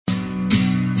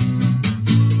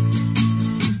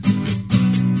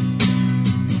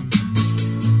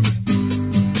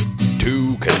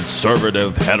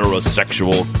conservative,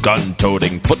 heterosexual,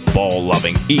 gun-toting,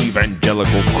 football-loving,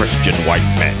 evangelical Christian white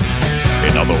men.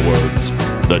 In other words,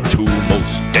 the two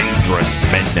most dangerous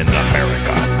men in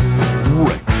America,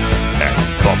 Rick and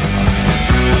Bubba.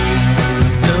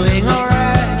 Doing all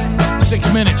right.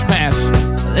 6 minutes past. A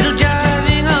little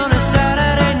jiving on a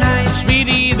Saturday night.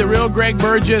 Speedy, the real Greg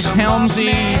Burgess,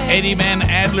 Helmsy, Eddie Van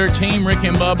Adler, Team Rick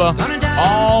and Bubba,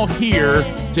 all here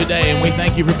today, and we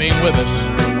thank you for being with us.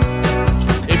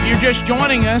 If you're just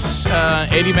joining us,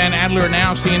 Eddie Van Adler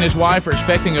announced he and his wife are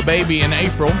expecting a baby in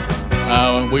April.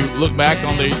 We look back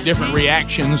on the different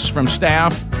reactions from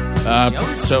staff.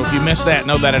 So if you missed that,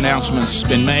 know that announcement's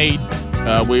been made.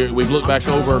 We've looked back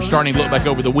over, starting to look back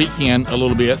over the weekend a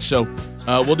little bit. So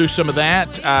we'll do some of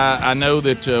that. I know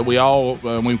that we all,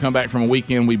 when we come back from a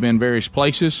weekend, we've been various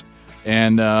places.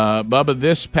 And Bubba,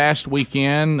 this past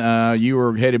weekend, you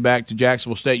were headed back to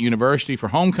Jacksonville State University for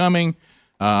homecoming.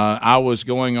 I was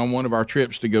going on one of our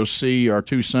trips to go see our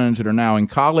two sons that are now in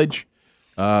college.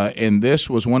 And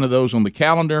this was one of those on the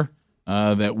calendar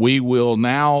that we will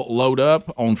now load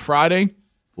up on Friday.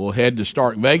 We'll head to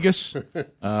Stark Vegas.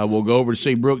 We'll go over to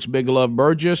see Brooks Bigelove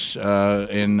Burgess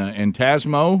in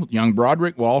Tasmo. Young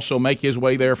Broderick will also make his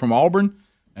way there from Auburn,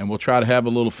 and we'll try to have a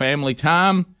little family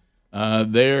time.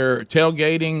 They're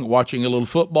tailgating, watching a little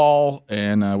football,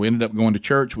 and we ended up going to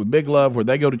church with Bigelove, where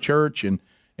they go to church and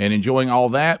enjoying all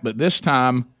that. But this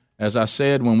time, as I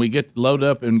said, when we get loaded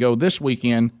up and go this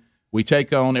weekend, we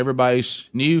take on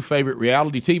everybody's new favorite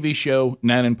reality TV show,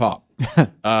 Nan and Pop.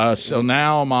 So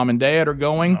now Mom and Dad are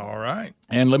going. All right.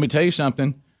 And let me tell you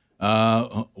something.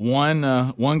 One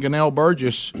Ganelle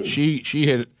Burgess, she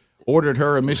had ordered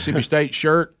her a Mississippi State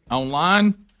shirt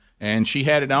online, and she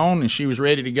had it on, and she was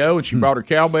ready to go, and she brought her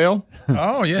cowbell.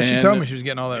 Oh, yeah, she told me she was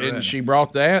getting all that ready. And she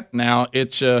brought that. Now,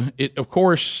 it's, of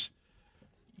course.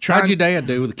 How'd your dad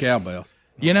do with the cowbell?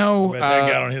 You know, I bet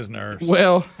that got on his nerves.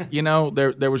 Well, you know,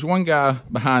 there was one guy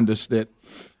behind us that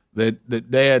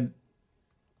Dad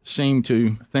seemed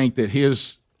to think that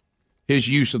his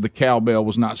use of the cowbell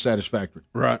was not satisfactory.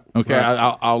 Right. Okay.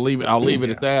 Right. I'll leave it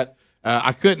at that.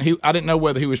 I didn't know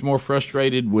whether he was more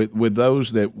frustrated with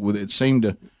those that seemed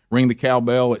to ring the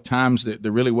cowbell at times that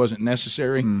really wasn't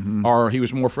necessary, or he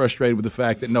was more frustrated with the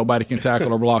fact that nobody can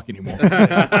tackle or block anymore.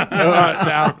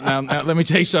 Now, let me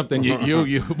tell you something.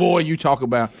 You talk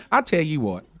about. I tell you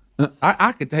what.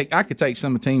 I could take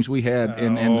some of the teams we had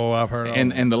in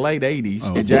the late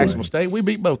 '80s at Jacksonville State. We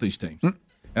beat both these teams, and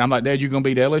I'm like, Dad, you're going to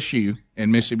beat LSU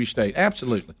and Mississippi State.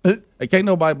 Absolutely. They can't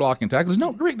nobody block and tackle.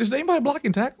 No, Rick, does anybody block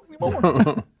and tackle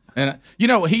anymore? And you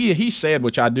know, he said,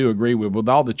 which I do agree with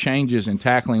all the changes in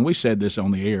tackling. We said this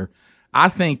on the air. I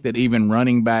think that even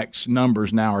running backs'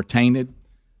 numbers now are tainted.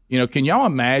 You know, can y'all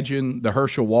imagine the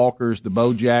Herschel Walkers, the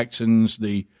Bo Jacksons,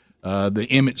 the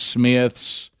Emmitt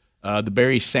Smiths, the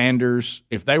Barry Sanders,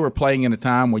 if they were playing in a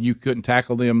time where you couldn't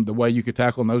tackle them the way you could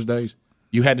tackle in those days?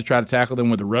 You had to try to tackle them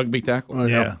with a rugby tackle. Oh,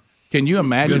 yeah. Can you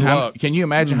imagine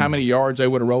how many yards they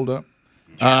would have rolled up?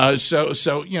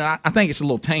 So you know, I think it's a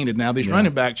little tainted now. These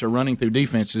running backs are running through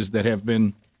defenses that have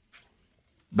been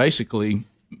basically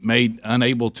made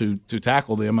unable to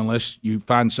tackle them unless you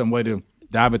find some way to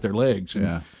dive at their legs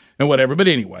and whatever. But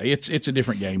anyway, it's a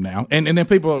different game now. And then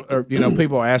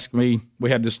people ask me. We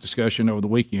had this discussion over the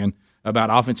weekend about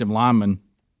offensive linemen,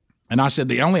 and I said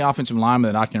the only offensive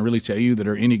linemen that I can really tell you that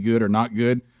are any good or not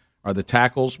good are the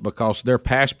tackles, because their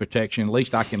pass protection, at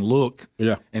least I can look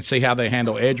and see how they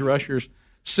handle edge rushers.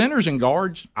 Centers and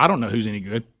guards, I don't know who's any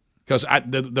good, because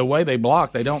the way they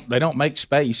block, they don't make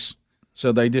space,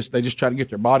 so they just try to get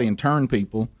their body and turn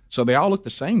people. So they all look the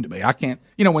same to me. I can't,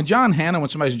 when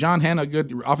somebody says John Hanna, a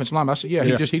good offensive lineman, I say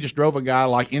he just drove a guy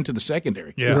like into the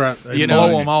secondary. Yeah, right. They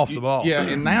blow him off the ball. Yeah,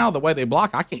 and now the way they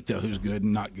block, I can't tell who's good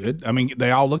and not good. I mean,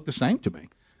 they all look the same to me.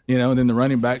 And then the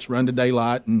running backs run to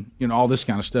daylight and all this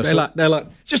kind of stuff. Daylight.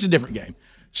 It's just a different game.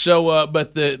 So,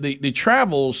 but the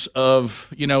travels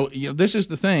of this is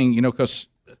the thing, because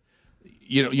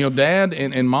Dad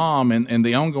and Mom and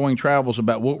the ongoing travels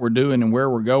about what we're doing and where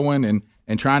we're going and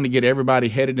trying to get everybody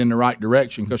headed in the right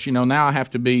direction. Because now I have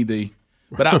to be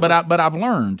but I've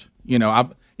learned, and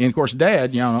of course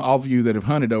Dad, all of you that have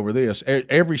hunted over this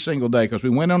every single day, because we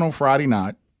went on Friday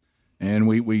night and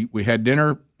we had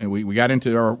dinner and we got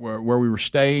into where we were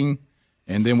staying,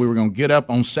 and then we were going to get up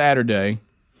on Saturday.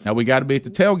 Now, we got to be at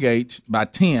the tailgate by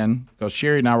 10, because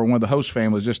Sherry and I were one of the host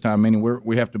families this time, meaning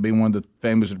we have to be one of the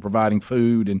families that are providing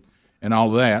food and all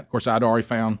of that. Of course, I'd already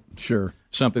found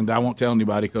something that I won't tell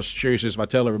anybody, because Sherry says if I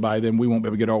tell everybody, then we won't be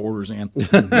able to get our orders in.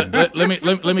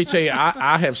 let me tell you,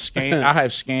 I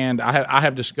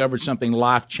have discovered something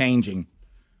life-changing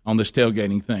on this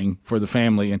tailgating thing for the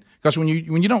family. And because when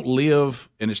you don't live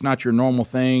and it's not your normal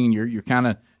thing, and you're kind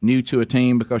of new to a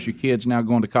team because your kid's now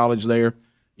going to college there,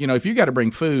 if you got to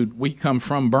bring food, we come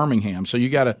from Birmingham, so you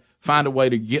got to find a way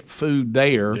to get food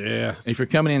there. Yeah. If you're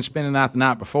coming in spending the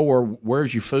night before,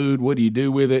 where's your food? What do you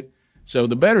do with it? So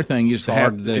the better thing is to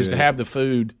have the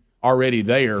food already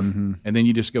there, and then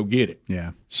you just go get it.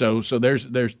 Yeah. So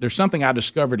there's something I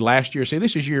discovered last year. See,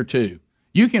 this is year 2.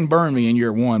 You can burn me in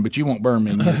year 1, but you won't burn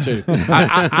me in year 2.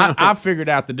 I figured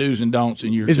out the do's and don'ts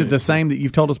in year 2. Is it the same that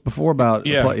you've told us before about?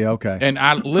 Yeah. Okay. And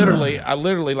I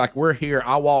literally, like we're here,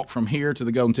 I walk from here to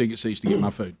the golden ticket seats to get my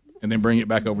food, and then bring it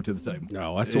back over to the table.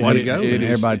 No, that's the way to go.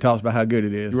 Everybody talks about how good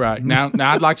it is. Right. Now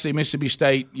I'd like to see Mississippi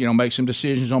State, make some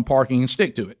decisions on parking and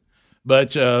stick to it.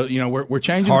 But we're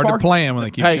changing. It's hard to plan when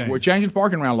they keep changing. We're changing the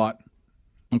parking around a lot.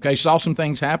 Okay, saw some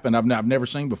things happen I've never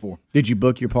seen before. Did you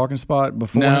book your parking spot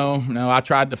before? No. I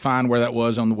tried to find where that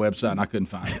was on the website, and I couldn't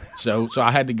find it. So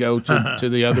I had to go to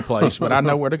the other place. But I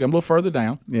know where to go. I'm a little further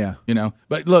down. Yeah.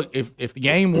 But look, if the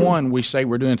game 1 we say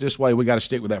we're doing it this way, we got to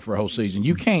stick with that for a whole season.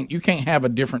 You can't have a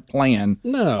different plan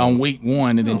on week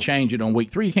 1 and then change it on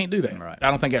week 3. You can't do that. Right. I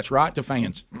don't think that's right to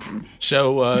fans.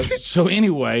 So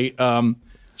anyway.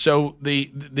 So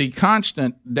the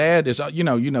constant, Dad is, you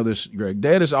know this, Greg.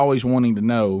 Dad is always wanting to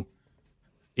know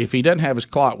if he doesn't have his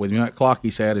clock with him. That clock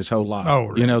he's had his whole life. Oh,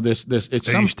 really?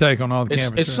 It's some take on all the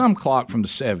campus. It's some clock from the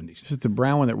 70s. Is it the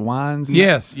brown one that winds?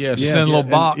 Yes. It's in a little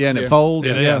box. And it folds.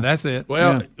 Yeah, that's it.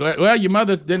 Well, your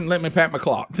mother didn't let me pat my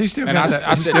clock. He still has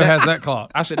that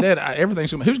clock. I said, Dad,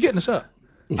 everything's who's getting us up?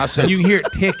 I said, you can hear it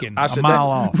ticking a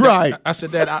mile off. Right. I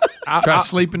said, Dad, try to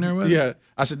sleep in there with it. Yeah.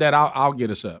 I said, Dad, I'll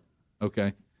get us up.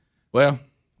 Okay. Well,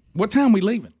 what time are we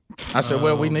leaving? I said,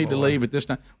 we need to leave at this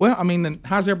time. Well, then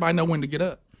how's everybody know when to get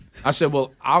up? I said,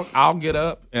 well, I'll get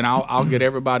up and I'll get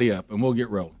everybody up and we'll get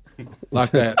rolling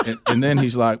like that. And then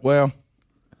he's like, well,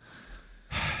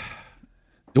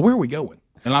 where are we going?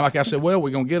 And like I said, well, we're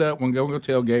gonna get up, we're gonna go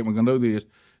tailgate, we're gonna do this.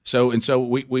 So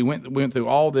we went through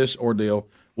all this ordeal.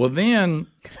 Well, then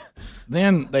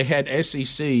they had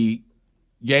SEC.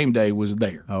 Game day was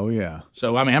there. Oh yeah.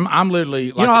 So I'm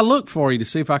literally. Like, I looked for you to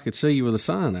see if I could see you with a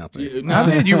sign out there. I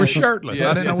did. You were shirtless.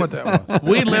 I didn't know what that was.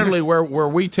 We literally where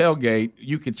we tailgate,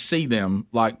 you could see them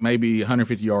like maybe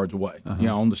 150 yards away.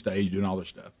 On the stage doing all this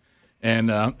stuff, and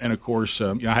of course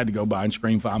I had to go by and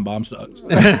scream "Fine Bomb Stocks." So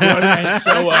that's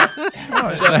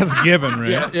given,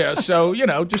 Rick. Yeah. So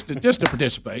just to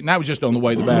participate, and I was just on the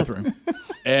way to the bathroom,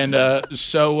 and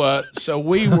so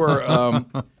we were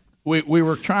we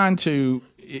were trying to.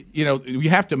 You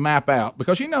have to map out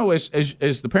because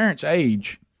as the parents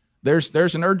age,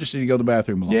 there's an urgency to go to the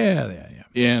bathroom a lot. Yeah.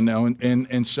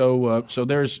 And so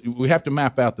we have to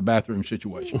map out the bathroom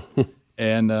situation,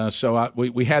 and so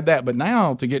we had that. But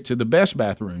now to get to the best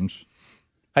bathrooms,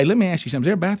 hey, let me ask you something: is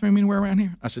there a bathroom anywhere around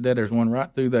here? I said, Dad, there's one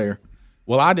right through there.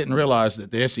 Well, I didn't realize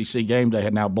that the SEC game day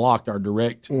had now blocked our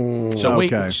direct.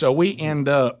 So we end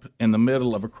up in the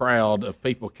middle of a crowd of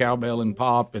people cowbelling,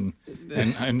 pop, and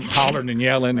hollering and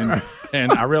yelling,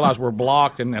 and I realized we're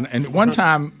blocked. And one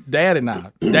time,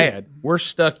 Dad, we're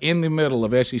stuck in the middle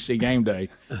of SEC game day,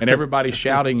 and everybody's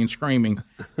shouting and screaming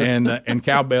and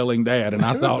cowbelling Dad. And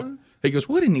I thought. He goes,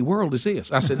 what in the world is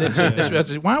this? I said,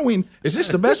 why are we? Is this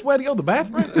the best way to go to the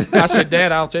bathroom? I said,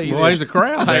 Dad, I'll tell you this. There's a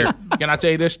crowd there. Can I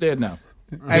tell you this, Dad? No.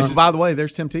 Hey, by the way,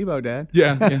 there's Tim Tebow, Dad.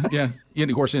 Yeah. And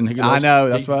of course, I know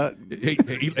that's right.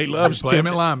 He loves Tim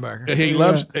at linebacker. He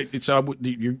loves. So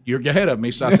you're ahead of me.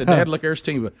 So I said, Dad, look, there's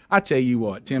Tebow. I tell you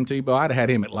what, Tim Tebow, I'd have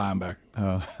had him at linebacker.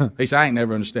 He said, I ain't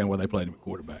never understand why they played him at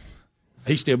quarterback.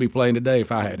 He'd still be playing today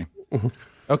if I had him.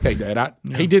 Okay, Dad,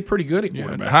 he did pretty good at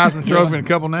quarterback. Heisman Trophy and a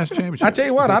couple national championships. I tell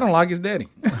you what, I don't like his daddy.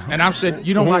 And I said,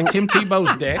 you don't like Tim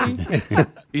Tebow's daddy?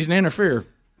 He's an interferer.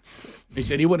 He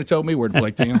said he wouldn't have told me where to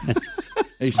play Tim.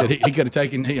 He said he could have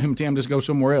taken him and Tim just go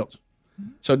somewhere else.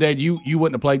 So, Dad, you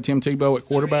wouldn't have played Tim Tebow at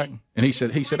quarterback? And he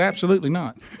said absolutely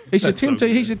not. He said Tim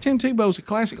Tebow's a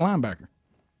classic linebacker.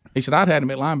 He said I'd had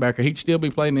him at linebacker. He'd still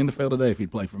be playing in the NFL today if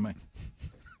he'd play for me.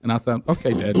 And I thought,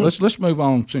 okay, Dad, let's move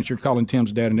on since you're calling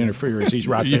Tim's dad an interferer as he's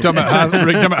right there. You're talking about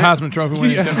Heisman Trophy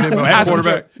winner, Tim Tebow, at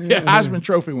quarterback. Heisman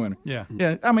Trophy winner. Yeah.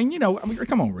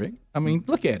 Come on, Rick.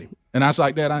 Look at him. And I was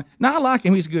like, Dad, I like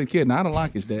him. He's a good kid. And I don't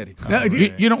like his daddy.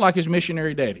 You don't like his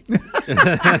missionary daddy.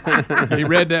 He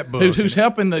read that book. Who's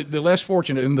helping the less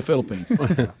fortunate in the Philippines.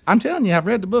 I'm telling you, I've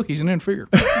read the book. He's an interferer.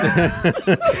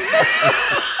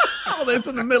 All this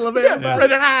in the middle of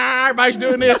everybody. Everybody's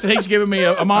doing this, and he's giving me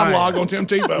a monologue on Tim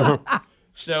Tebow.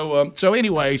 So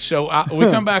anyway, we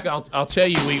come back. I'll tell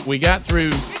you, we got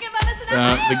through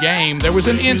the game. There was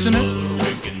an incident.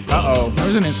 There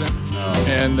was an incident,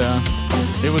 and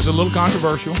It was a little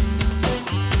controversial,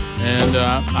 and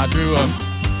I drew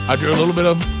a little bit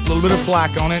of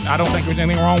flack on it. I don't think there's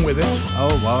anything wrong with it.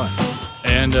 Oh, boy.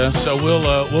 And so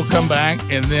we'll come back,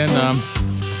 and then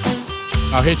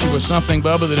I'll hit you with something,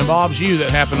 Bubba, that involves you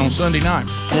that happened on Sunday night.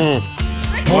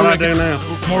 What I do now?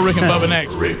 More Rick and Bubba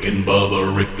next. Rick and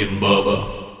Bubba, Rick and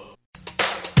Bubba.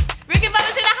 Rick and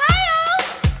Bubba's in Ohio.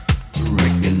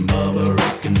 Rick and Bubba,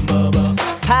 Rick and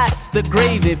Bubba. Pass the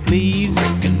gravy, please.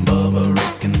 Rick and Bubba,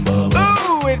 Rick and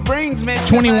Bubba. Ooh, it brings me to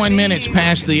 21 my minutes knees.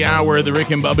 past the hour of the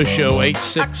Rick and Bubba Show.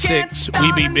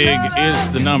 866-WE-BE-BIG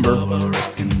is the number.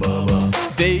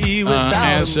 Day without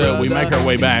As we make our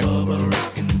way back.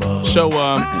 So,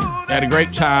 had a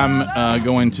great time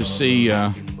going to see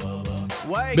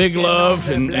Big Love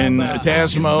and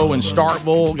Tasmo and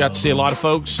Starkville. Got to see a lot of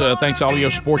folks. Thanks all of you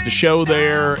who support the show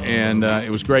there, and it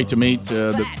was great to meet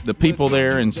the people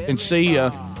there and see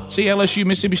LSU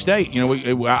Mississippi State. You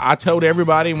know, I told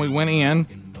everybody, and we went in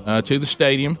to the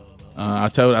stadium. I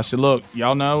said, look,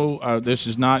 y'all know this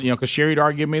is not, because Sherry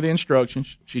Dart gave me the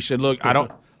instructions. She said, look,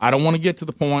 I don't want to get to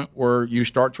the point where you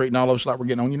start treating all of us like we're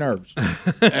getting on your nerves.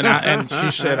 and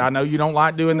she said, I know you don't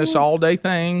like doing this all day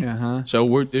thing. So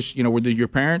we're just, we're your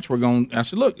parents. We're going. I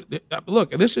said,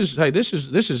 look, this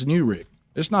is new Rick.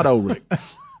 It's not old Rick.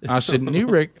 I said, new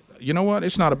Rick. You know what?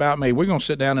 It's not about me. We're going to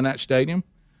sit down in that stadium,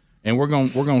 and we're going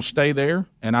to stay there.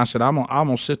 And I said, I'm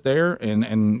gonna sit there,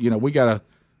 and we got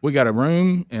a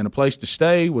room and a place to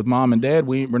stay with Mom and Dad.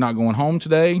 We're not going home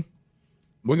today.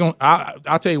 We're going.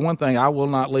 I'll tell you one thing. I will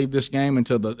not leave this game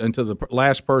until the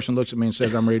last person looks at me and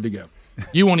says I'm ready to go.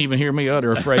 You won't even hear me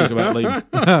utter a phrase about leaving.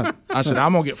 I said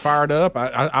I'm gonna get fired up.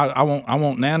 I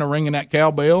want Nana ringing that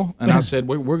cowbell, and I said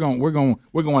we're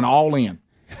going all in.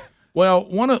 Well,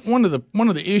 one of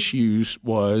the issues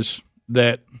was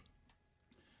that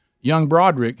young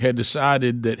Broderick had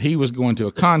decided that he was going to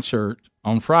a concert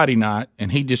on Friday night,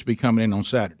 and he'd just be coming in on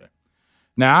Saturday.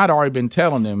 Now I'd already been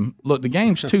telling him, look, the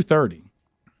game's 2:30.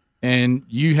 And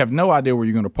you have no idea where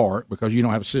you're going to park because you don't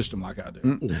have a system like I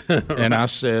do. And I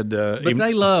said, but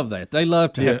they love that. They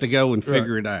love to have to go and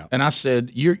figure it out. And I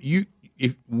said,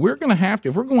 if we're going to have to,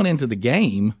 if we're going into the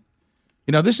game,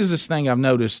 this is this thing I've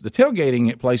noticed. The tailgating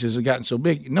at places has gotten so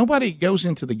big. Nobody goes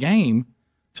into the game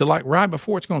till like right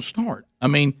before it's going to start. I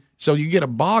mean, so you get a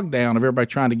bog down of everybody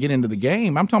trying to get into the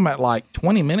game. I'm talking about like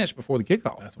 20 minutes before the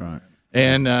kickoff. That's right.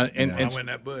 And I went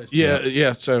that bush.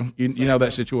 Yeah. So you know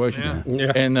that situation.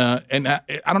 Yeah. And I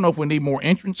don't know if we need more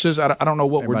entrances. I don't know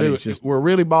what we're doing. We're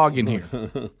really bogging here.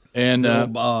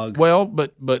 And bog. Well,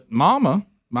 but Mama,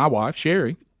 my wife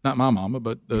Sherry, not my mama,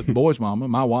 but the boy's mama,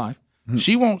 my wife.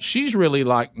 She's really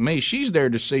like me. She's there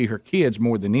to see her kids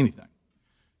more than anything.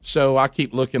 So I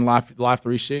keep looking Life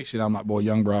 360, and I'm like, boy,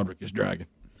 young Broderick is dragging.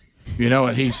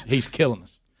 And he's killing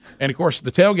us. And of course,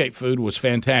 the tailgate food was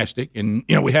fantastic, and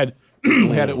we had.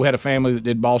 We had a family that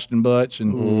did Boston butts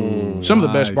and some of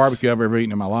the best barbecue I've ever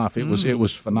eaten in my life. It was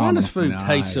phenomenal. Why does food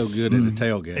taste so good at the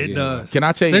tailgate? It does. Can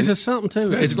I tell you? There's just something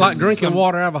to it. It's like drinking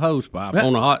water out of a hose pipe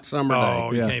on a hot summer day.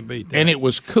 Oh, you can't beat that. And it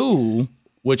was cool,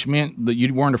 which meant that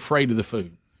you weren't afraid of the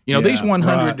food. These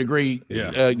 100-degree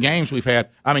games we've had,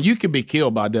 I mean, you could be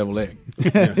killed by a deviled egg.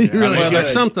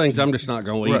 There's some things I'm just not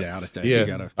going to eat out at that.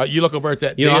 Yeah. You look over at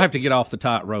that. I have to get off the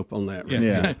tightrope on that.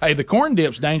 Yeah. Hey, the corn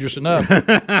dip's dangerous enough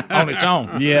on its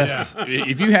own. Yes.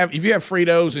 If you have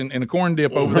Fritos and a corn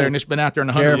dip over there and it's been out there in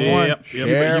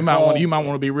 101, you might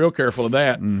want to be real careful of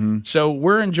that. Mm-hmm. So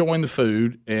we're enjoying the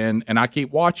food, and I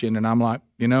keep watching, and I'm like,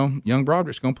 young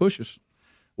Broderick's going to push us.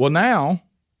 Well, now,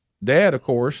 Dad, of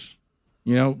course,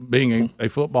 being a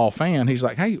football fan, he's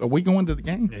like, "Hey, are we going to the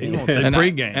game?" He wants a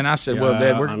pregame. And I said, "Well,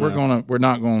 Dad, we're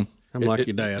not going." I'm like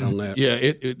your dad on that.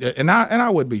 Yeah, and I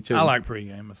would be too. I like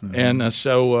pregame myself. And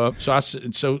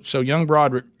so young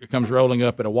Broderick comes rolling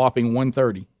up at a whopping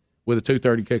 1:30 with a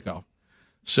 2:30 kickoff.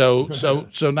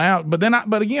 So now,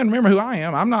 but again, remember who I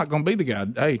am. I'm not going to be the guy.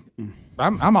 Hey,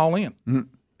 I'm all in. Mm-hmm.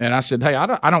 And I said, "Hey,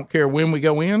 I don't care when we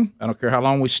go in. I don't care how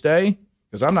long we stay,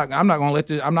 because I'm not going to let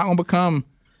this. I'm not going to become."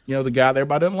 The guy that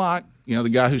everybody doesn't like, the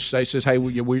guy who says, hey,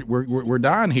 we're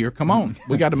dying here. Come on,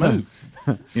 we got to move.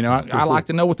 I like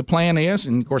to know what the plan is.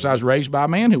 And, of course, I was raised by a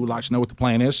man who likes to know what the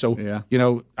plan is. So,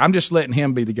 I'm just letting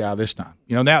him be the guy this time.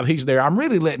 Now that he's there, I'm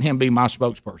really letting him be my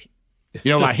spokesperson.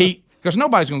 Because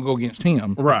nobody's going to go against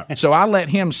him. Right. So I let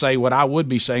him say what I would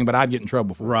be saying, but I'd get in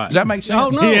trouble for it. Right. Does that make sense? Oh,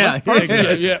 no, Yeah, that's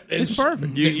perfect. Yeah. It's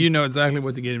perfect. You know exactly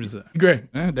what to get him to say.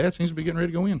 Great. Dad seems to be getting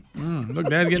ready to go in. Look,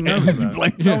 Dad's getting nervous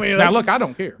about it. Now, look, I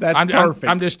don't care. That's perfect.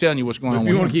 I'm just telling you what's going on. If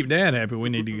you with want to him. keep Dad happy, we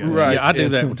need to go. Right. Yeah, I do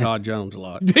that with Todd Jones a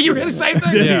lot. You really say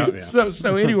that? Yeah.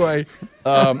 So anyway,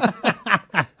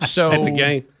 So At the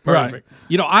game. Right.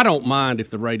 You know, I don't mind if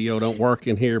the radio don't work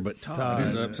in here, but Todd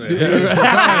is upset.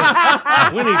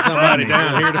 We need somebody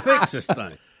down here to fix this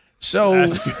thing. So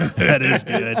That is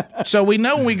good. so we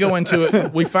know when we go into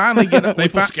it, we finally get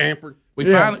People scampered. we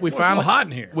finally It's so hot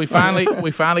in here. we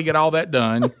finally get all that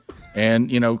done.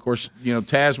 And, of course,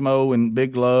 Tasmo and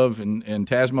Big Love and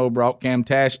Tasmo brought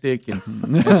Camtastic.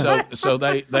 And so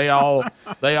they all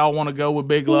want to go with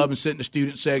Big Love and sit in the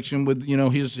student section with,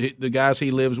 the guys he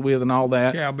lives with and all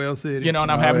that. Cowbell City. And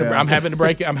I'm having to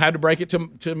break it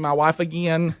to my wife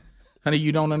again. Honey,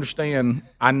 you don't understand.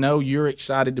 I know you're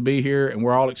excited to be here and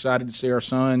we're all excited to see our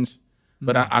sons.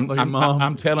 But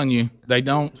I'm telling you, they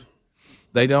don't.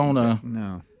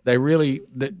 No. They really.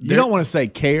 You don't want to say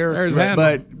care,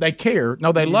 but they care.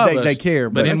 No, they love us. They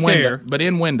care, but in care.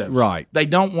 Windows, Right. They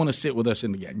don't want to sit with us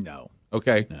in the game. No.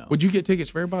 Okay. No. Would you get tickets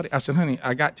for everybody? I said, honey,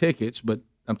 I got tickets, but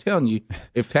I'm telling you,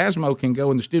 if Tasmo can go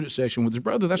in the student section with his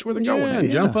brother, that's where they're going. And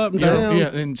jump up and down. Yeah,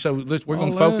 and so we're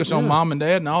going to focus on mom and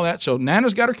dad and all that. So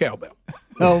Nana's got her cowbell.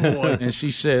 Oh boy. And she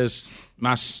says,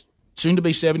 my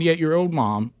soon-to-be 78-year-old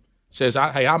mom says,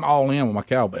 hey, I'm all in with my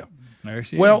cowbell. There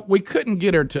she Well, is. we couldn't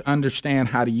get her to understand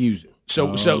how to use it.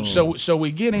 So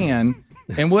we get in,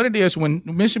 and what it is when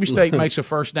Mississippi State makes a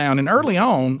first down, and early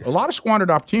on, a lot of squandered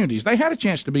opportunities. They had a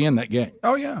chance to be in that game,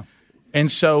 Oh, yeah.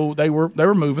 and so they were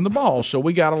moving the ball. So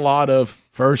we got a lot of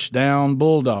first down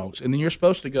Bulldogs, and then you're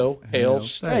supposed to go Hail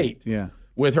State, Yeah.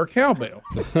 with her cowbell.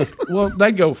 Well,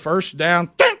 they go first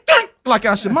down. Like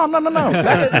I said, Mom, no,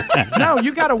 no,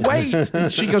 you got to wait.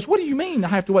 And she goes, what do you mean I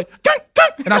have to wait?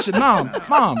 And I said, Mom,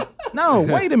 no,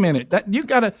 wait a minute. That you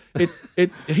got to.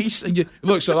 He said,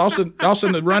 look. So all of a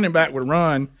sudden the running back would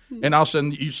run, and all of a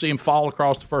sudden you see him fall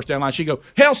across the first down line. She go,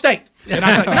 Hail State, and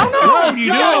I was like, no,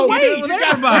 you do it wait, with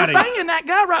everybody. You're banging that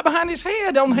guy right behind his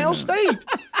head on Hail State.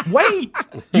 Wait,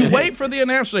 you wait for the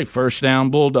announcer to say first down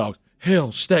Bulldogs,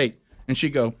 Hail State, and she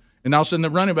go. And all of a sudden, the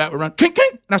running back would run, kink,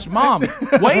 kink. And I said, Mom,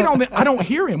 wait on the. I don't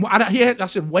hear him. I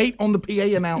said, wait on the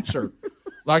PA announcer,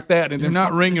 like that. And They're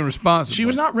not ringing responsible. she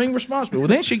was not ring responsible. Well,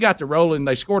 then she got to rolling.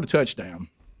 They scored a touchdown,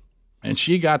 and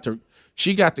she got to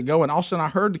go. And all of a sudden, I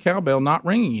heard the cowbell not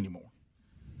ringing anymore.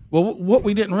 Well, what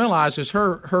we didn't realize is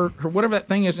her whatever that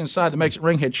thing is inside that makes it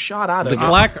ring had shot out of The her.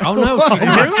 clacker. Oh, no. She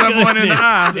Hit someone in the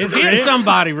eye. It hit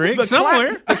somebody, Rick,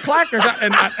 somewhere. The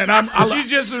clackers, She's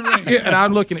just a ring. Yeah, and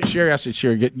I'm looking at Sherry. I said,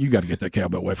 Sherry, you got to get that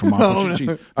cowbell away from Mom. I Grab said,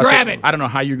 it. I don't know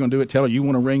how you're going to do it. Tell her you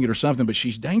want to ring it or something, but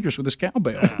she's dangerous with this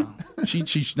cowbell.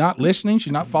 She's not listening.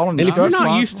 She's not following And if you're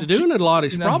instructions. not used to doing it a lot,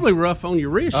 it's probably rough on your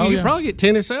wrist. Oh, You yeah. could probably get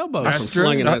tennis elbows from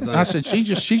slinging that thing. I said, she's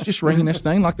just ringing this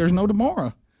thing like there's no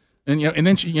tomorrow. And and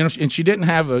then she didn't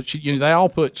have they all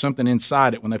put something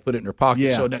inside it when they put it in their pocket, Yeah.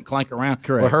 so it doesn't clank around.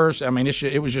 Correct. Well, hers, I mean,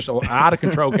 it was just an out of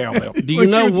control cowbell. Do you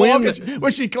know when?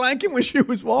 Was she clanking when she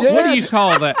was walking? What do you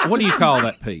call that? What do you call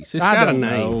that piece? It's I got a don't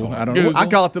name. know. for it. I don't know. I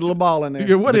call it the little ball in there.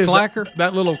 Yeah, what The is clacker?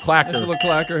 That little clacker. Little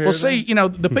clacker here. Well, see,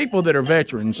 the people that are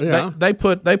veterans, Yeah. they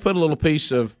put a little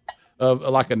piece of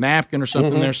like a napkin or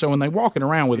something there, so when they're walking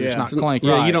around with it, it's Yeah. not clanking.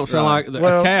 Yeah, you don't sound like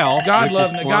a cow. God which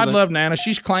is one God of the- love Nana.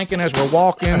 She's clanking as we're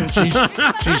walking.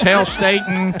 She's Hail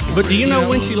Stating. But do you know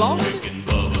when she lost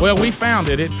it? Well, we found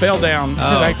it. It fell down.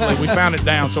 Thankfully, we found it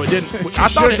down, so it didn't. I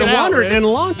thought Should've wondered it didn't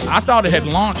launch it. I thought it had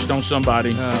launched on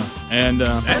somebody, and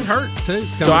That hurt, too, coming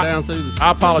so down through the... I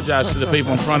apologize to the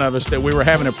people in front of us that we were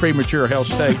having a premature Hail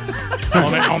State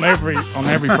on every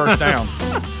first down.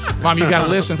 Mom, you got to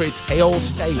listen for it's Hail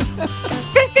State.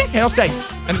 Hail State.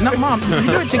 And no, Mom, you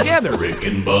do it together. Rick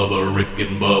and Bubba, Rick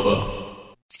and Bubba.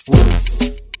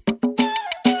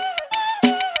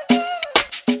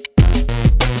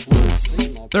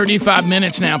 35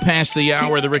 minutes now past the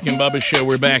hour of the Rick and Bubba Show.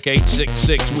 We're back,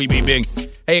 866 We Be Big.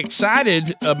 Hey,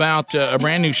 excited about a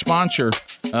brand new sponsor,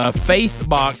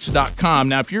 faithbox.com.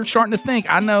 Now, if you're starting to think,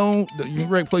 I know,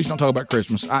 Rick, please don't talk about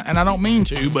Christmas, and I don't mean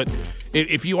to, but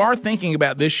if you are thinking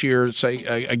about this year, say,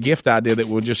 a gift idea that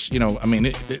will just,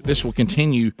 this will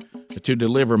continue to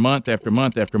deliver month after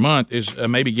month after month, is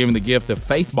maybe giving the gift of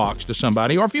FaithBox to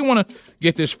somebody. Or if you want to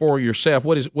get this for yourself,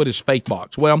 what is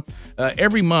FaithBox? Well,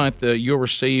 every month you'll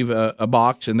receive a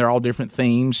box, and they're all different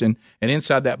themes, and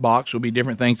inside that box will be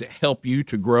different things that help you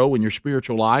to grow in your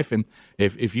spiritual life. And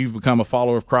if you've become a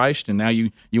follower of Christ and now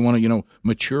you want to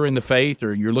mature in the faith,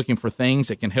 or you're looking for things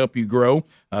that can help you grow,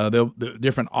 the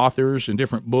different authors and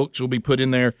different books will be put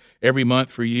in there every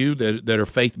month for you that are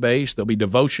faith-based. There'll be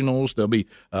devotionals. There'll be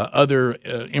other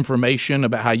information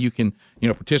about how you can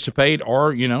participate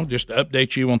or, just to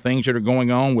update you on things that are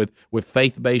going on with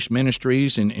faith-based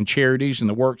ministries and charities and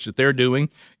the works that they're doing.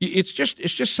 It's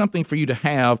just something for you to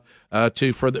have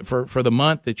for the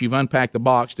month that you've unpacked the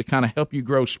box to kind of help you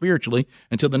grow spiritually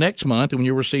until the next month when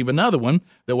you receive another one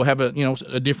that will have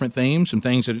a different theme, some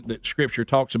things that Scripture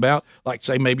talks about, like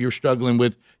say maybe you're struggling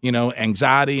with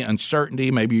anxiety,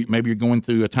 uncertainty, maybe you're going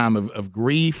through a time of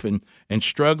grief and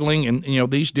struggling,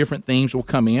 and these different themes will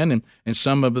come in, and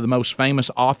some of the most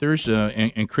famous authors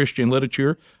in Christian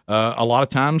literature, a lot of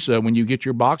times when you get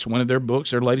your box, one of their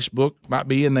books, their latest book might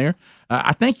be in there.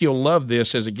 I think you'll love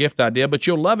this as a gift idea, but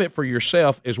you'll love it for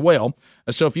yourself as well.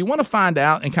 So if you want to find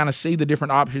out and kind of see the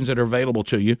different options that are available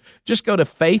to you, just go to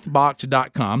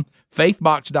faithbox.com,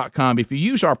 faithbox.com. If you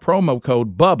use our promo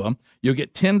code BUBBA, you'll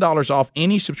get $10 off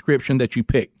any subscription that you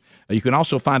pick. You can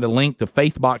also find a link to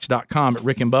faithbox.com at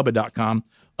rickandbubba.com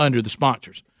under the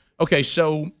sponsors. Okay,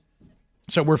 so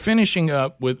we're finishing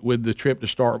up with the trip to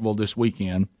Starkville this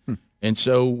weekend, and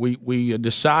so we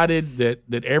decided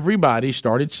that everybody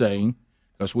started saying,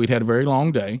 because we'd had a very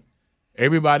long day,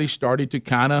 everybody started to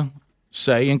kind of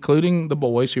say, including the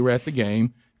boys who were at the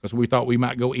game, because we thought we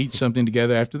might go eat something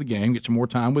together after the game, get some more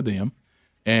time with them,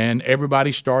 and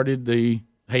everybody started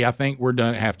hey, I think we're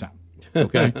done at halftime,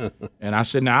 okay? And I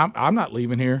said, no, I'm not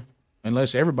leaving here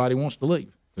unless everybody wants to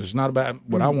leave. It's not about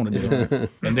what I want to do.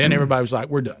 And then everybody was like,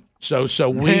 we're done. So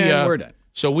we're done.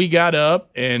 So we got up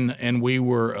and we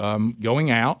were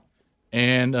going out,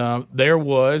 and there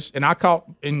was, and I caught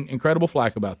incredible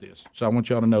flack about this. So I want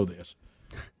y'all to know this.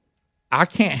 I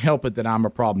can't help it that I'm a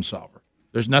problem solver.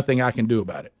 There's nothing I can do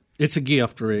about it. It's a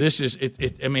gift, Rick. This is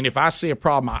it. I mean, if I see a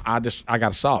problem, I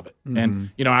got to solve it. Mm-hmm.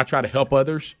 And I try to help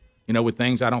others, with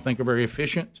things I don't think are very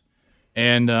efficient.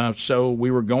 And so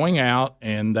we were going out,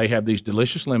 and they have these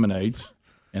delicious lemonades,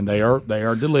 and they are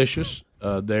delicious.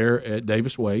 There at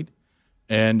Davis Wade,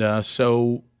 and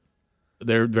so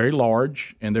they're very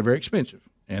large and they're very expensive,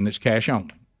 and it's cash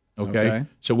only. Okay,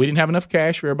 so we didn't have enough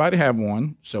cash for everybody to have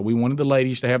one, so we wanted the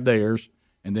ladies to have theirs,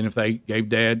 and then if they gave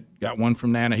Dad got one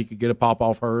from Nana, he could get a pop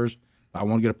off hers. I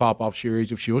want to get a pop off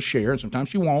Sherry's if she'll share, and sometimes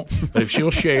she won't, but if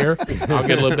she'll share, I'll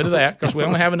get a little bit of that because we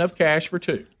only have enough cash for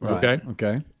two. Right.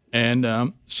 Okay.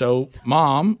 And so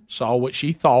Mom saw what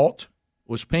she thought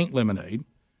was pink lemonade,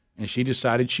 and she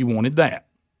decided she wanted that.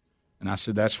 And I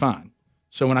said, that's fine.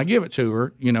 So when I give it to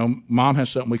her, Mom has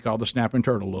something we call the snapping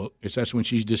turtle look. That's when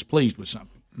she's displeased with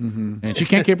something. Mm-hmm. And she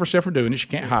can't keep herself from doing it. She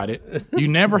can't hide it. You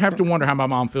never have to wonder how my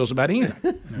mom feels about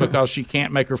anything because she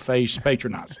can't make her face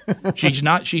patronize. She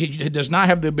does not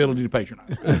have the ability to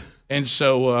patronize. And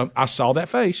so I saw that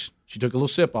face. She took a little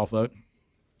sip off of it.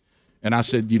 And I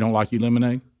said, you don't like your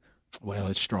lemonade? Well,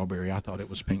 it's strawberry. I thought it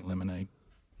was pink lemonade.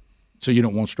 So you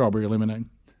don't want strawberry lemonade?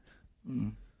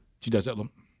 Mm. She does that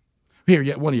little, here,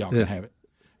 yeah, one of y'all can have it.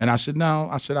 And I said, no.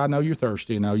 I said, I know you're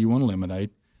thirsty. I know you want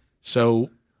lemonade. So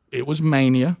it was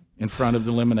mania in front of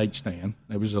the lemonade stand.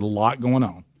 There was a lot going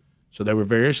on. So there were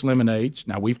various lemonades.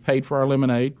 Now, we've paid for our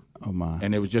lemonade. Oh, my.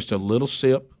 And it was just a little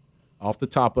sip off the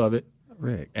top of it.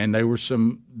 Rick. And there were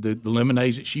the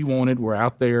lemonades that she wanted were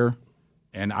out there.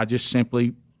 And I just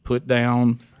simply put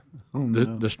down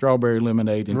the strawberry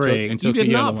lemonade and Rick, took you did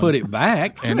the yellow not put one it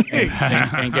back and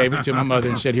gave it to my mother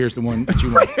and said, "Here's the one that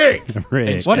you want."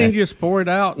 Rick. Why didn't you just pour it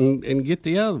out and get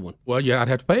the other one? Well, yeah, I'd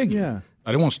have to pay again. Yeah.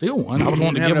 I didn't want to steal one. I was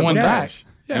wanting to give one back.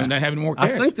 And they have any more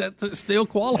cash. I think that still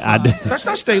qualifies. That's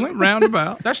not stealing.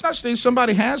 Roundabout. That's not stealing.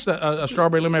 Somebody has a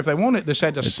strawberry lemonade if they want it. This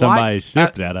had somebody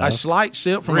sipped that a slight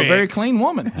sip from a very clean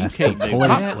woman. That's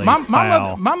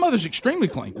my mother's extremely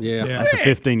clean. Yeah. That's a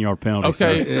 15-yard penalty.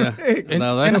 Okay. Sir.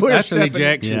 No, that's an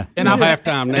ejection. Yeah. And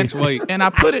halftime next week. And I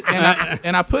put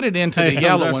it into the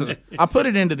yellow ones. I put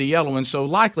it into the yellow ones, so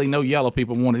likely no yellow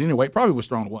people want it anyway. It probably was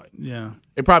thrown away. Yeah.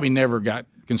 It probably never got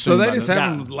consumed. So they just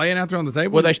have them laying out there on the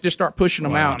table? Well, they just start pushing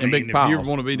them out in big piles. If you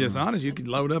want to be dishonest, you could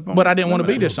load up on But I didn't want to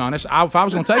be dishonest. If I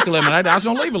was going to take a lemonade, I was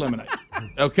going to leave a lemonade.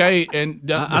 Okay? And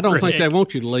I don't think they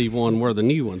want you to leave one where the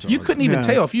new ones are. You couldn't even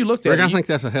tell if you looked at Rick, it. I think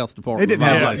that's a health department. It didn't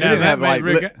have like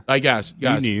Hey, guys.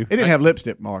 it didn't have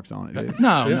lipstick marks on it, did it?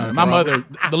 No. My mother,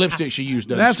 the lipstick she used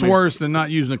doesn't That's smear. worse than not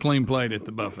using a clean plate at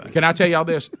the buffet. Can I tell y'all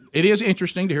this? It is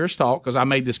interesting to hear us talk because I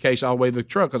made this case all the way to the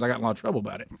truck because I got in a lot of trouble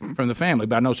about it from the family,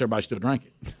 but I know everybody still drank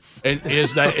it. And I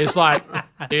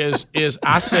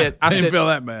said feel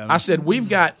that bad. I said we've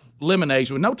got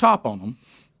lemonades with no top on them,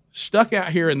 stuck out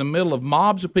here in the middle of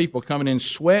mobs of people coming in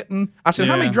sweating. I said,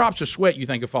 how many drops of sweat you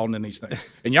think have fallen in these things?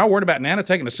 And y'all worried about Nana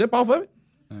taking a sip off of it?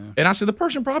 And I said, the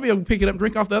person probably will pick it up and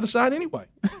drink off the other side anyway.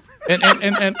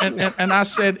 And I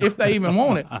said, if they even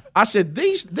want it, I said,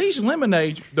 these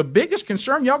lemonades, the biggest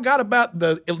concern y'all got about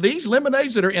these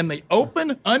lemonades that are in the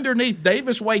open underneath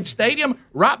Davis Wade Stadium,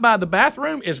 right by the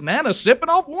bathroom, is Nana sipping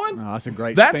off one? Oh, that's a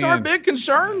great That's spin. our big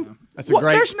concern. That's a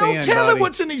great There's no spin, telling buddy.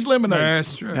 what's in these lemonades.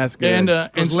 That's true. That's good.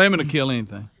 And lemon will kill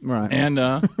anything. Right.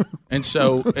 And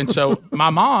so my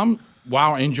mom,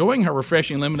 while enjoying her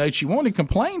refreshing lemonade she wanted,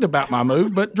 complained about my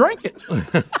move, but drank it.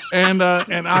 And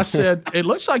I said, it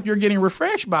looks like you're getting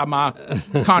refreshed by my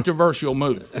controversial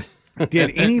move.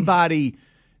 Did anybody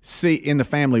in the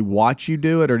family watch you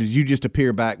do it, or did you just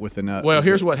appear back with another? Well,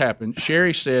 here's what happened.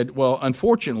 Sherry said, well,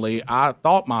 unfortunately, I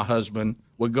thought my husband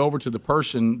would go over to the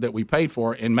person that we paid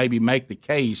for and maybe make the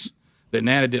case that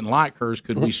Nana didn't like hers.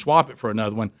 Could we swap it for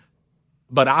another one?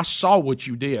 But I saw what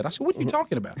you did. I said, what are you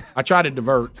talking about? I tried to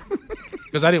divert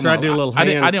because I didn't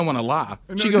want to lie.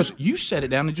 She goes, you set it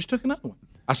down and just took another one.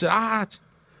 I said,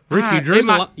 Rick, you drew the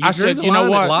line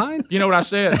at line? You know what I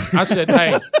said? I said,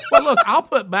 hey, well, look, I'll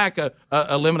put back a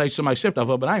lemonade somebody sipped off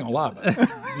of, but I ain't gonna lie about it.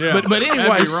 Yeah, but anyway,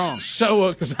 that'd be wrong.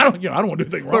 So because I don't want to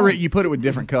do anything wrong. But Rick, you put it with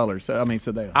different colors. So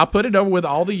they. I put it over with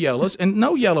all the yellows, and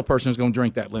no yellow person is going to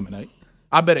drink that lemonade.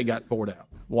 I bet it got poured out.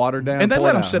 Watered down. And they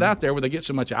let them out. sit out there where they get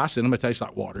so much ice in them, it tastes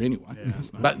like water anyway. Yeah,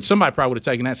 but somebody probably would have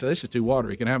taken that and said, this is too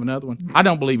watery. Can I have another one? I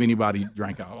don't believe anybody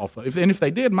drank off of it. And if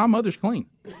they did, my mother's clean.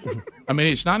 I mean,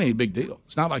 it's not any big deal.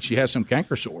 It's not like she has some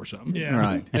canker sore or something. Yeah.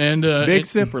 Right. And big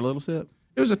sip or little sip?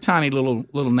 It was a tiny little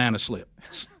Nana sip.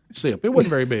 It wasn't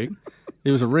very big.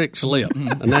 It was a Rick slip,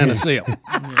 a Nana sip.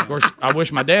 Of course, I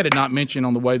wish my dad had not mentioned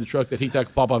on the way to the truck that he took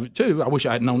a pop of it too. I wish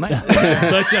I had known that.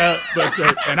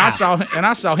 but and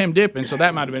I saw him dipping, so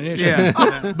that might have been an issue.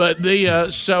 Yeah. But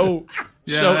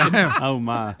oh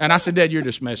my! And I said, Dad, you're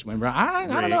just messing with me. I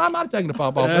don't know. I might have taken a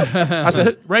pop off of it. I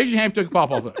said, raise your hand if you took a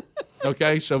pop off of it.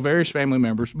 Okay, so various family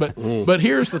members. But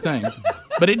here's the thing.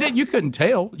 But you couldn't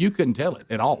tell. You couldn't tell it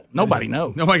at all. Nobody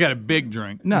knows. Nobody got a big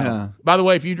drink. No. Yeah. By the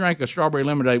way, if you drank a strawberry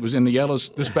lemonade that was in the yellows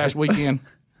this past weekend,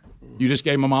 you just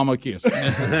gave my mama a kiss.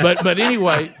 But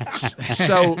anyway,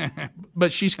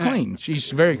 but she's clean. She's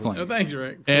very clean. No, thanks,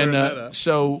 Rick. And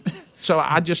so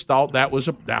I just thought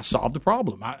that solved the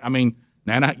problem. I mean,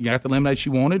 Nana got the lemonade she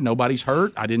wanted. Nobody's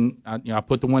hurt. I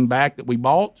put the one back that we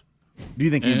bought. Do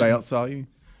you think anybody else saw you?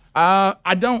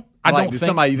 I don't think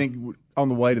somebody you think on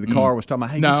the way to the car was talking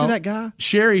about, hey, no. you see that guy?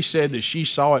 Sherry said that she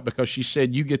saw it because she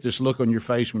said you get this look on your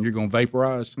face when you're going to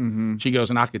vaporize. Mm-hmm. She goes,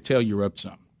 and I could tell you're up to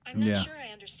something. I'm not sure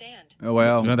I understand. Oh,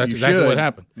 well, that's exactly what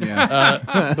happened.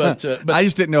 Yeah. But I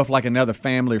just didn't know if like another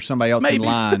family or somebody else in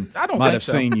line might have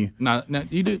seen you. No,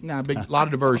 you do. No, a lot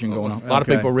of diversion going on. A lot of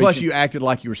people reaching. Plus, you acted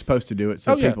like you were supposed to do it,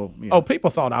 so people. Yeah. Oh, people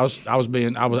thought if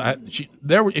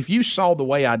you saw the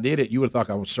way I did it, you would have thought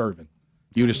I was serving.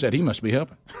 You would have said he must be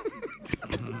helping.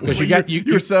 Because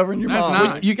you're serving your mom.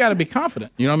 Nice. You got to be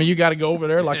confident. You know what I mean? You got to go over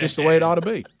there like it's the way it ought to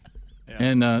be. Yeah.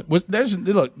 And there's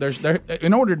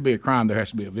in order to be a crime, there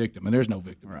has to be a victim, and there's no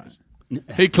victim. Right.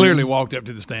 He clearly walked up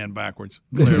to the stand backwards.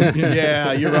 Clearly.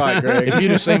 Yeah, you're right, Greg. If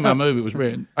you'd have seen my movie, it was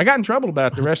red. I got in trouble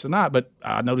about it the rest of the night, but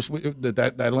I noticed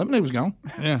that lemonade was gone.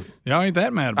 Yeah, y'all ain't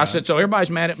that mad about it. I said, so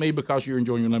everybody's mad at me because you're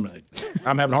enjoying your lemonade.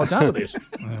 I'm having a hard time with this.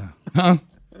 Huh?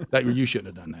 That you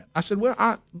shouldn't have done that. I said,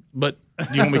 well, but do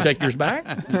you want me to take yours back?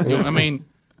 I mean,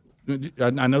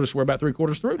 I noticed we're about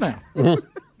 3/4 through now.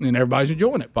 And everybody's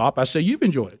enjoying it. Pop, I said, you've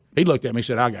enjoyed it. He looked at me and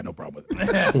said, I got no problem with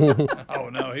it. Oh,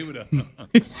 no, he would have.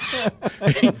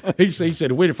 he said,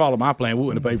 if we'd have followed my plan, we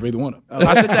wouldn't have paid for either one of them.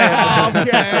 I said,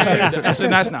 Dad. I said,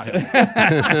 that's not it.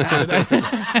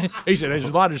 He said, there's a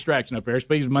lot of distraction up there.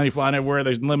 There's money flying everywhere.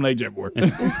 There's lemonades everywhere.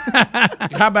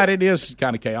 How about it is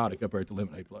kind of chaotic up there at the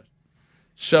lemonade place.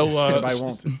 So everybody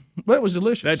wants it. But it was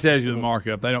delicious. That tells you the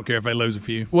markup. They don't care if they lose a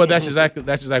few. Well, that's exactly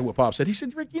what Pop said. He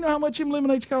said, Rick, you know how much them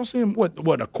lemonades cost him?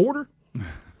 What, a quarter?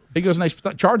 He goes, and they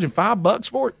start charging $5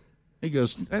 for it. He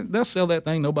goes, they'll sell that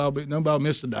thing. Nobody will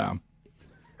miss a dime.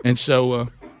 And so,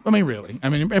 I mean, really,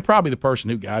 and probably the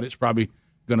person who got it's probably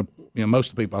going to, most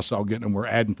of the people I saw getting them were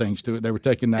adding things to it. They were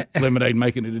taking that lemonade and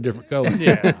making it a different color.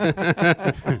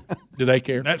 Yeah. Do they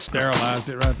care? That sterilized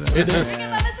it right there. It did.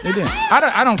 It did.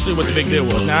 I don't see what the big deal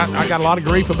was. Now, I got a lot of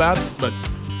grief about it, but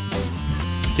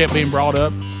kept being brought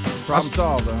up. Problem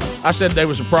solved, though. I said there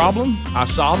was a problem. I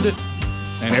solved it.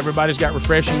 And everybody's got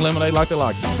refreshing lemonade like they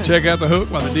like it. Check out the hook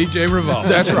while the DJ revolves.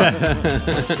 That's right.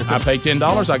 I paid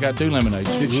 $10. I got 2 lemonades.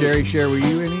 Did Sherry share with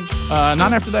you any?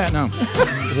 Not after that, no.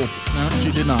 No,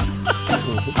 she did not.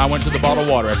 I went to the bottled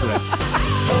water after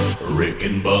that. Rick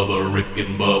and Bubba, Rick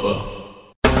and Bubba.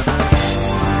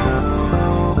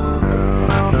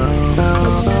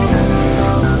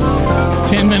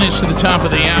 10 minutes to the top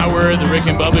of the hour, the Rick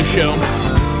and Bubba Show.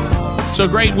 So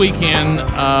great weekend.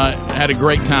 Had a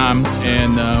great time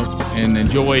and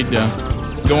enjoyed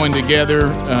going together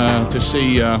to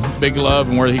see Big Love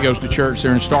and where he goes to church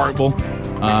there in Starkville.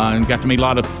 And got to meet a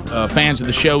lot of fans of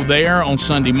the show there on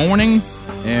Sunday morning.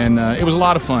 And it was a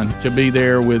lot of fun to be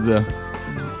there with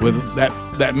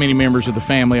that many members of the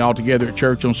family all together at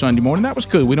church on Sunday morning. That was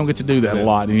cool. We don't get to do that a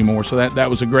lot anymore. So that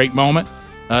was a great moment.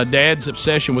 Dad's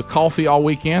obsession with coffee all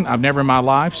weekend. I've never in my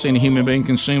life seen a human being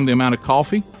consume the amount of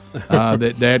coffee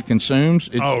that Dad consumes.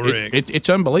 Rick. It's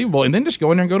unbelievable. And then just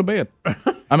go in there and go to bed.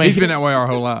 I mean, He's been that way our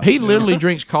whole life. He literally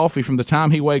drinks coffee from the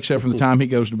time he wakes up from the time he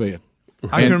goes to bed.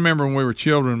 I can remember when we were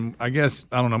children, I guess,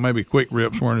 I don't know, maybe Quick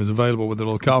Rips weren't as available with the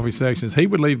little coffee sections. He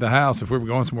would leave the house if we were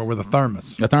going somewhere with a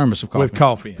thermos. A thermos of coffee. With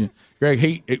coffee. Yeah.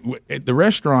 Greg, at the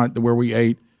restaurant where we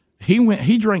ate,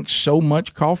 he drank so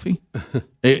much coffee.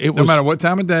 It no matter what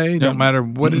time of day, don't matter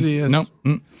what it is. No.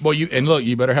 Well,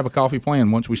 you better have a coffee plan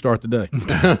once we start the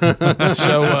day.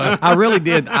 So I really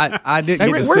did. I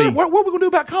didn't get to see. What are we going to do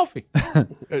about coffee?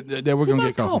 We're going to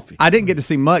get coffee. I didn't get to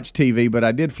see much TV, but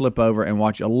I did flip over and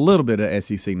watch a little bit of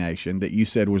SEC Nation that you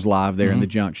said was live there in the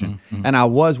Junction. And I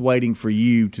was waiting for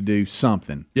you to do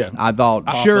something. Yeah. I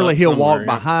thought surely he'll walk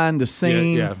behind the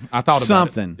scene. Yeah. I thought about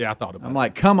something. Yeah, I thought about it. I'm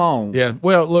like, come on. Yeah.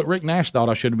 Well, look, Rick Nash thought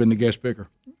I should have been the guest picker.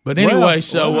 But anyway,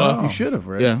 you should have,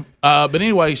 Rick. Yeah. But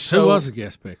anyway, so Who was the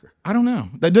guest picker? I don't know.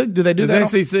 They do they do that?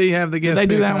 Does SEC have the guest They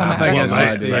do picker? that one. I think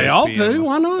Well, They all do.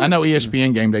 Why not? I know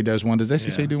ESPN Game Day does one. Does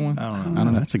SEC do one? I don't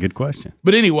know. That's a good question.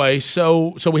 But anyway,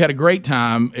 so we had a great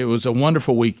time. It was a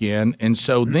wonderful weekend, and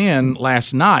so then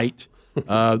last night,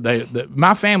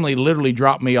 my family literally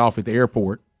dropped me off at the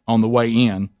airport on the way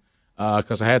in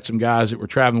because I had some guys that were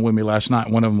traveling with me last night.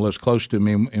 One of them lives close to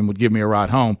me and would give me a ride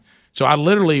home. So I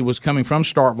literally was coming from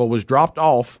Starkville, was dropped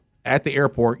off at the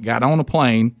airport, got on a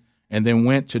plane, and then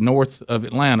went to north of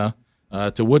Atlanta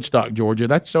to Woodstock, Georgia.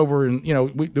 That's over in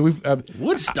we've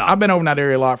Woodstock. I've been over in that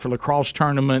area a lot for lacrosse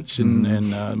tournaments,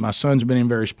 and my son's been in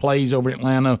various plays over in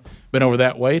Atlanta. Been over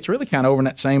that way. It's really kind of over in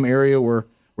that same area where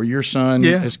your son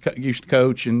used to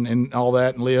coach and all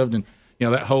that and lived, and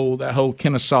that whole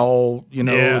Kennesaw,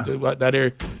 that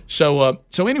area. So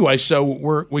anyway,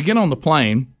 we get on the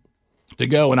plane to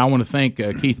go, and I want to thank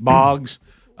Keith Boggs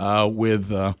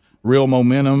with Real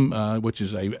Momentum, which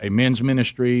is a men's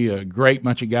ministry, a great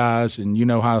bunch of guys, and you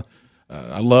know how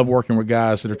I love working with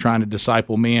guys that are trying to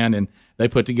disciple men, and they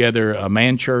put together a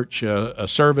man church a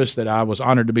service that I was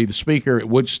honored to be the speaker at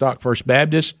Woodstock First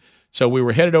Baptist. So we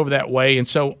were headed over that way, and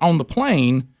so on the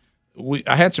plane,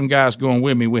 I had some guys going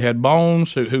with me. We had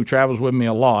Bones, who travels with me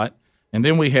a lot, and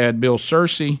then we had Bill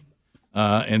Searcy,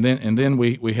 and then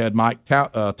we had Mike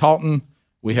Talton,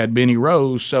 we had Benny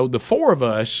Rose. So the four of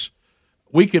us,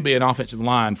 we could be an offensive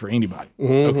line for anybody.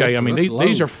 Okay, I mean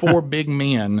these are four big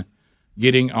men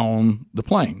getting on the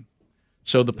plane.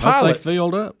 So the pilot, they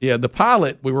filled up. Yeah, the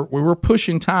pilot. We were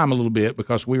pushing time a little bit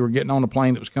because we were getting on a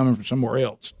plane that was coming from somewhere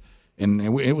else, and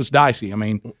it was dicey. I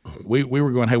mean, we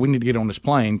were going, hey, we need to get on this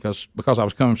plane because I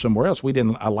was coming from somewhere else. We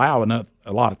didn't allow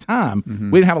a lot of time.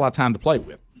 We didn't have a lot of time to play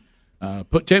with.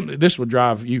 This would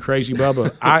drive you crazy,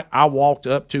 Bubba. I walked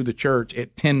up to the church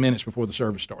at 10 minutes before the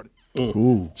service started.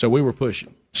 Ooh. So we were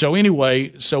pushing. So anyway,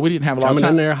 we didn't have a lot of time.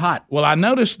 Coming in there hot. Well, I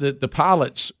noticed that the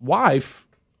pilot's wife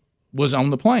was on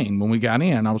the plane when we got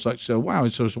in. I was like, so wow.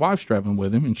 So his wife's traveling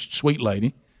with him, and sweet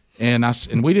lady, and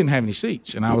we didn't have any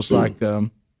seats. And I was like,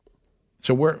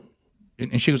 so where?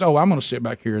 And she goes, oh, I'm going to sit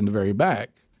back here in the very back,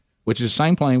 which is the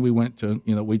same plane we went to.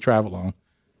 We travel on.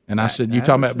 And I said, you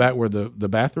talking about back where the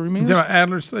bathroom is? Is that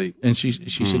Adler's seat? And she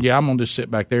said, yeah, I'm going to just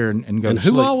sit back there and go to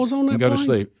sleep. And who all was on that and go plane? to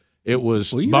sleep. It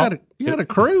was. Well, you had a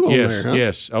crew on there, huh?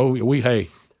 Yes. Oh,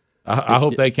 I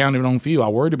hope they counted on few. I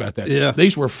worried about that. Yeah.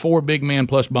 These were four big men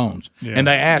plus Bones. Yeah. And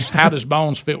they asked, how does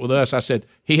Bones fit with us? I said,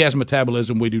 he has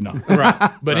metabolism. We do not.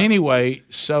 Right. But anyway,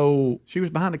 so. She was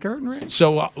behind the curtain, Rick?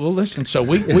 So, well, listen. So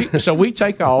we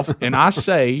take off, and I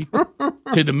say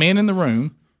to the men in the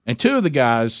room, and two of the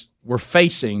guys were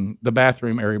facing the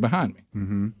bathroom area behind me.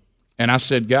 Mm-hmm. And I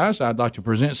said, guys, I'd like to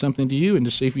present something to you and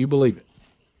to see if you believe it.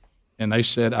 And I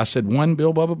said, one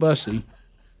Bill Bubba Bussey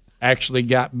actually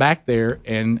got back there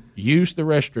and used the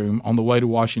restroom on the way to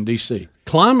Washington, D.C.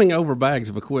 Climbing over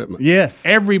bags of equipment. Yes.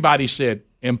 Everybody said,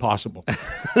 impossible.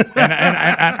 and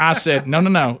I said,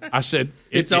 no. I said,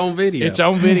 it's on video. It's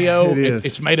on video. It is.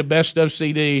 It's made a best of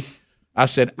CD. I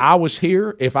said, I was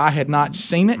here if I had not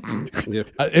seen it. Yeah.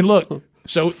 And look,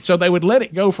 so they would let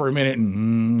it go for a minute,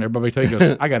 and everybody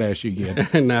goes, I got to ask you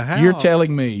again. Now, how? You're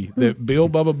telling me that Bill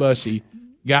Bubba Bussey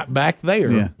got back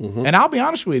there, and I'll be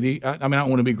honest with you, I mean, I don't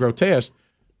want to be grotesque,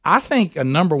 I think a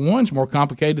number one's more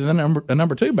complicated than a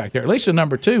number two back there. At least a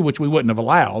number two, which we wouldn't have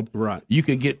allowed. Right. You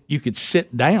could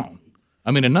sit down.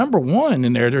 I mean, a number one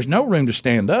in there's no room to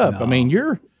stand up. No. I mean,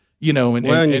 you're. You know, and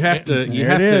you have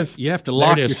to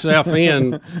lock yourself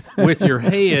in with your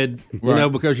head, you know,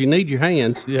 because you need your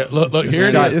hands. Yeah, look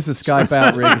here. This is Skype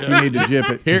out, Rick. If you need to jip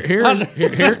it.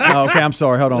 Here. Oh, okay, I'm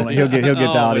sorry. Hold on. He'll get the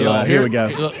audio out. Here we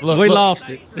go. We lost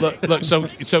it. Look.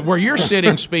 So where you're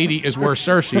sitting, Speedy, is where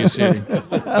Cersei is sitting.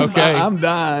 Okay, I'm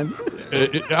dying.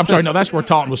 I'm sorry. No, that's where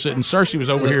Taunton was sitting. Cersei was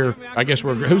over here. I guess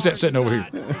who's that sitting over here?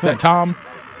 Is that Tom?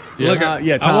 Yeah. Look,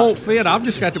 I won't fit. I've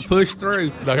just got to push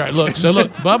through. All right, look,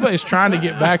 Bubba is trying to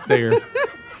get back there.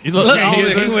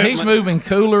 He's moving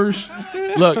coolers.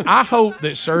 Look, I hope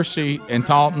that Cersei and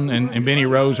Taunton and Benny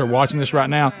Rose are watching this right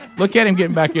now. Look at him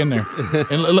getting back in there.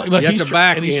 And look, he's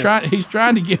trying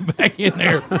to get back in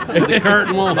there. The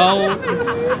curtain won't hold.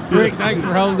 Rick, thanks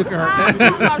for holding the curtain.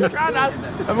 I was trying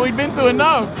to. We've been through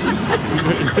enough.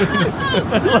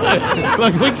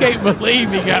 Look, we can't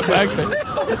believe he got back there.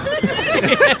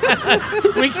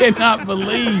 We cannot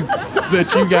believe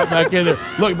that you got back in there.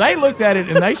 Look, they looked at it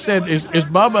and they said, "Is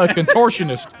Bubba a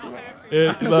contortionist?"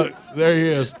 Look, there he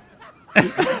is.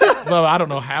 Bubba, I don't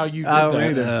know how you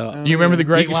did that. You remember the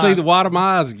great? You can see the white of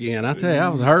my eyes again. I tell you, I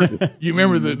was hurting. You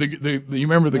remember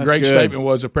the great statement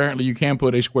was apparently you can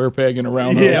put a square peg in a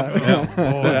round hole.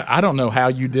 Yeah. I don't know how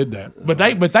you did that, but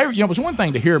they it was one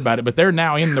thing to hear about it, but they're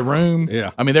now in the room.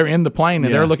 Yeah, I mean they're in the plane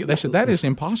and they're looking. They said that is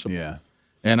impossible. Yeah.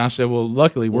 And I said, well,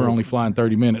 luckily we're only flying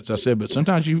 30 minutes. I said, but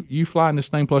sometimes you fly in this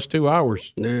thing plus 2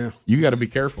 hours. Yeah, you got to be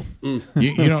careful.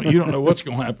 You don't know what's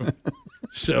going to happen.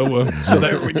 So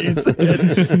that's what you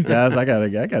said. Guys, I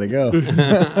gotta go.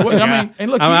 Well, I mean,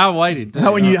 and look, I waited.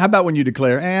 How about when you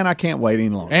declare, and I can't wait any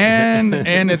longer, and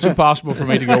it's impossible for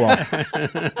me to go on.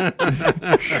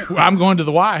 I'm going to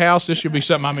the White House. This should be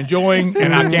something I'm enjoying,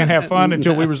 and I can't have fun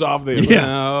until we resolve this. Yeah.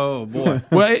 Oh boy.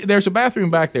 Well, there's a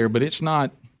bathroom back there, but it's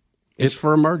not. It's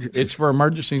for emergencies. It's for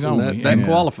emergencies only. That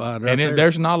qualified, right? And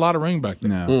there's not a lot of room back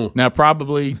there. No. Now,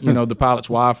 probably, the pilot's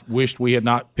wife wished we had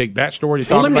not picked that story to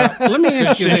talk about. Let me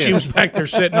ask you this. She was back there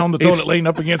sitting on the toilet, leaning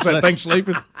up against that thing,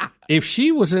 sleeping. If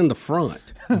she was in the front,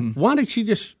 why didn't she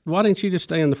just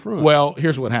stay in the front? Well,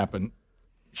 here's what happened.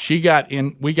 We got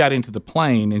into the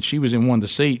plane, and she was in one of the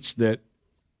seats that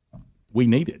we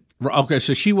needed. Okay,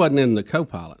 so she wasn't in the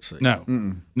co-pilot seat. No,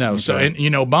 no. Okay. So,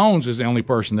 and Bones is the only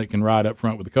person that can ride up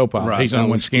front with the co-pilot. Right. He's the only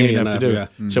one skinny enough to do it.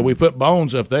 Mm-hmm. So we put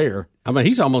Bones up there. I mean,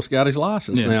 he's almost got his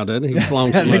license now, doesn't he? He's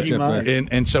flown so much up there.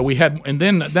 And so we had, and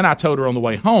then I told her on the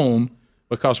way home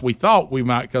because we thought we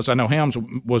might, because I know Helms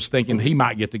was thinking he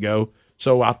might get to go.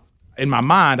 So in my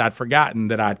mind, I'd forgotten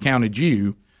that I'd counted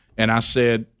you, and I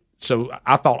said, so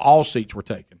I thought all seats were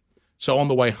taken. So on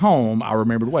the way home, I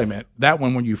remembered, wait a minute, that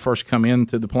one when you first come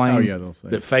into the plane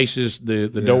that faces the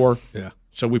door. Yeah.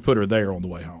 So we put her there on the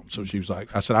way home. So she was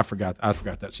like, I said, I forgot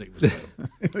that seat was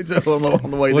there. On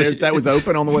the way there, that was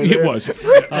open on the way there? It was.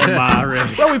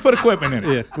 Well, we put equipment in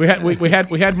it. Yeah. We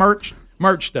had merch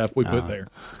stuff we put there.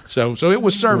 So it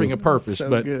was serving a purpose.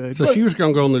 So she was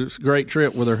going to go on this great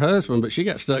trip with her husband, but she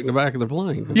got stuck in the back of the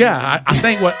plane. Yeah, I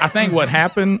think what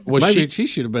happened was maybe she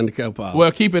should have been the co-pilot.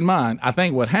 Well, keep in mind, I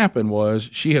think what happened was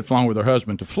she had flown with her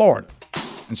husband to Florida.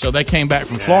 And so they came back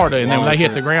from Florida, and then when they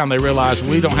hit the ground, they realized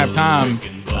we don't have time.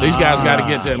 These guys got to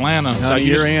get to Atlanta. So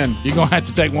you're going to have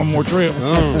to take one more trip.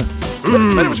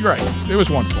 But it was great. It was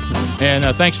wonderful. And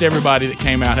thanks to everybody that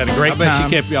came out. Had a great time. I bet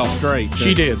she kept y'all straight.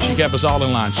 She did. She kept us all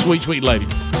in line. Sweet, sweet lady.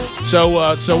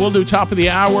 So we'll do top of the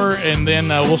hour, and then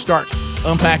we'll start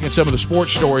unpacking some of the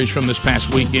sports stories from this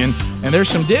past weekend. And there's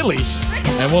some dillies,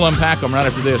 and we'll unpack them right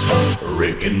after this.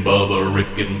 Rick and Bubba,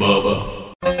 Rick and Bubba.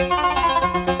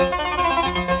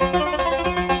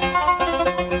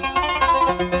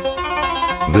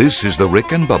 This is the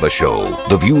Rick and Bubba Show.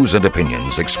 The views and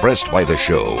opinions expressed by the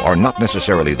show are not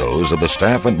necessarily those of the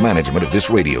staff and management of this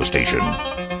radio station,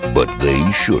 but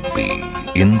they should be.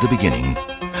 In the beginning,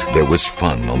 there was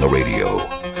fun on the radio.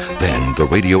 Then the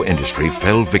radio industry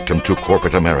fell victim to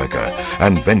corporate America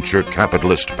and venture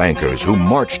capitalist bankers who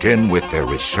marched in with their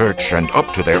research and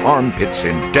up to their armpits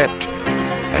in debt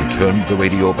and turned the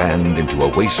radio band into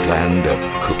a wasteland of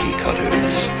cookie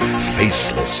cutters,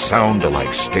 faceless,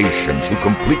 sound-alike stations who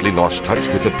completely lost touch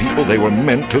with the people they were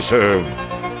meant to serve.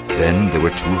 Then there were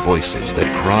two voices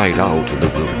that cried out in the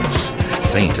wilderness,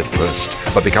 faint at first,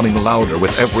 but becoming louder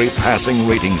with every passing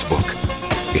ratings book.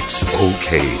 It's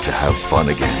okay to have fun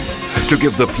again, to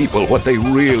give the people what they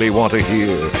really want to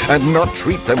hear, and not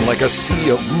treat them like a sea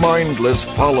of mindless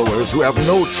followers who have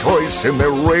no choice in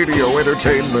their radio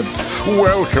entertainment.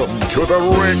 Welcome to the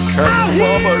Rick and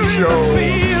Bubba Show.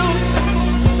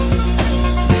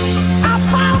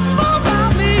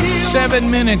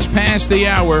 7 minutes past the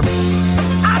hour.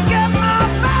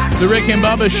 The Rick and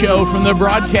Bubba Show from the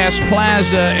Broadcast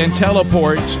Plaza and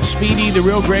Teleports. Speedy, the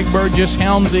real Greg Burgess,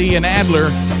 Helmsy, and Adler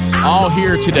all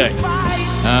here today.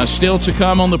 Still to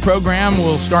come on the program,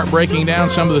 we'll start breaking down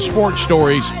some of the sports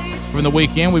stories from the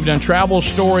weekend. We've done travel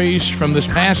stories from this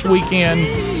past weekend.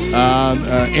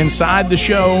 Inside the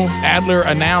show, Adler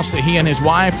announced that he and his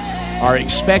wife are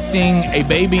expecting a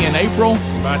baby in April.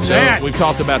 So we've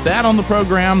talked about that on the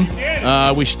program.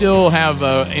 We still have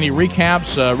any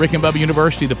recaps. Rick and Bubba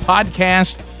University, the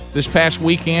podcast this past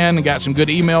weekend, and got some good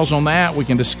emails on that. We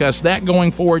can discuss that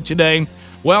going forward today.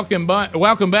 Welcome back.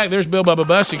 There's Bill Bubba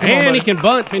Bussey. He can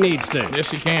bunt if he needs to.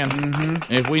 Yes, he can.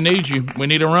 If we need you, we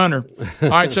need a runner. All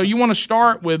right, so you want to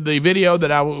start with the video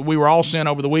that we were all sent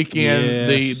over the weekend,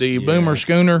 the Boomer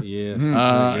Schooner. Yes.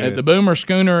 At the Boomer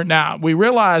Schooner. Now, we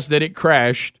realized that it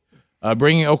crashed,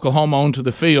 bringing Oklahoma onto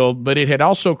the field, but it had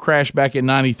also crashed back in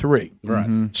 '93.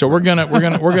 Right. So we're gonna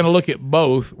look at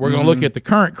both. We're gonna look at the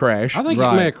current crash. I think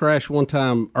it may have crashed one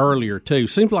time earlier too.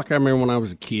 Seems like I remember when I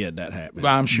was a kid that happened.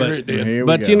 I'm sure it did.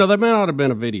 But there may not have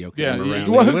been a video camera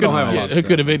around. Well, we don't have a lot of who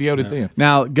could stuff. have videoed it then?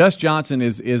 Now, Gus Johnson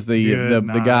is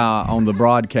the guy on the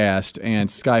broadcast, and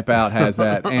Skype Out has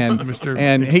that. And Mr.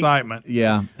 And Excitement.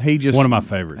 he just One of my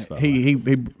favorites. by the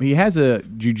way. he has a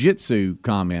jiu-jitsu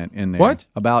comment in there. What?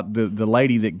 About the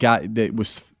lady that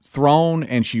was thrown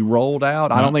and she rolled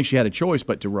out. I don't think she had a choice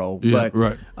but to roll. Yeah, but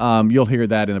right. You'll hear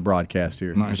that in the broadcast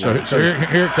here. All right, so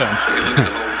here it comes.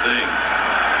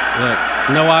 Look,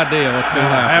 no idea what's going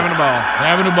to happen.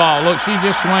 Having the ball. Look, she's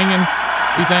just swinging.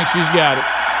 She thinks she's got it.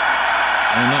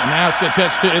 And now it's a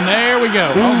touch to, and there we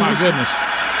go. Oh my goodness.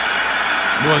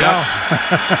 Boy,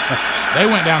 they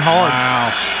went down hard.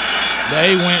 Wow.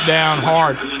 They went down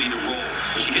hard.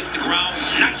 She hits the ground.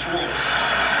 Nice roll.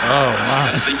 Oh,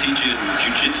 wow. That's they teach you in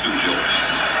jiu-jitsu, Joe.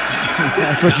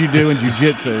 That's what you do in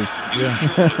jiu-jitsu.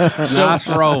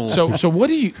 Nice roll. So what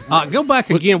do you go back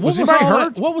again? Was anybody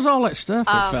hurt? What was all that stuff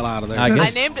that fell out of there? I I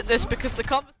named it this because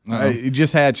the It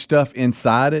just had stuff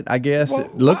inside it, I guess.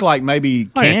 It looked like maybe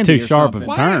Oh, yeah, candy too or sharp something.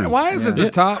 of a turn. Why is it the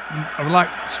top like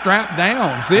strapped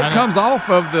down? See, it comes off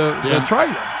of the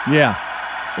trailer. Yeah.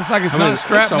 It's like it's not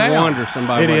strapped it's a down. wonder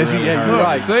somebody It wasn't is. really Yeah, hurt. you're Look,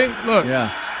 right. see, look,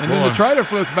 Yeah. and then the trailer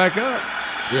flips back up.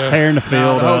 Tearing the No,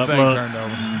 field the whole up. thing Look. turned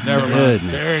over. Never mind.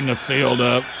 Goodness. tearing the field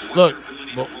up? Look.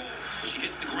 She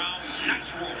hits the ground.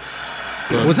 Nice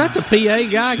roll. Was that the PA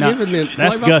guy No, giving the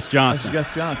that's play-by? Gus Johnson.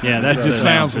 Gus Johnson. Yeah, that's Yeah. just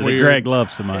Sounds sounds weird. Greg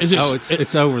loves so much. Is it? Oh,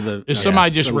 it's over the. Is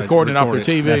somebody just somebody recording off their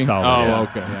recorded. TV? That's all Oh, it is.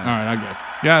 okay. All right, I got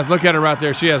you. Guys, look at her right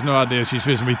there. She has no idea she's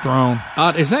supposed to be thrown.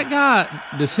 Is that guy?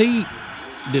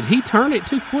 Did he turn it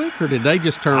too quick, or did they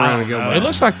just turn around and go back? It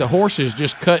looks like the horses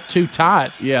just cut too tight.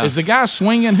 Yeah. Is the guy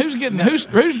swinging? Who's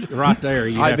right there.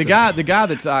 You have the to- guy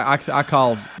that's I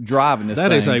call driving this That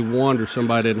thing. is a wonder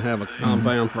somebody didn't have a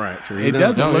compound fracture. You It know?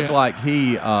 doesn't Oh, look yeah. like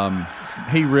he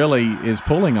really is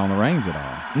pulling on the reins at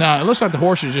all. No, it looks like the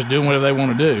horse is just doing whatever they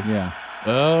want to do. Yeah.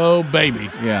 Oh,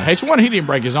 baby. Yeah. Hey, it's one he didn't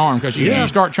break his arm because you Yeah.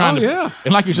 start trying Oh, to. yeah.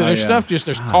 And like you said, Oh, there's yeah. stuff,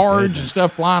 there's cards and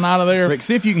stuff flying out of there. Rick,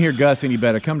 see if you can hear Gus any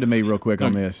better. Come to me real quick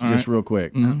on this, All just right. real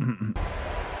quick.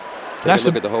 That's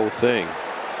look at the whole thing.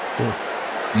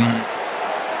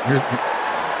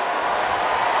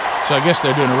 So I guess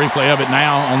they're doing a replay of it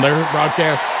now on their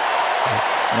broadcast.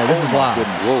 Yeah, this is live.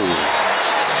 Whoa.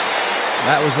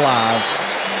 That was live,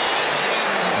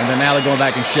 and then now they're going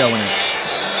back and showing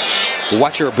it.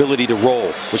 Watch her ability to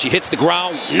roll. When she hits the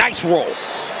ground, nice roll.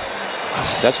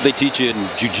 That's what they teach you in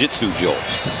jiu-jitsu, Joe.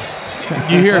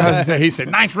 You hear how he said,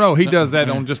 nice roll. He does that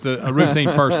on just a routine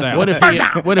first down. What if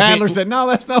Adler said, no,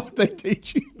 that's not what they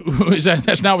teach you.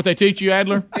 That's not what they teach you,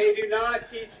 Adler? They do not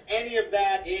teach any of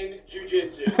that in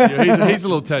jiu-jitsu. Yeah, he's a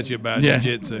little touchy about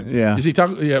jiu-jitsu. Yeah. Is he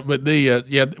talking? Yeah, but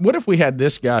what if we had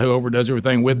this guy who overdoes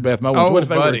everything with Beth Mowens? Oh, What if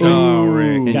they buddy. were Oh,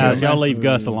 Rick. Guys, y'all leave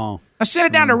Gus alone. I sent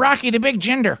it down to Rocky the Big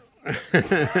Ginger.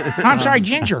 I'm sorry,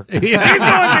 Ginger.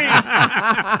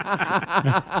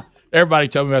 Everybody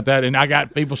told me about that, and I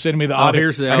got people sending me the audio.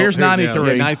 here's the- here's here's the-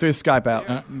 93. Yeah, 93 is Skype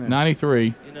out.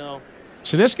 93. You know,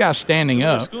 So this guy's standing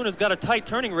up. Schooner's got a tight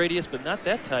turning radius, but not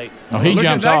that tight. Oh, he Look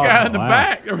jumps at that off. guy in the Wow.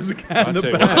 back. There was a guy in the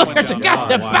tell you back. what. There's a guy in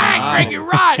the back, Greg. You're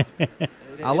right.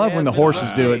 I love when the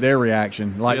horses do it, their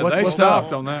reaction. Like, Yeah, what, they what's stopped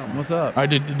up? on that one. What's up? All right,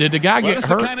 did the guy Well, get it's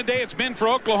hurt? the kind of day it's been for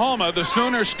Oklahoma. The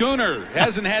Sooner Schooner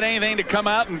hasn't had anything to come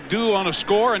out and do on a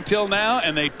score until now,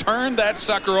 and they turned that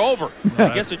sucker over. I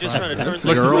guess they're just trying to turn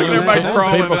Look at everybody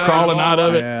crawling People out. crawling out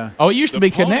of it. Yeah. Oh, it used to The be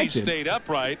ponies connected. stayed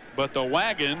upright, but the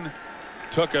wagon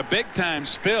took a big-time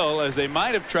spill as they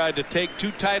might have tried to take too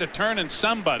tight a turn, and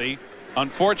somebody,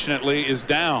 unfortunately, is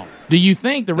down. Do you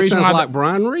think the reason sounds why like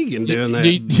Brian Regan doing that?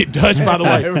 It does, by the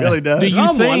way. It really does. Do you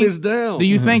Someone think is down. Do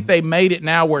you think they made it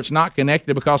now where it's not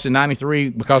connected because in '93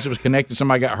 because it was connected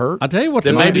somebody got hurt? I tell you what,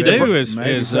 Then they maybe maybe do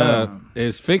the-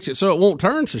 is fix it so it won't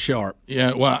turn so sharp.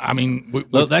 Yeah, well, I mean,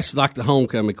 Look, that's like the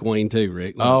homecoming queen too,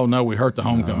 Rick. Look. oh no, we hurt the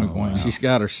homecoming queen. She's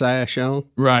got her sash on.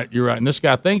 Right, you're right. And this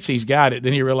guy thinks he's got it.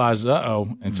 Then he realizes,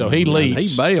 and so he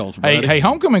leaves. He bails. Buddy. Hey,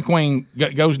 homecoming queen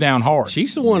goes down hard.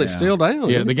 She's the one that's still down.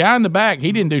 Yeah, the guy in the back,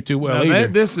 he didn't do too well either.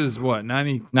 This is what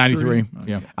 93.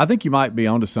 Yeah, I think you might be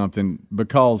onto something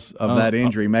because of that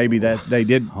injury. Maybe that they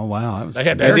did. Oh wow, they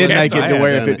had They did air make cast it to iron.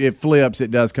 where if it flips,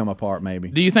 it does come apart. Maybe.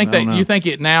 Do you think I don't know. you think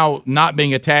it now not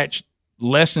being attached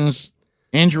lessens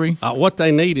injury? What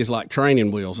they need is like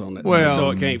training wheels on that thing, so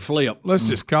it can't flip. Let's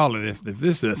just call it if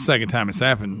this is the second time it's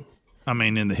happened. I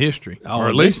mean, in the history, Oh, or at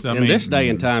in least this, in this day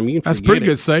and time, you can that's forget pretty it.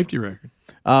 good safety record.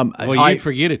 Well, you'd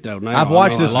forget it though. Now I've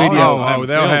watched this video.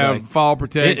 They'll have fall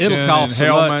protection. It'll cost and so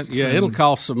helmets. much. Yeah, it'll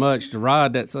cost so much to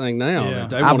ride that thing now. Yeah. That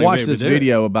they I've won't even watched be able this to do it.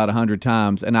 video about 100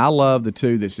 times, and I love the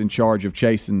two that's in charge of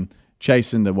chasing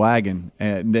the wagon.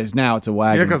 And now it's a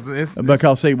wagon. Yeah, 'cause it's-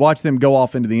 because see, watch them go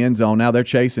off into the end zone. Now they're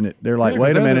chasing it. They're like, Yeah, wait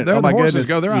 'cause a minute, they're oh the my horses goodness.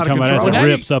 go, they're You out of talking about control. as it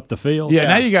rips up the field? Yeah,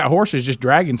 now you got horses just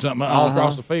dragging something all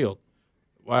across the field.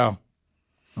 Wow.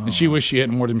 And she wished she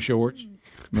hadn't worn them shorts.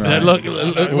 Right. Look,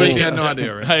 She had no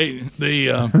idea, right? Hey,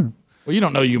 well, you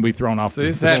don't know you can be thrown off. See,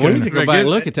 this We happens. need to go back and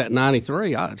look at that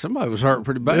 '93. Somebody was hurt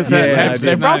pretty bad.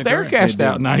 They brought the air cast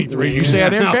out in '93. You see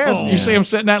that air cast? You see them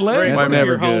setting that leg? That's never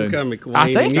your good. homecoming queen. I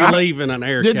think and you're leaving an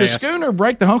air Did the cast. schooner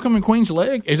break the homecoming queen's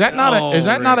leg? Is that not Oh, is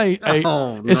that not a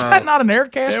is that not an air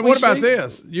cast? And we what about see?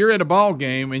 this? You're at a ball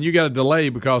game and you got a delay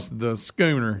because the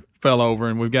schooner fell over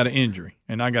and we've got an injury,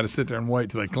 and I got to sit there and wait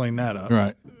till they clean that up.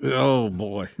 Right. Oh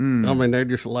boy! I mean, they're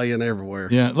just laying everywhere.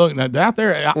 Yeah. Look now, out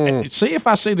there. See if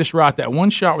I see this right. That one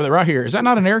shot with it right here. Is that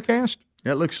not an air cast?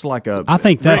 It looks like a. I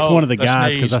think that's Oh, one of the that's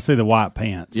guys because knees. I see the white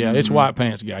pants. Yeah, it's white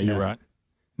pants guy. You're right.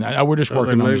 Now we're just Oh,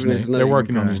 working they're on his knee. moving his knee. They're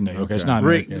working on Okay. his knee. Okay, it's not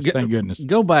Rick, an air cast. Thank goodness.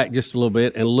 Go back just a little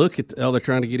bit and look at. They're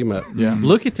trying to get him up. Yeah.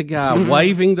 Look at the guy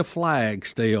waving the flag.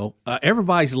 Still,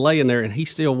 everybody's laying there and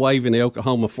he's still waving the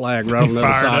Oklahoma flag right on the other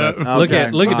Fired side. up. Of it. Look Okay.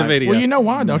 at the Right. video. Well, you know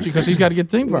why, don't you? Because he's got to get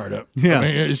the team fired up. Yeah. I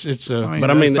mean, it's but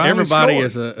I mean, they finally everybody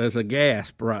scored. is a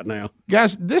gasp right now.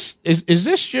 guys. This is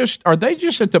this just? Are they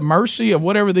just at the mercy of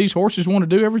whatever these horses want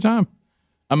to do every time?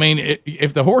 I mean,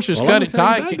 if the horses Well, cut I'm it gonna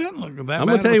tight, That doesn't look that I'm bad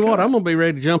gonna tell of you a what. cut. I'm gonna be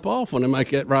ready to jump off when they make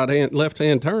that left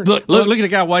hand turn. Look, Look at the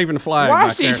guy waving the flag. why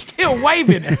back is he there. still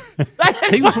waving it?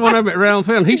 He was one of them at round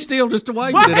film. He's still just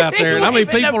waving Why it out is he there. And I mean,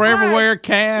 waving the people are flag? everywhere.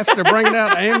 Cast. They're bringing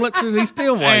out ambulances. He's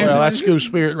still waving. Well, that's school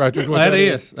spirit right there.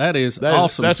 That is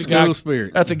awesome. That's a school guy,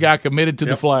 spirit. That's a guy committed to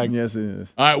the flag. Yes, it is.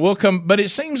 All right, we'll come. But it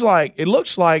seems like it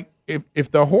looks like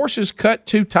if the horses cut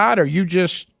too tight, or you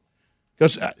just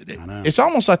because it's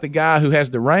almost like the guy who has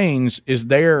the reins is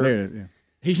there. Yeah.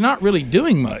 He's not really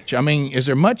doing much. I mean, is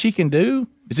there much he can do?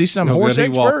 Is he some No horse good. He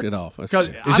expert? walked it off. Because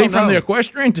Is he from the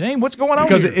equestrian team? What's going on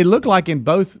Because here? it looked like in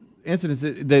both incidents,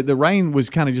 the rein was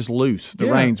kind of just loose. The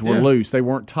reins were loose. They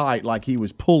weren't tight like he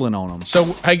was pulling on them. So,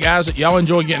 hey guys, y'all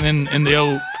enjoy getting in the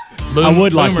old boom, I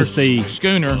would like boomer to see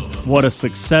schooner. what a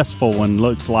successful one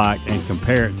looks like and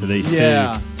compare it to these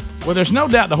two. Well, there's no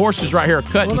doubt the horses right here are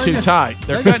cutting too tight.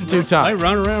 They're cutting too They tight.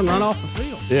 run around, run off the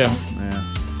field. Yeah.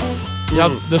 Yeah,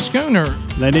 the schooner,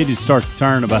 They need to start the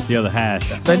turn about the other hash.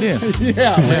 they did.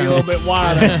 Yeah, maybe a little bit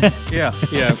wider. yeah.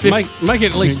 Make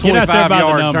it at least Get out there by the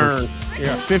 25-yard numbers. turn.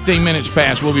 Yeah. 15 minutes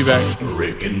past. We'll be back.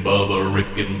 Rick and Bubba,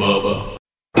 Rick and Bubba.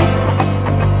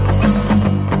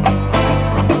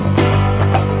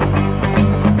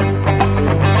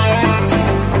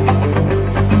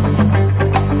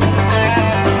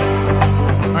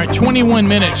 All right, 21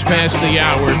 minutes past the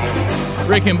hour.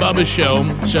 Rick and Bubba's show.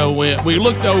 So we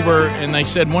looked over, and they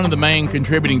said one of the main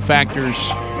contributing factors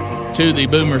to the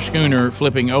Boomer schooner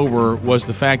flipping over was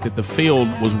the fact that the field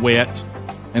was wet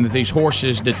and that these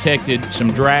horses detected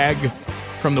some drag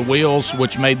from the wheels,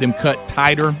 which made them cut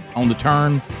tighter on the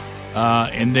turn.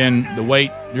 And then the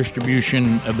weight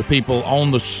distribution of the people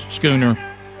on the schooner,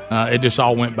 it just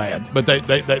all went bad. But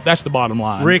that's the bottom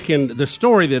line. Rick, and the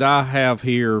story that I have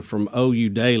here from OU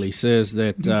Daily says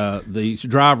that these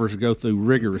drivers go through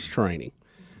rigorous training,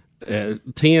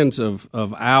 tens of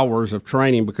hours of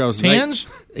training because Tens?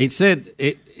 It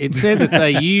said that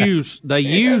they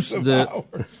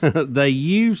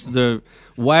use the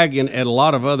wagon at a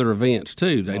lot of other events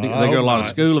too. They go to a lot of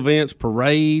school events,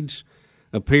 parades,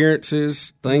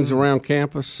 appearances, things around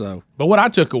campus. So, But what I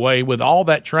took away with all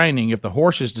that training, if the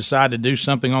horses decide to do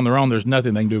something on their own, there's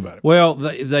nothing they can do about it. well,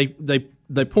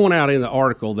 they point out in the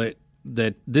article that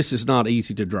this is not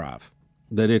easy to drive.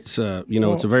 That it's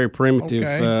it's a very primitive,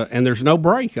 okay. And there's no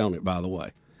brake on it. By the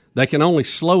way, they can only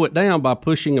slow it down by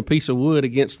pushing a piece of wood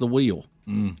against the wheel.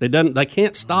 They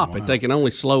can't stop it. They can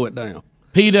only slow it down.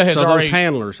 PETA has those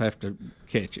handlers have to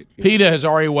catch it. PETA has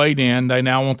already weighed in. They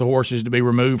now want the horses to be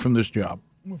removed from this job.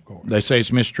 Of course. They say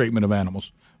it's mistreatment of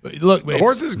animals. But look, the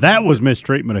horses. That was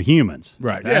mistreatment of humans.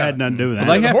 Right. That had nothing to do with that.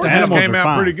 Well, they have the horses to came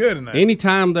out pretty good in that.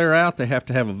 Anytime they're out, they have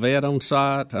to have a vet on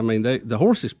site. I mean, the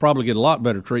horses probably get a lot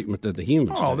better treatment than the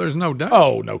humans. Oh, do. there's no doubt.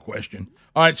 Oh, no question.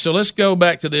 All right, so let's go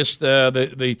back to this.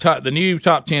 The new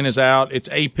top 10 is out. It's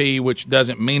AP, which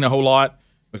doesn't mean a whole lot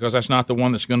because that's not the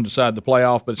one that's going to decide the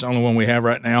playoff, but it's the only one we have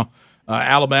right now.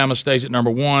 Alabama stays at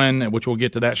number 1, which we'll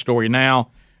get to that story now.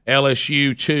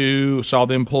 LSU 2, saw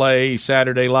them play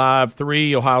Saturday live.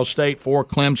 3, Ohio State. 4,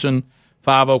 Clemson.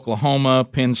 5, Oklahoma.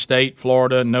 Penn State,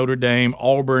 Florida, Notre Dame,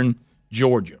 Auburn,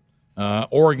 Georgia.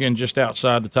 Oregon just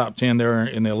outside the top 10 there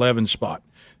in the 11 spot.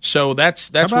 So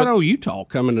that's How about what Utah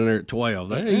coming in there at 12?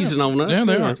 They're easing on us. Yeah,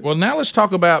 they are. Well, now let's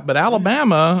talk about. But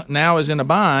Alabama now is in a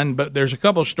bind. But there's a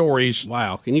couple of stories.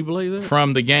 Wow, can you believe that?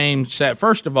 From the game set.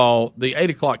 First of all, the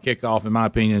 8:00 kickoff, in my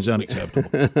opinion, is unacceptable.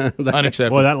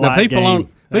 Unacceptable. Well, that light people game.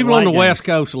 People on the West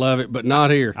Coast love it, but not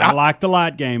here. I like the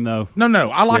light game though. No,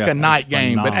 I like a night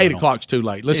game, but phenomenal. 8:00's too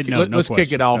late. Let's No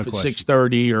kick it question. off No at question.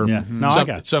 6:30 or I got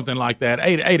you. something like that.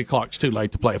 8:00's too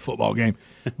late to play a football game.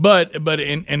 But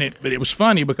it was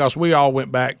funny because we all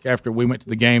went back after we went to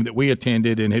the game that we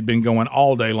attended and had been going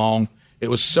all day long. It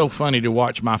was so funny to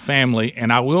watch my family,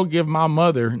 and I will give my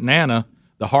mother Nana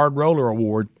the Hard Roller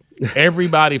Award.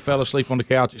 Everybody fell asleep on the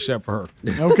couch except for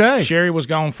her. Okay. Sherry was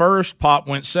gone first. Pop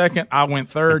went second. I went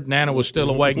third. Nana was still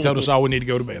awake and told us all we need to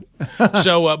go to bed.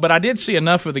 So, but I did see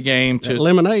enough of the game to. That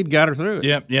lemonade got her through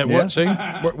it. Yeah. What? See,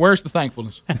 where's the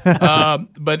thankfulness?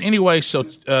 But anyway, so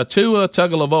Tua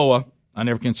Tagovailoa, I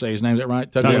never can say his name. Is that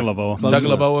right? Tagovailoa.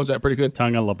 Tagovailoa, is that pretty good?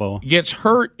 Tagovailoa Gets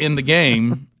hurt in the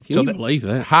game. Can you believe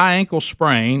that? High ankle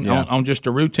sprain on just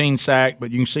a routine sack, but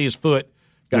you can see his foot.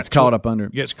 Gets caught up under.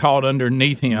 Gets caught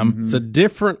underneath him. It's a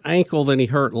different ankle than he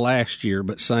hurt last year,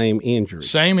 but same injury.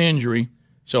 Same injury.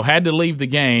 So had to leave the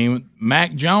game.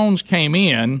 Mac Jones came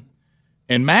in,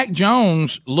 and Mac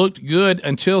Jones looked good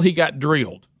until he got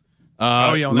drilled.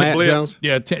 Mac Jones?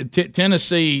 Yeah,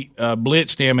 Tennessee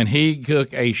blitzed him, and he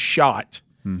took a shot.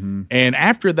 Mm-hmm. And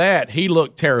after that, he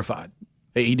looked terrified.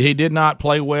 He did not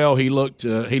play well. He looked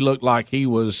like he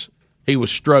was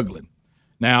struggling.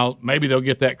 Now, maybe they'll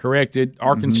get that corrected.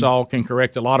 Arkansas can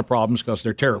correct a lot of problems because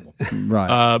they're terrible.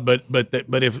 Right. But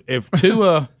if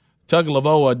Tua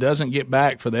Tagovailoa doesn't get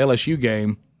back for the LSU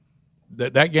game,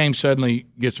 that game suddenly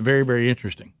gets very, very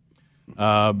interesting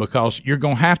because you're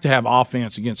going to have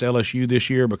offense against LSU this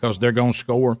year because they're going to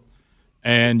score,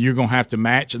 and you're going to have to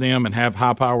match them and have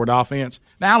high-powered offense.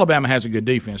 Now, Alabama has a good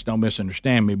defense. Don't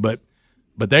misunderstand me, but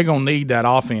they're going to need that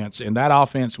offense, and that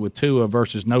offense with Tua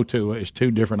versus no Tua is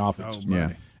two different offenses.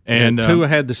 Yeah. And Tua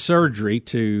had the surgery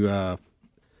to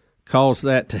cause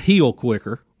that to heal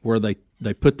quicker, where they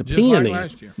put the just pin like in.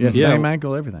 last year. Yeah, same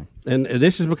ankle, everything. And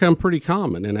this has become pretty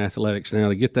common in athletics now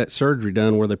to get that surgery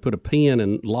done where they put a pin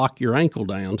and lock your ankle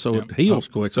down so it heals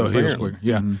quicker. So it heals quicker,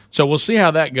 yeah. Mm-hmm. So we'll see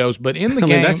how that goes. But in the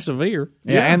game, that's severe.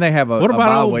 Yeah, and they have what about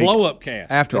bye old week blow up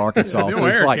cast after Arkansas, so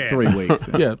it's like 3 weeks.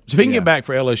 Yeah, so if he can get back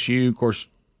for LSU, of course,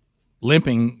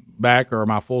 limping back or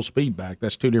my full speed back,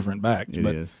 that's two different backs. It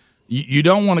is. You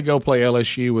don't want to go play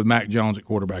LSU with Mac Jones at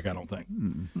quarterback, I don't think.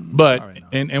 But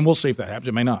and we'll see if that happens.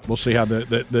 It may not. We'll see how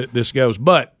this goes.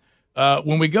 But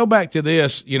when we go back to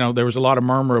this, there was a lot of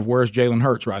murmur of where's Jalen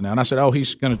Hurts right now, and I said,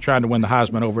 he's going to try to win the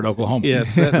Heisman over at Oklahoma.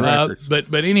 Yes, records.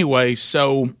 But anyway,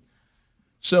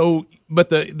 but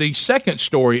the second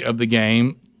story of the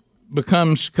game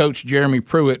becomes Coach Jeremy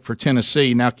Pruitt for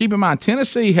Tennessee. Now, keep in mind,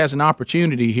 Tennessee has an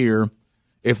opportunity here.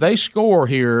 If they score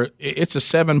here, it's a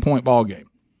 7-point ball game.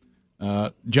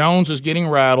 Jones is getting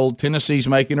rattled. Tennessee's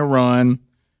making a run.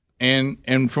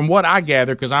 And from what I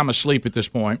gather, because I'm asleep at this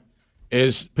point,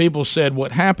 is people said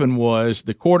what happened was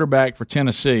the quarterback for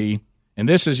Tennessee, and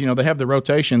this is, they have the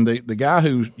rotation. The guy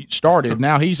who started,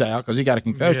 now he's out because he got a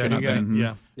concussion, I think.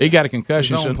 Yeah. He got a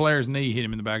concussion. His own player's knee hit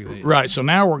him in the back of the head. Right. So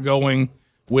now we're going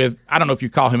with, I don't know if you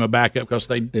call him a backup because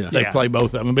they play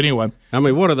both of them. But anyway. I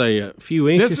mean, what are they, a few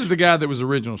inches? This is the guy that was the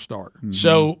original starter. Mm-hmm.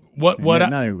 So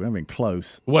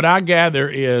close. What I gather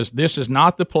is this is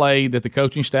not the play that the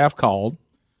coaching staff called.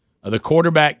 The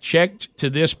quarterback checked to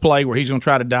this play where he's going to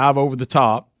try to dive over the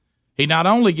top. He not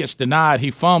only gets denied,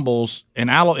 he fumbles, and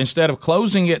instead of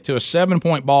closing it to a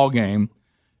 7-point ball game,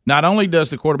 not only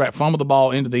does the quarterback fumble the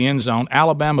ball into the end zone,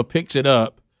 Alabama picks it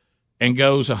up and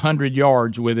goes 100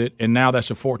 yards with it, and now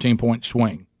that's a 14-point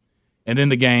swing. and then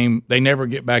they never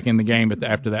get back in the game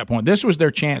after that point. This was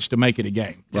their chance to make it a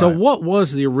game. So what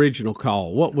was the original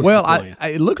call? What was the plan?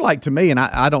 It looked like to me, and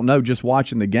I don't know, just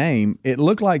watching the game, it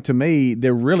looked like to me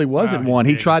there really wasn't one.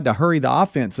 He tried to hurry the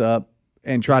offense up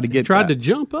and tried to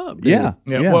jump up. Yeah.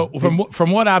 Well,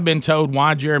 from what I've been told,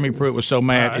 why Jeremy Pruitt was so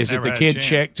mad is that the kid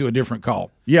checked to a different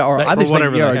call. Yeah, or I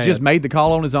think just made the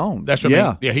call on his own. That's what I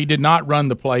mean. Yeah, he did not run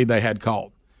the play they had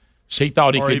called. So he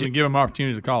thought he could even give him an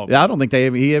opportunity to call. Yeah, I don't think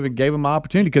he ever gave him an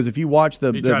opportunity because if you watch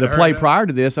the play prior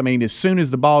to this, I mean, as soon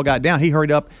as the ball got down, he hurried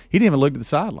up. He didn't even look at the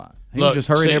sideline. He was just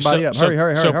hurrying everybody up.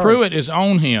 Hurry. So Pruitt is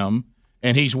on him,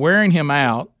 and he's wearing him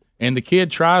out, and the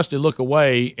kid tries to look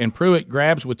away, and Pruitt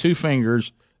grabs with two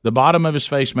fingers the bottom of his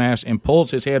face mask and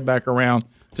pulls his head back around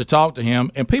to talk to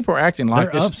him. And people are acting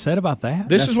like they're upset about that.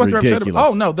 This is what they're upset about.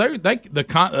 Oh no,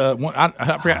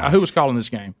 I forgot who was calling this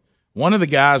game. One of the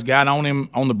guys got on him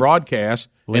on the broadcast,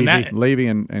 Levy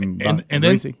and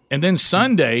then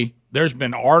Sunday there's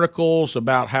been articles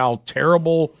about how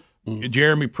terrible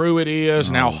Jeremy Pruitt is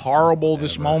and how horrible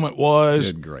this moment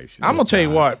was. Good gracious! I'm gonna tell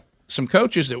you what. Some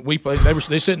coaches that we played,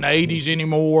 they sit in the 80s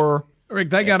anymore. Rick,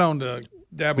 they got on to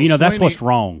Dabo. You know that's what's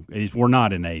wrong is we're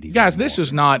not in the 80s. Guys, this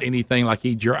is not anything like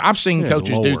I've seen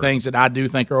coaches do things that I do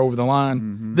think are over the line.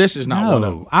 Mm-hmm. This is not one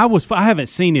of them. I haven't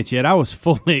seen it yet. I was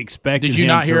fully expecting. Did you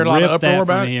not hear a lot of uproar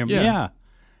about it? Yeah.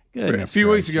 A few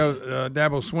weeks ago,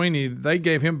 Dabo Swinney, they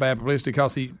gave him bad publicity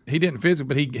because he didn't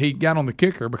physically, but he got on the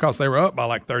kicker because they were up by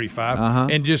like 35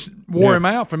 and just wore him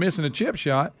out for missing a chip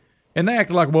shot. And they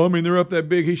acted like, well, I mean, they're up that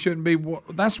big. He shouldn't be. Well,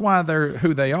 that's why they're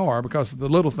who they are, because the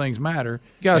little things matter.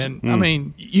 Guys, I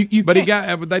mean, but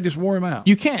they just wore him out.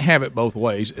 You can't have it both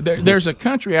ways. There's a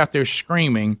country out there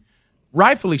screaming,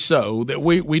 rightfully so, that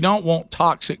we don't want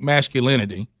toxic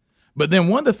masculinity. But then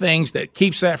one of the things that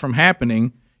keeps that from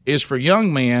happening is for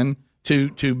young men to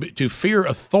fear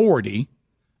authority,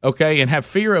 okay, and have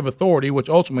fear of authority, which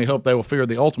ultimately hope they will fear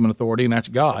the ultimate authority, and that's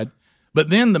God. But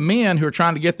then the men who are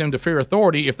trying to get them to fear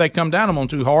authority, if they come down on them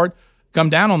too hard,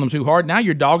 now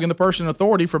you're dogging the person in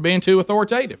authority for being too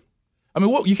authoritative. I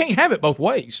mean, you can't have it both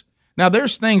ways. Now,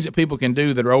 there's things that people can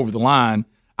do that are over the line.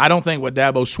 I don't think what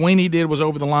Dabo Swinney did was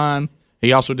over the line.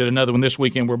 He also did another one this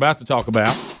weekend we're about to talk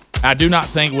about. I do not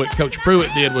think what Coach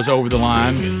Pruitt did was over the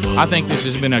line. I think this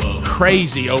has been a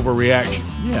crazy overreaction.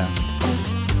 Yeah.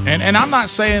 And I'm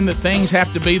not saying that things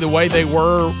have to be the way they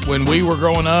were when we were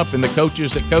growing up and the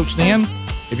coaches that coached then.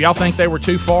 If y'all think they were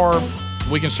too far,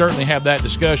 we can certainly have that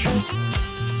discussion.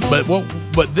 But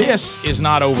this is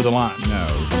not over the line.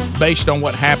 No. Based on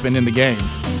what happened in the game.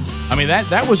 I mean,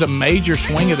 that was a major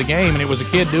swing of the game, and it was a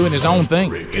kid doing his own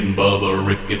thing. Rick and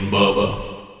Bubba.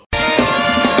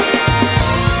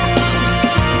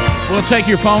 We'll take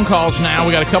your phone calls now.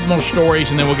 We got a couple more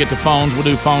stories, and then we'll get to phones. We'll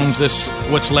do phones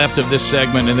what's left of this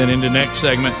segment, and then in the next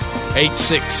segment,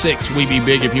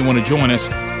 866-WE-BE-BIG if you want to join us.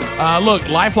 Look,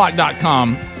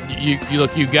 LifeLock.com.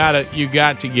 You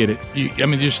got to get it.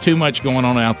 There's too much going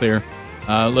on out there.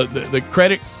 Look, the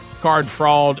credit card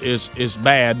fraud is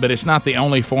bad, but it's not the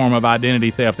only form of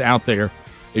identity theft out there.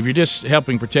 If you're just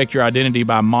helping protect your identity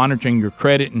by monitoring your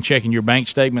credit and checking your bank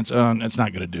statements, that's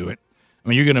not going to do it. I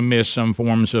mean, you're going to miss some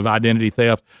forms of identity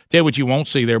theft. Tell you what you won't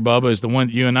see there, Bubba, is the one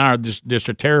that you and I are just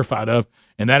are terrified of,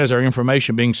 and that is our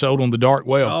information being sold on the dark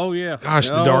web. Oh, yeah. Gosh,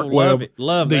 the dark web.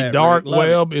 Love the that, dark Rick.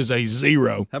 Love web it. is a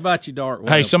zero. How about you, dark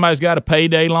web? Hey, somebody's got a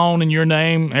payday loan in your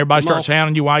name. Everybody starts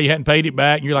hounding you why you hadn't paid it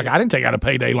back. And you're like, I didn't take out a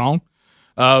payday loan.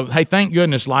 Hey, thank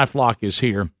goodness LifeLock is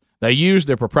here. They use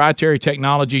their proprietary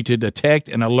technology to detect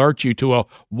and alert you to a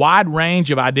wide range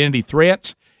of identity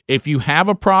threats. If you have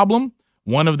a problem,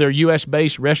 one of their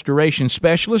U.S.-based restoration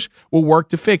specialists will work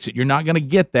to fix it. You're not going to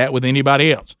get that with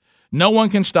anybody else. No one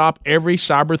can stop every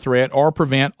cyber threat or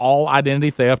prevent all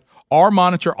identity theft or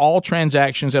monitor all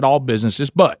transactions at all businesses,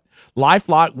 but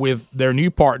LifeLock, with their new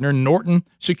partner, Norton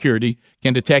Security,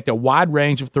 can detect a wide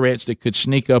range of threats that could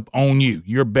sneak up on you.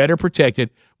 You're better protected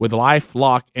with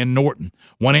LifeLock and Norton.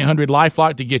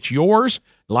 1-800-LifeLock to get yours.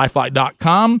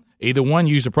 LifeLock.com. Either one,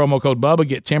 use the promo code Bubba,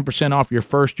 get 10% off your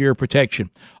first year protection.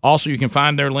 Also, you can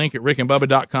find their link at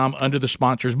rickandbubba.com under the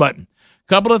sponsors button.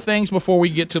 Couple of things before we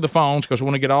get to the phones, because we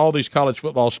want to get all these college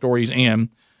football stories in.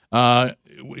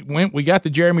 We got the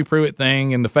Jeremy Pruitt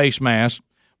thing and the face mask.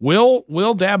 Will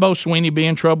Dabo Swinney be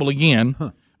in trouble again?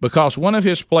 Because one of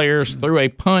his players threw a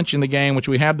punch in the game, which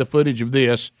we have the footage of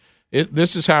this.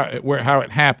 This is how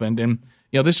it happened, and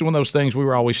this is one of those things we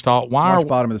were always taught. Watch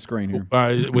bottom of the screen here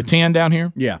with 10 down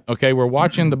here. Yeah. Okay, we're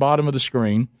watching the bottom of the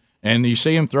screen, and you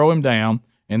see him throw him down,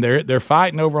 and they're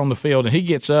fighting over on the field, and he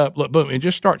gets up, look, boom, and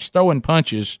just starts throwing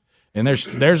punches. And there's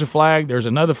a flag, there's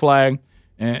another flag.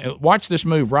 And watch this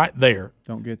move right there.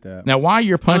 Don't get that. Now, while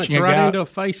you're punching right a guy into a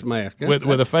face mask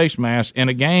with a face mask in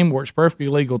a game where it's perfectly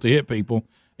legal to hit people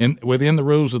within the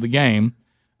rules of the game,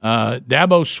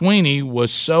 Dabo Swinney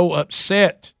was so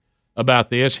upset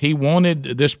about this. He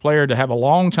wanted this player to have a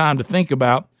long time to think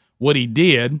about what he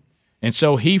did, and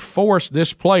so he forced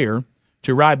this player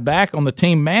to ride back on the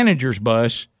team manager's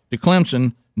bus to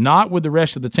Clemson, not with the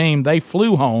rest of the team. They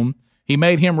flew home. He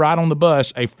made him ride on the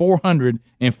bus a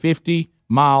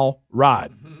 450-mile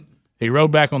ride. He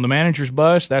rode back on the manager's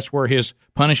bus. That's where his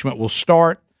punishment will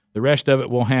start. The rest of it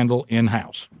we'll handle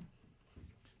in-house.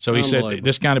 So he said,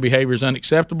 this kind of behavior is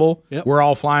unacceptable. Yep. We're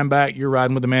all flying back. You're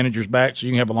riding with the manager's back, so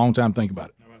you can have a long time to think about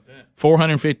it.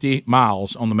 450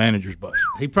 miles on the manager's bus.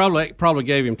 He probably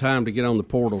gave him time to get on the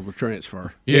portal to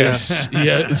transfer. Yes,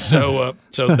 yeah. So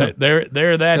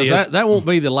there that is. That won't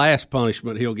be the last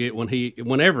punishment he'll get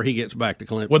whenever he gets back to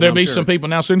Clemson. Well, there'll be some people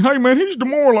now saying, "Hey, man, he's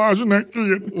demoralizing that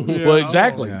kid." Yeah, well,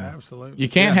 exactly. Absolutely. You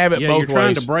can't have it both ways. You're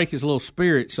trying to break his little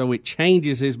spirit so it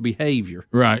changes his behavior.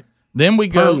 Right. Then we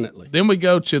go. Permanently. Then we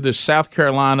go to the South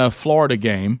Carolina-Florida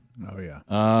game. Oh yeah.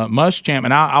 Muschamp,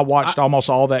 and I watched almost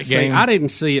all that game. I didn't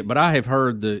see it, but I have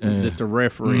heard that the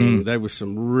refereeing there was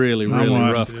some really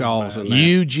rough calls in that.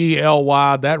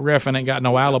 UGLY. That reffing ain't got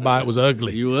no alibi. It was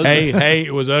ugly. Hey,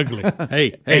 it was ugly.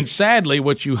 hey. And sadly,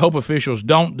 what you hope officials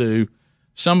don't do,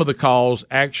 some of the calls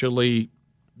actually,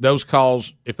 those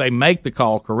calls, if they make the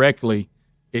call correctly,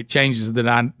 it changes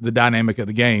the dynamic of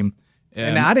the game.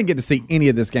 And I didn't get to see any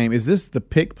of this game. Is this the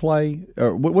pick play,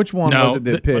 or which one was it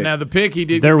that picked? Now the pick he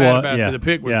did get mad about. The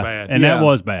pick was bad, and that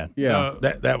was bad. Yeah,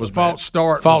 that was false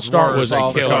start. False start was a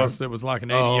killer. Because it was like an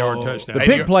 80-yard touchdown. The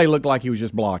pick play looked like he was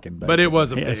just blocking, basically. But it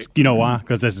was a pick. You know why?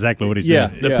 Because that's exactly what he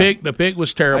said. The pick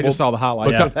was terrible. I just saw the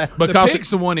highlights. Because the pick's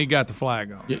the one he got the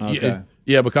flag on.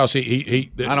 Yeah, because he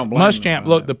I don't blame Muschamp.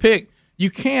 Look, the pick. You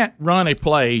can't run a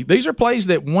play. These are plays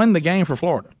that win the game for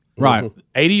Florida. Right,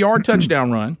 80-yard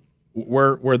touchdown run.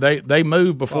 Where they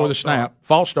move before the snap,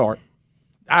 false start.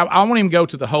 I won't even go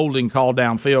to the holding call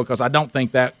downfield because I don't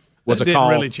think that was a call.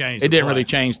 Really change it didn't really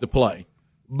change the play.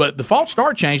 But the false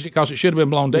start changed it because it should have been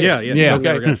blown dead. Yeah.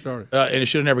 Okay, and it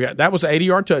should have never got. That was an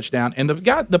 80-yard touchdown. And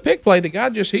the pick play,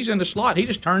 he's in the slot. He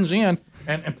just turns in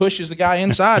and pushes the guy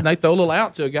inside, and they throw a little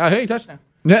out to a guy. Hey, touchdown.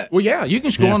 Well, yeah, you can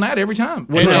score on that every time.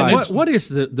 What is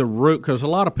the route? Because a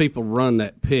lot of people run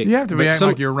that pick. You have to be acting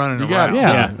like you're running around.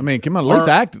 Yeah, I mean, come on, at least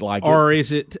act like it. Or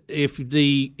is it if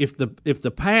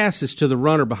the pass is to the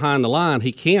runner behind the line,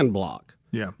 he can block.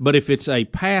 Yeah. But if it's a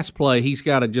pass play, he's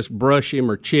got to just brush him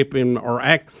or chip him or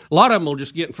act. A lot of them will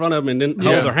just get in front of him and then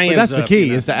hold their hands. But that's up, the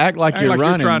key is to act like you're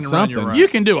running trying to something. run your You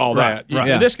can do all right, that. Right.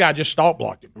 Yeah. This guy just stalk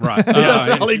blocked him. Right.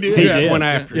 That's all he did. He just went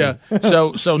after him. Yeah.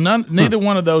 So neither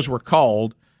one of those were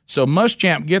called. So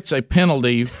Muschamp gets a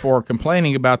penalty for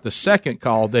complaining about the second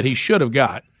call that he should have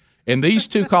got, and these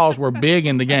two calls were big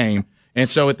in the game. And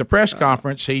so at the press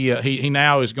conference, he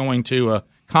now is going to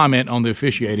comment on the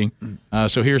officiating.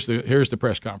 So here's the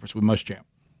press conference with Muschamp.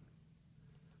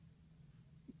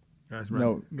 Guys,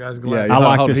 I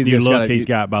like this new look he's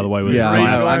got, by the way, with his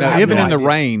glasses. I know. Even in the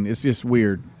rain, it's just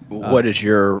weird. What is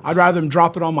your? I'd rather him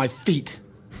drop it on my feet.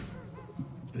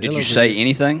 Did you say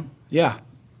anything? Yeah.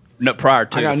 No, prior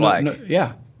to the flag.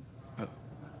 Yeah.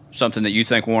 Something that you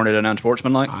think warranted an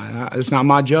unsportsmanlike? It's not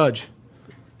my judge.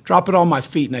 Drop it on my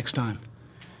feet next time.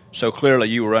 So clearly,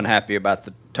 you were unhappy about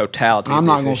the totality. I'm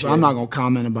not going to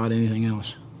comment about anything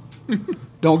else.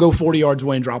 Don't go 40 yards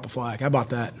away and drop a flag. How about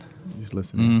that? Just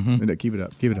listen. Mm-hmm. Keep it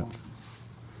up. Keep it up.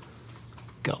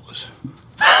 Gutless.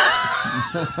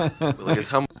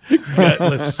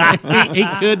 Gutless. he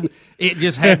couldn't. It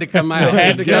just had to come out. It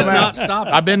had to come out. Not stop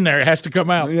it. I've been there. It has to come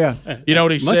out. Yeah. You know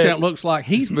what he said? Muschamp looks like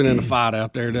he's been in a fight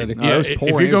out there, doesn't he? Yeah, if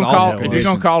you're going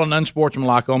to call an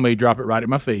unsportsmanlike on me, drop it right at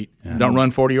my feet. Yeah. Don't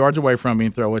run 40 yards away from me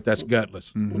and throw it. That's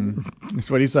gutless. Mm-hmm. That's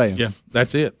what he's saying. Yeah,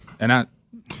 that's it. And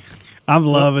I'm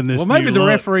loving this. Well, maybe the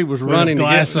referee was running to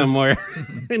get somewhere,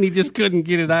 and he just couldn't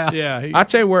get it out. Yeah, I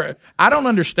tell you where I don't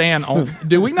understand.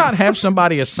 Do we not have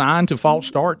somebody assigned to false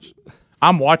starts?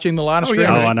 I'm watching the line of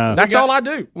scrimmage. I know. That's all I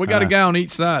do. We got a guy on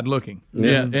each side looking.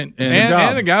 Yeah, and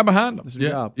a guy behind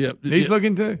him. Yeah, he's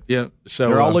looking too. Yeah, so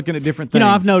they're all looking at different things. You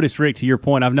know, I've noticed, Rick, to your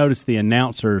point, I've noticed the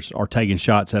announcers are taking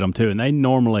shots at them too, and they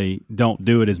normally don't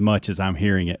do it as much as I'm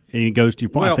hearing it. And it goes to your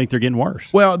point. I think they're getting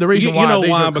worse. Well, the reason why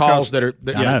these are calls that are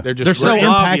they're so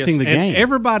impacting the game.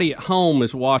 Everybody at home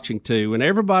is watching too, and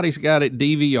everybody's got it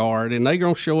DVR'd, and they're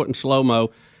going to show it in slow mo.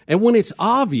 And when it's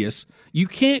obvious, you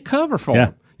can't cover for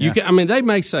them. They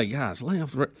may say, guys,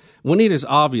 when it is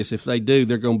obvious if they do,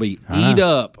 they're going to be eat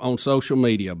up on social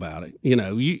media about it.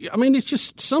 It's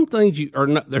just some things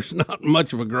there's not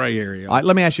much of a gray area. All right,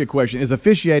 let me ask you a question. Is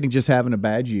officiating just having a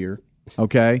bad year,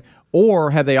 okay?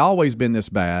 Or have they always been this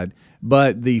bad,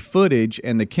 but the footage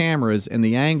and the cameras and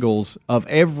the angles of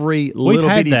every little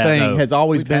bitty thing has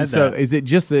always been so – is it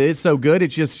just that it's so good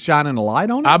it's just shining a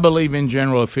light on it? I believe in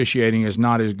general officiating is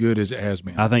not as good as it has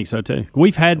been. I think so too.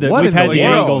 We've had the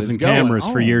angles and cameras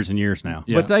for years and years now.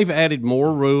 Yeah. But they've added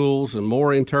more rules and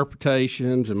more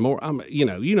interpretations and more. You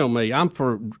know me. I'm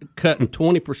for cutting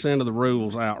 20% of the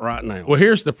rules out right now. Well,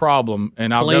 here's the problem,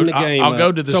 and I'll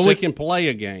go to the so we can play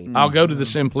a game. I'll go to the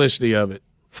simplicity of it.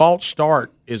 False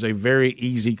start is a very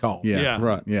easy call. Yeah.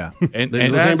 Right. Yeah. And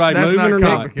is anybody moving or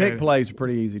not? Pick plays are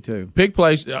pretty easy too. Pick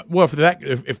plays.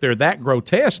 If they're that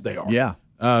grotesque, they are. Yeah.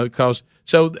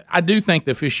 So I do think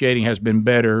the officiating has been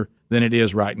better than it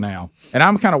is right now, and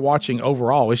I'm kind of watching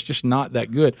overall. It's just not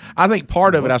that good. I think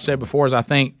part of it I said before is I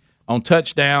think on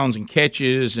touchdowns and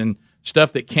catches and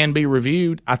stuff that can be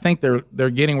reviewed. I think they're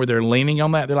getting where they're leaning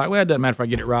on that. They're like, well, it doesn't matter if I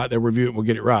get it right. They'll review it. And we'll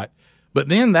get it right. But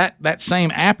then that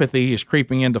same apathy is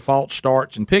creeping into false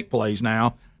starts and pick plays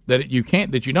now that you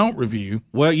don't review.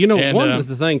 Well, one of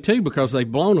the thing too, because they've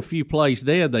blown a few plays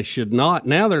dead, they should not.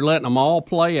 Now they're letting them all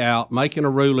play out, making a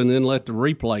rule, and then let the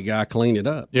replay guy clean it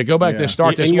up. Yeah, go back there,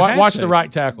 start this. Watch the right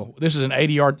tackle. This is an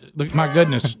 80-yard. Look, my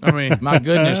goodness. My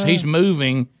goodness, he's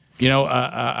moving.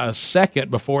 A second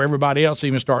before everybody else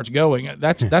even starts going.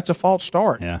 That's a false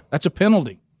start. Yeah, that's a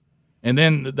penalty. And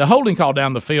then the holding call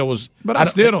down the field was. But I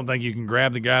still don't think you can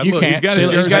grab the guy. You can't.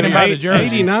 He's got him by the jersey.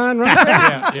 89 right there.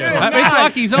 Yeah. It's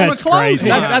like he's on a close.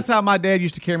 That's how my dad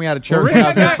used to carry me out of church when I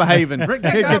was misbehaving. Rick,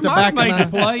 that guy might have made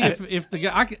the play if the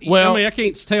guy. I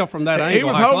can't tell from that angle. He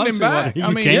was holding him back.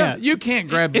 You can't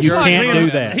grab the jersey. You can't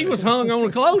do that. He was hung on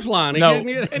a clothesline. No,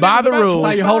 by the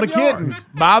rules. You hold a kitten.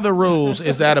 By the rules,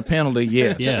 is that a penalty?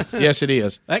 Yes. Yes, it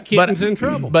is. That kitten's in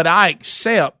trouble. But I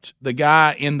accept the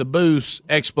guy in the booth's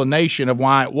explanation of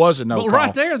why it was a no call.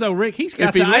 Right there, though, Rick, he's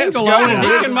got the angle on it. He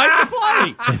can make the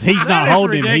play. If he's not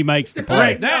holding him, he makes the play.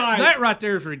 Rick, that right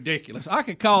there is ridiculous. I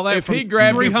could call that if he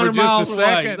grabbed him for just a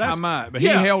second, I might. But he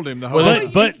held him the whole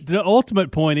time. But the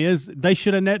ultimate point is they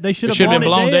should have been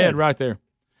blown dead right there.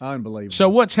 Unbelievable. So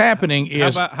what's happening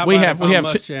is we have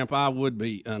champ. I would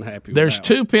be unhappy. There's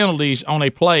two penalties on a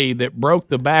play that broke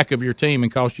the back of your team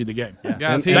and cost you the game. Yeah.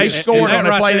 Guys, they scored on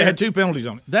a play that had two penalties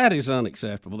on it. That is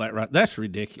unacceptable. That's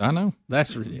ridiculous. I know.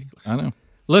 That's ridiculous. I know.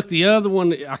 Look, the other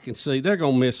one, I can see they're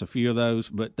going to miss a few of those,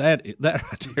 but that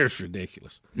right there is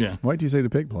ridiculous. Yeah. Wait till you see the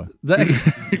pig play.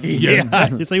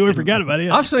 You see, we forgot about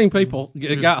it. I've seen people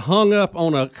got hung up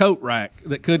on a coat rack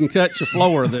that couldn't touch the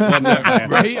floor that wasn't that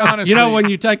bad. He honestly, when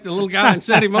you take the little guy and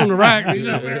set him on the rack.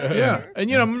 Yeah.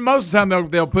 And, most of the time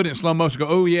they'll put it in slow motion and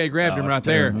go, oh, yeah, he grabbed him right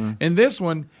there. And this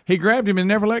one, he grabbed him and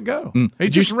never let go. He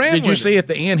just ran Did you see at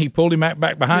the end he pulled him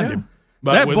back behind him?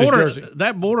 But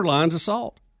that borderline's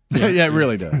assault. Yeah, it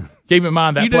really does. Keep in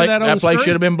mind that play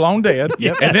should have been blown dead,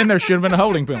 and then there should have been a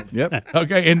holding penalty. Yep.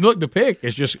 Okay, and look, the pick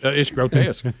is just it's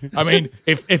grotesque. I mean,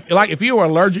 if you are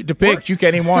allergic to picks, you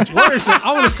can't even watch it.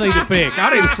 I want to see the pick.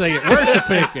 I didn't see it. Where's the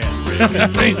pick at?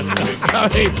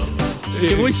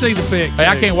 Can we see the pick? Hey,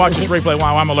 I can't watch this replay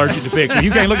while I'm allergic to picks. So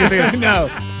you can't look at this. No.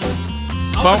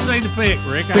 I want to see the pick,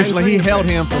 Rick. Essentially, he held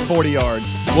him for 40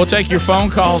 yards. We'll take your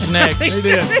phone calls next. He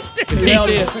did. He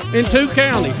did. In 2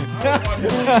 counties.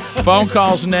 Phone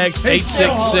calls next.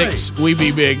 866 We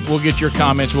Be Big. We'll get your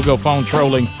comments. We'll go phone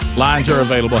trolling. Lines are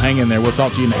available. Hang in there. We'll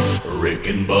talk to you next. Rick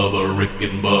and Bubba, Rick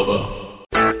and Bubba.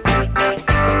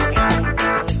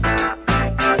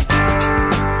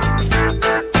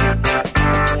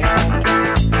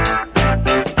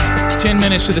 10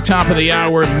 minutes to the top of the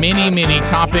hour. Many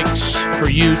topics for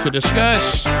you to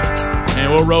discuss.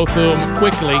 And we'll roll through them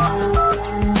quickly.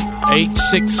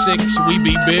 866 We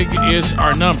Be Big is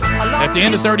our number. At the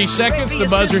end of 30 seconds, the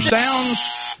buzzer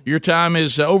sounds. Your time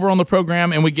is over on the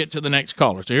program, and we get to the next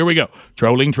caller. So here we go.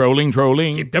 Trolling.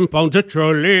 Keep them phones a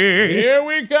trolling. Here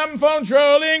we come, phone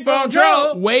trolling. Phone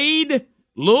troll. Wade,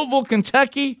 Louisville,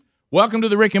 Kentucky. Welcome to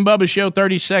the Rick and Bubba Show.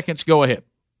 30 seconds. Go ahead.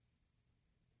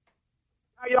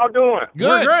 How y'all doing?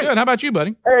 Good. How about you,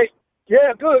 buddy? Hey,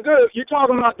 yeah, good. You're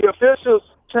talking about the officials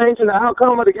changing the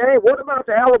outcome of the game. What about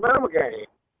the Alabama game?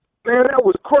 Man, that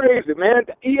was crazy, man.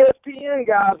 The ESPN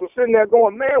guys were sitting there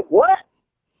going, man, what?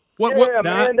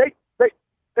 Man,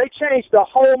 they changed the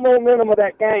whole momentum of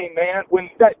that game, man.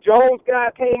 When that Jones guy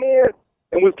came in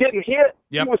and was getting hit,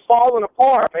 he was falling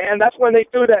apart, man. That's when they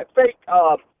threw that fake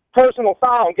personal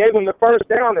foul and gave him the first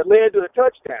down that led to the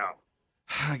touchdown.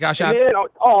 Gosh, And then,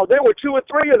 there were 2 or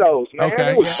 3 of those, man.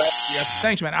 Okay. It was Yeah,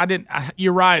 thanks, man.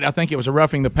 You're right. I think it was a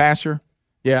roughing the passer.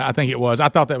 Yeah, I think it was. I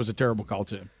thought that was a terrible call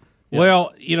too. Yeah.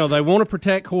 Well, they want to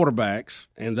protect quarterbacks,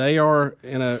 and they are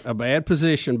in a bad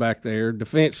position back there,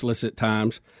 defenseless at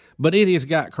times. But it has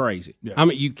got crazy. Yeah. I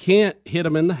mean, you can't hit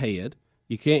them in the head.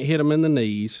 You can't hit them in the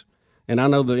knees. And I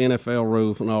know the NFL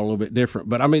rules and all a little bit different,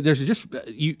 but I mean, there's just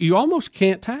you almost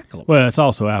can't tackle them. Well, it's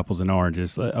also apples and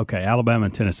oranges. Okay, Alabama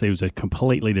and Tennessee was a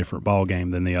completely different ball game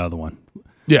than the other one.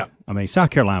 Yeah, I mean, South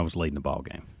Carolina was leading the ball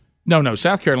game. No,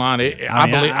 South Carolina.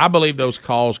 I believe those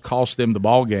calls cost them the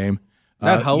ball game.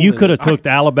 You could have took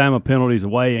the Alabama penalties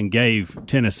away and gave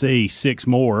Tennessee 6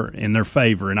 more in their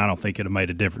favor, and I don't think it would have made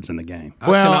a difference in the game.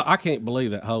 I can't believe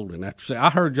that holding. I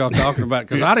heard y'all talking about it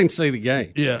because I didn't see the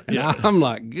game. Yeah, I'm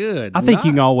like, good. I think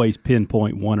you can always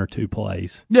pinpoint 1 or 2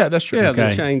 plays. Yeah, that's true. Yeah, okay.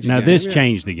 they change. Now this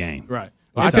changed the game, right?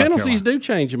 Well, the penalties do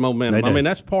change the momentum. I mean,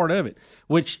 that's part of it.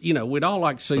 Which we'd all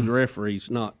like to see the referees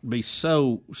not be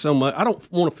so much. I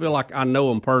don't want to feel like I know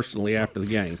them personally after the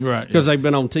game, right? Because they've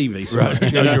been on TV. So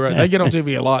right? No, you're right. They get on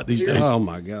TV a lot these days. Oh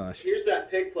my gosh! Here's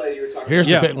that pick play you were talking Here's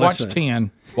about. the pick. Watch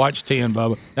 10. Watch 10,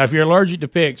 Bubba. Now, if you're allergic to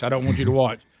picks, I don't want you to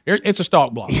watch. It's a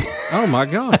stalk block. Oh my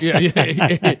gosh! Yeah.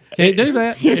 Can't do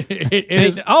that. It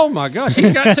is. Oh my gosh! He's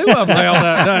got 2 of them held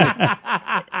up, doesn't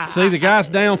he? See, the guy's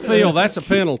downfield. That's a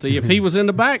penalty. If he was in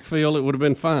the backfield, it would have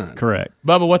been fine. Correct,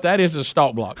 Bubba. What that is a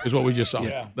stalk block is what we just saw.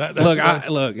 Yeah.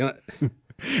 Look.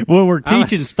 When we're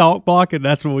teaching stalk blocking,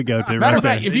 that's what we go to. Matter right of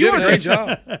fact, there. if you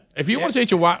want to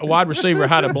teach a wide receiver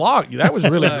how to block, that was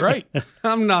really great.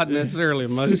 I'm not necessarily a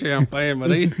Muschamp fan,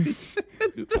 but he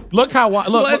look how wide.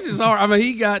 Look, bless his heart. I mean,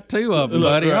 he got 2 of them,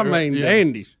 buddy. I mean,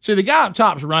 dandies. See, the guy up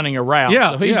top's running a route,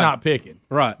 so he's not picking.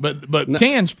 Right, but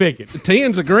 10's picking.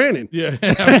 10's a grinning. Yeah,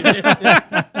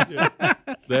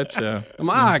 that's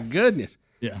my goodness.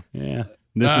 Yeah.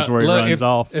 This is where he runs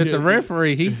off. If the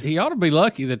referee, he ought to be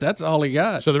lucky that's all he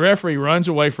got. So the referee runs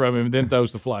away from him and then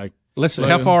throws the flag. Let's see,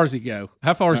 how far does he go?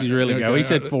 How far does he really go? He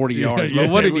said 40 yards, but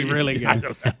what did he really go? I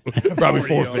don't know. Probably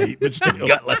 4 feet, but still.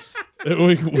 Gutless.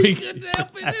 We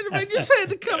just had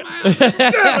to come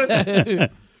out.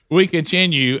 We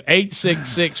continue.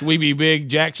 866 We Be Big,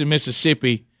 Jackson,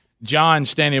 Mississippi. John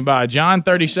standing by. John,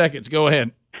 30 seconds. Go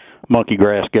ahead. Monkey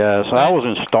Grass guys. I was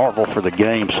in Starkville for the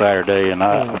game Saturday, and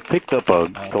I picked up a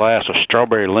glass of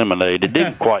strawberry lemonade. It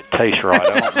didn't quite taste right.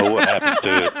 I don't know what happened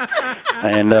to it.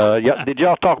 And did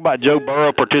y'all talk about Joe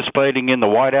Burrow participating in the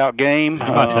whiteout game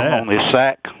on his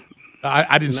sack?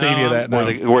 I didn't see any of that.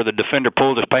 No. Where the defender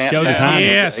pulled his pants down.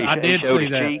 Yes, I did see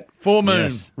that. Cheek. Full moon.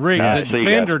 Yes. Rick, the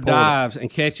defender dives and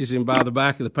catches him by the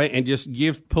back of the pants and just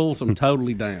pulls him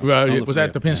totally down. Right. Was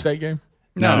that the Penn State game?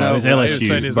 No, it was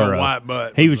LSU.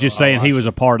 Burrow. He was just saying he was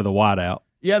a part of the whiteout.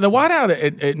 Yeah, the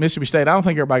whiteout at Mississippi State, I don't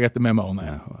think everybody got the memo on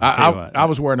that. I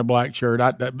was wearing a black shirt.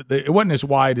 It wasn't as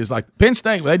white as like Penn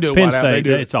State. They do a Penn whiteout. State, They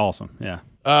do it's awesome.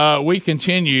 Yeah. We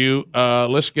continue.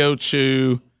 Let's go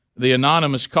to the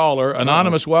anonymous caller.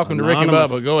 Anonymous, welcome to Rick and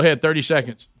Bubba. Go ahead, 30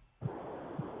 seconds.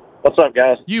 What's up,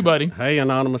 guys? You, buddy. Hey,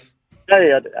 Anonymous.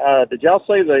 Hey, did y'all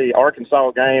see the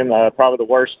Arkansas game? Probably the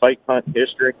worst fake punt in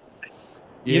history.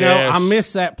 I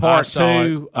missed that part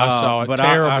too. I saw it. But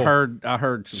terrible. I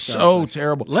heard so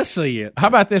terrible. Let's see it. How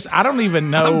about this? I don't even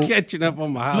know. I'm catching up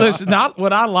on my. Listen, not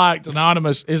what I liked,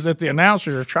 Anonymous, is that the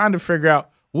announcers are trying to figure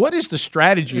out what is the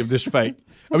strategy of this fake.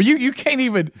 I mean, you can't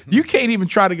even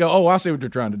try to go. Oh, I see what they're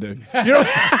trying to do. You know,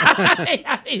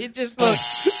 it just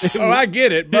looks. I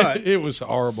get it, but it was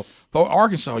horrible. But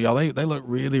Arkansas, y'all, they look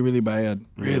really, really bad,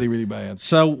 really bad.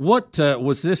 So, what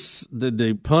was this? Did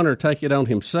the punter take it on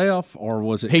himself, or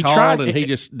was it called and he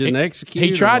just didn't execute?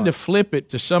 He tried to flip it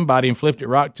to somebody and flipped it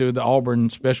right to the Auburn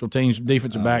special teams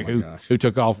defensive back who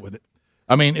took off with it.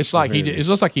 I mean, it's like it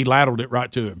looks like he lateraled it right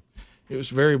to him. It was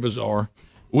very bizarre.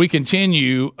 We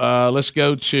continue. Let's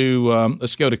go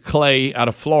to Clay out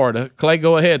of Florida. Clay,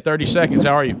 go ahead. 30 seconds.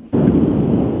 How are you?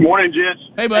 Morning, gents.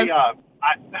 Hey, bud.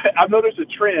 I've noticed a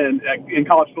trend in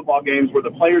college football games where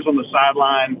the players on the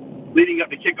sideline leading up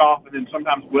to kickoff and then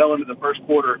sometimes well into the first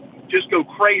quarter just go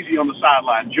crazy on the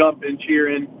sideline, jumping,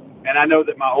 cheering. And I know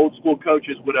that my old school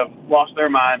coaches would have lost their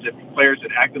minds if players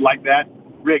had acted like that.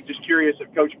 Rick, just curious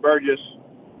if Coach Burgess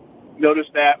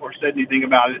noticed that or said anything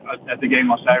about it at the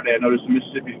game on Saturday. I noticed the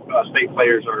Mississippi State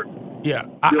players are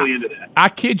really into that. I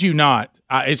kid you not.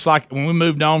 It's like when we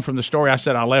moved on from the story, I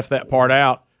said I left that part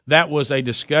out. That was a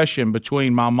discussion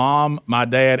between my mom, my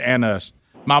dad, and us.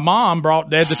 My mom brought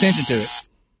Dad's attention to it.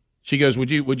 She goes, "Would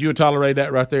you tolerate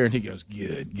that right there?" And he goes,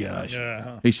 "Good gosh."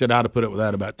 Yeah. He said, "I'd have put up with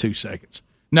that about 2 seconds."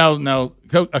 No.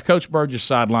 Coach Burgess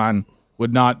sideline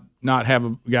would not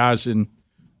have guys in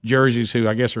jerseys who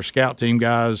I guess are scout team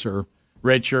guys or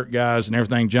redshirt guys and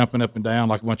everything jumping up and down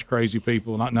like a bunch of crazy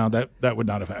people. No, that would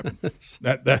not have happened.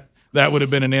 that would have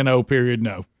been an NO period.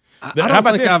 No. I don't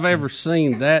think I've ever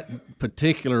seen that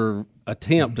particular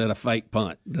attempt at a fake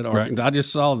punt. I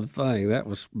just saw the thing. That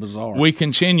was bizarre. We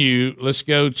continue. Let's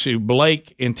go to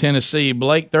Blake in Tennessee.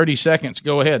 Blake, 30 seconds.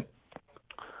 Go ahead.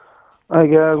 Hey,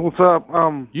 guys. What's up?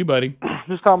 You, buddy.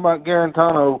 Just talking about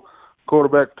Garantano,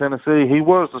 quarterback of Tennessee. He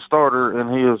was the starter,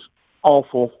 and he is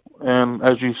awful. And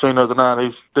as you've seen the other night,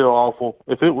 he's still awful.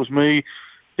 If it was me,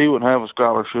 he wouldn't have a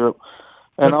scholarship.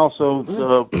 And also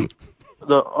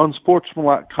the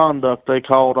unsportsmanlike conduct they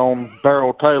called on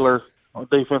Darrell Taylor, a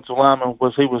defensive lineman,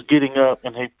 was he was getting up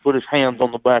and he put his hands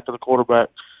on the back of the quarterback.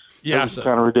 Yeah, it's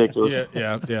kind of ridiculous.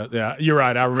 Yeah. You're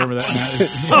right. I remember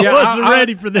that. I wasn't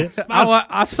ready for this.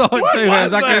 I saw it too,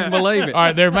 as I couldn't believe it. All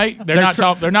right, they're not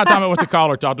talking about what the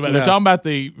caller talked about. They're talking about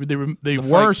the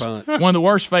worst, one of the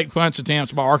worst fake punts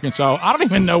attempts by Arkansas. I don't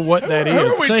even know what that is. Who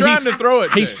are we trying to throw it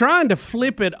to? He's trying to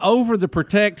flip it over the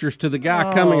protectors to the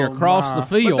guy coming across the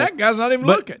field. But that guy's not even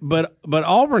looking. But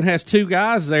Auburn has two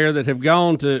guys there that have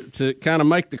gone to kind of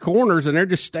make the corners, and they're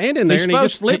just standing there, and he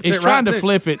just flips it. He's trying to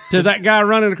flip it to that guy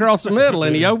running across the middle,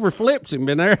 and he overflips him,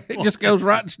 and there it just goes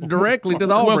right directly to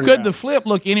the Auburn. Well, could the flip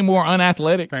look any more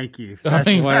unathletic? Thank you.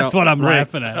 That's what I'm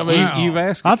laughing at. I mean, you've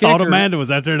asked. I thought Amanda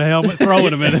was out there in the helmet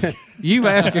throwing a minute. You've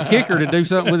asked a kicker to do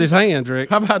something with his hands, Rick.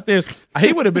 How about this?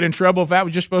 He would have been in trouble if that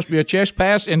was just supposed to be a chest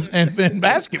pass and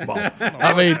basketball.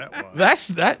 I mean, that's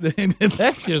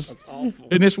just awful.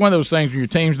 And it's one of those things when your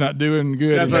team's not doing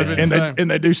good, and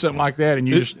they do something like that, and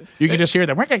you can just hear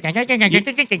them.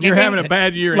 You're having a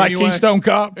bad year, like anyway, Keystone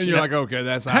Cops, and you're like, okay,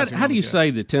 that's how do you say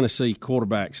the Tennessee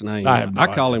quarterback's name?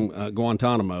 I call him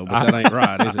Guantanamo, but that ain't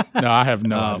right, is it? No, I have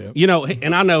no idea. You know,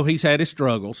 and I know he's had his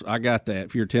struggles. I got that.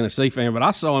 If you're a Tennessee fan, but I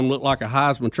saw him look like a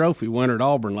Heisman Trophy winner at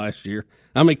Auburn last year.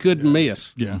 I mean, couldn't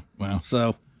miss. Yeah, well,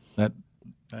 so that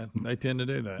they tend to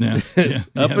do that. Yeah.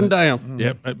 Up and down.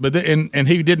 Yep. But and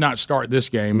he did not start this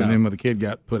game, and then when the kid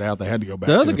got put out, they had to go back.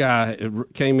 The other guy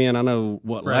came in. I know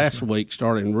last week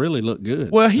started and really looked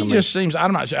good. Well, he just seems.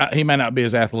 I'm not sure. He may not be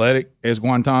as athletic as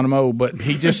Guantanamo, but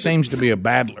he just seems to be a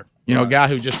battler. You know, a guy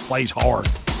who just plays hard.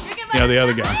 You know, the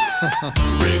other guy.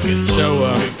 So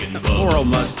poor old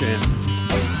Muschamp.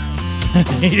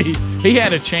 He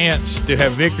had a chance to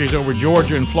have victories over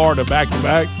Georgia and Florida back to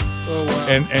back,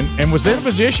 and was in a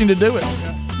position to do it.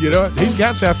 You know, he's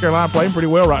got South Carolina playing pretty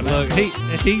well right now. Look,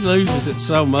 he loses it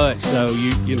so much, so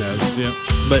you know. Yeah.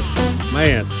 But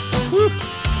man,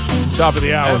 top of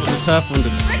the hour. That was a tough one to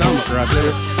stomach right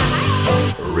there.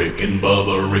 Rick and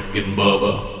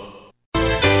Bubba.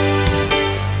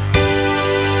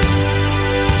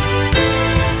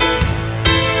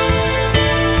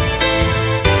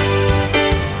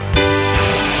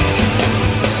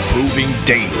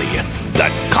 Daily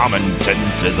that common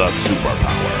sense is a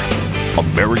superpower.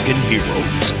 American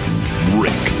heroes,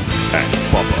 Rick and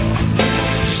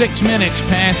Bubba. 6 minutes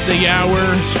past the hour.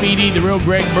 Speedy, the real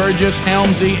Greg Burgess,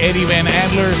 Helmsy, Eddie Van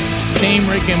Adler, Team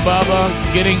Rick and Bubba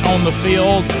getting on the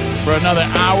field for another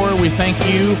hour. We thank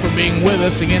you for being with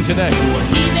us again today.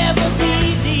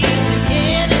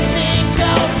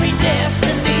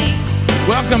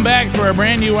 Welcome back for a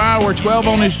brand new hour. 12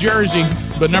 on his jersey,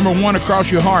 but number 1 across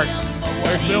your heart.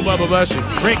 There's Bill Bubba Bussey.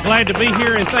 Rick, glad to be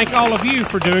here, and thank all of you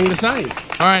for doing the same.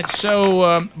 All right,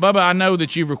 so Bubba, I know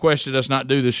that you've requested us not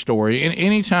do this story. And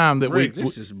anytime that Rick,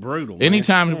 this is brutal.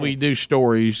 Anytime that we do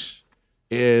stories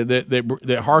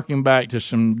that harken back to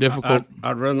some difficult,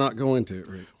 I'd rather not go into it,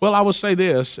 Rick. Well, I will say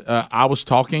this: I was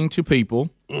talking to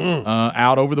people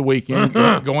out over the weekend,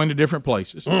 going to different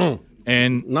places,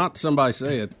 and not somebody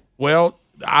said. Well,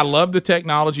 I love the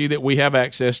technology that we have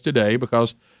access today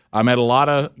because I met a lot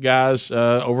of guys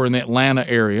over in the Atlanta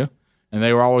area, and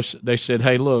they said,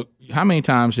 "Hey, look, how many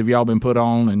times have y'all been put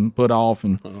on and put off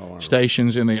in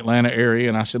stations in the Atlanta area?"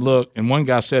 And I said, "Look," and one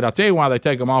guy said, "I'll tell you why they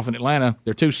take them off in Atlanta.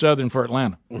 They're too southern for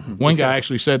Atlanta." One guy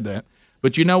actually said that.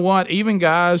 But you know what? Even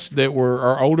guys that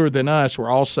are older than us were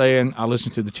all saying, I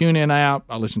listen to the TuneIn app,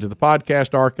 I listen to the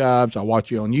podcast archives, I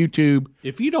watch you on YouTube.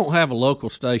 If you don't have a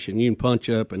local station, you can punch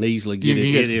up and easily get it.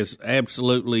 It is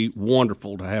absolutely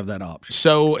wonderful to have that option.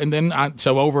 So, and then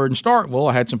over in Starkville,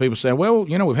 I had some people saying, well,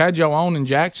 you know, we've had you on in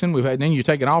Jackson, then you're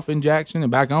taking off in Jackson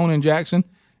and back on in Jackson.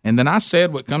 And then I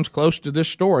said what comes close to this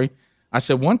story. I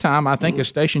said one time I think a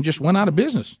station just went out of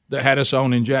business that had us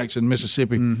on in Jackson,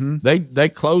 Mississippi. Mm-hmm. They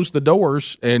closed the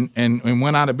doors and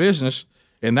went out of business,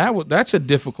 and that's a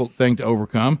difficult thing to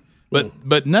overcome.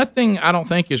 But nothing I don't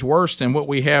think is worse than what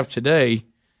we have today,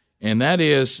 and that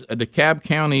is a DeKalb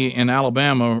County in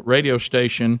Alabama radio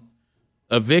station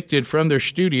evicted from their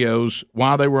studios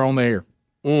while they were on the air.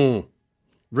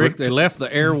 Rick, they left the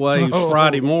airwaves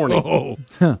Friday morning.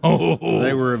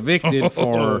 They were evicted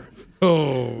for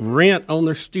rent on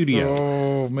their studio.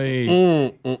 Oh,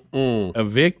 me.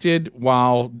 Evicted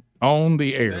while on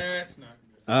the air.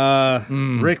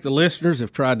 Rick, the listeners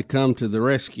have tried to come to the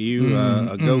rescue.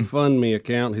 A GoFundMe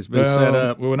account has been set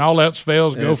up. When all else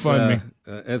fails, GoFundMe.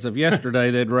 As of yesterday,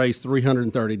 they'd raised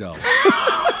 $330.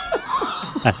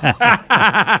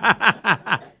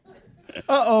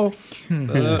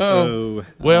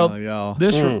 Well,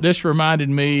 this reminded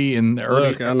me in the early.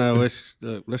 Look, I know.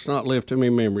 Let's not live too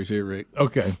many memories here, Rick.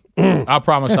 Okay, I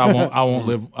promise I won't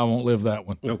live that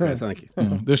one. Okay, thank you.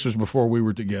 This was before we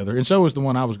were together, and so was the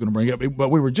one I was going to bring up. But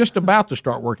we were just about to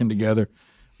start working together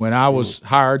when I was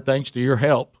hired, thanks to your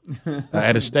help,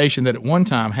 at a station that at one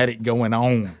time had it going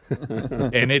on,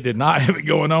 and it did not have it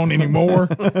going on anymore.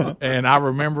 And I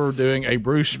remember doing a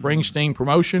Bruce Springsteen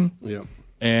promotion. Yep.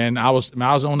 And I was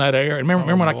on that air. And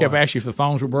remember when I kept asking you if the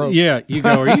phones were broke? Yeah, you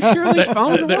go, are you sure these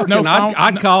phones are working? No phone,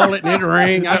 I'd call it and it'd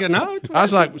ring. I go, no. I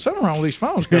was like, something wrong with these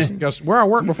phones because where I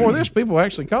worked before this, people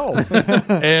actually called.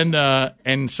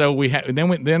 And so we had.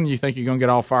 Then you think you're going to get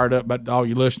all fired up about all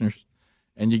your listeners,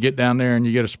 and you get down there and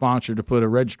you get a sponsor to put a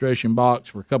registration box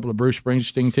for a couple of Bruce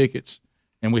Springsteen tickets,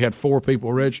 and we had 4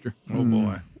 people register. Oh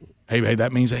boy. Hey,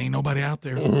 that means there ain't nobody out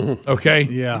there. Okay?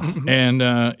 Yeah. And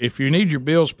if you need your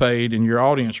bills paid and your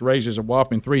audience raises a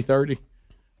whopping $330,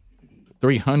 there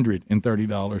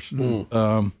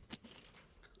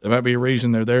might be a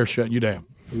reason they're there shutting you down.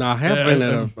 Now, I have been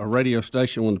at a radio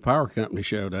station when the power company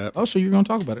showed up. Oh, so you're going to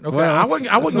talk about it? Okay, well, I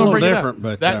wasn't going to bring it up.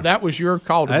 But that was your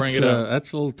call to bring it up.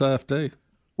 That's a little tough too.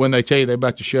 When they tell you they're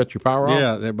about to shut your power off.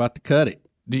 Yeah, they're about to cut it.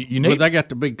 But they got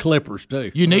the big clippers too.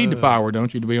 You need the power,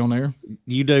 don't you, to be on there?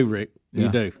 You do, Rick. You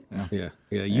Yeah. do. Yeah.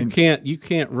 You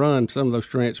can't run some of those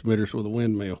transmitters with a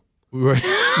windmill. They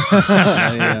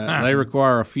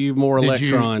require a few more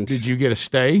electrons. Did you get a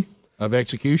stay of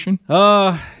execution?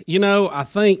 I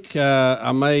think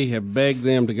I may have begged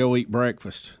them to go eat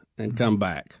breakfast and come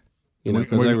back.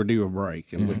 Because they were due a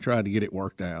break, and we tried to get it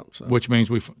worked out. So. Which means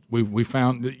we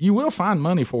found you will find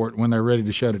money for it when they're ready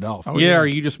to shut it off. Or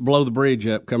you just blow the bridge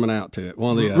up coming out to it.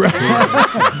 One of the other.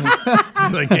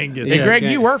 So they can't get. Hey, Greg,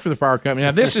 you work for the power company. Now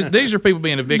these are people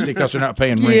being evicted because they're not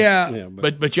paying rent. Yeah.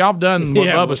 But y'all have done what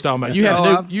Bubba's talking about. You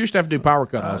used to have to do power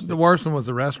cutoffs. The worst one was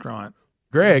the restaurant.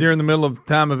 Greg, during the middle of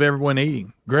time of everyone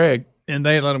eating. Greg. And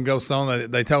they let them go so long.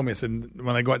 They told me, I said,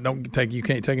 when they go out, you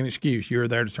can't take an excuse. You're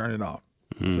there to turn it off.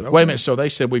 Said, okay. Wait a minute. So they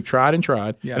said we've tried and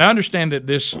tried, and I understand that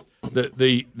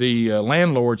the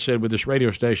landlord said with this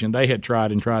radio station they had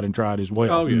tried and tried and tried as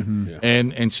well. Oh yeah,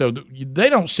 and so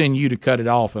they don't send you to cut it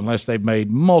off unless they've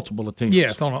made multiple attempts.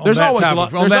 Yes, on that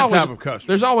type of customer.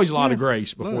 There's always a lot of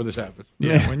grace before this happens.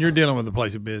 Yeah, when you're dealing with a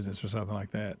place of business or something like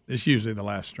that, it's usually the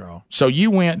last straw. So you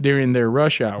went during their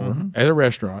rush hour at a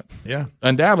restaurant. Yeah,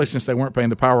 undoubtedly since they weren't paying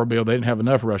the power bill, they didn't have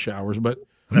enough rush hours, but.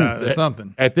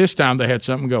 Something. At this time, they had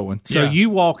something going. So you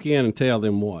walk in and tell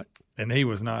them what? And he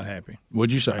was not happy.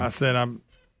 What'd you say? I said, I've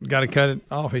got to cut it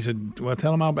off. He said, well,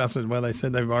 tell them all about it. I said, well, they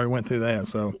said they've already went through that.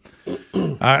 So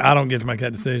I don't get to make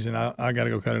that decision. I got to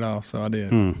go cut it off. So I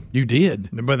did. You did?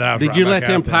 But I was did right you back let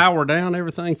them out there. power down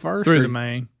everything first? Through the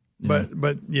main. But or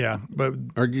did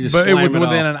you just but it slam was it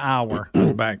within off? an hour. It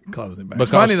was back, closing back.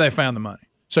 Because- Funny they found the money.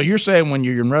 So you're saying when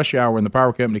you're in rush hour and the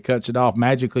power company cuts it off,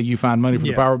 magically you find money for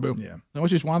the power bill? Yeah. That's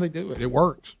just why they do it. It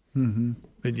works. Mm-hmm.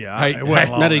 But yeah. Hey,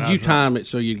 now, did you time it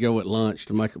so you'd go at lunch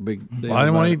to make a big deal? Well, I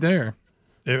didn't want to about eat there.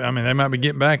 I mean, they might be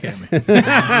getting back at me. They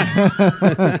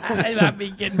might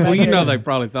be getting back Well, you at know me. they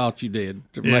probably thought you did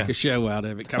to make a show out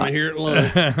of it. Come in here at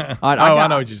lunch. I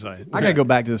know what you're saying. I got to go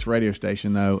back to this radio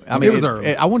station, though. I mean, It was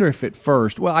early. I wonder if at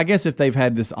first, well, I guess if they've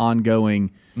had this ongoing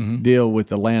deal with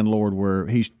the landlord where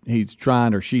he's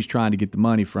trying or she's trying to get the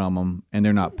money from them and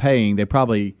they're not paying, they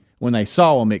probably, when they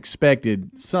saw them, expected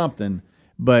something.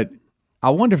 But I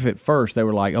wonder if at first they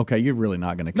were like, okay, you're really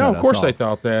not going to cut No, of us course off. they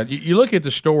thought that. You look at the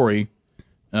story,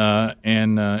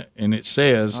 and it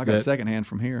says I got that secondhand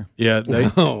from here. Yeah,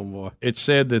 oh boy, it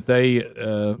said that they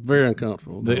very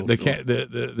uncomfortable.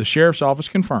 The sheriff's office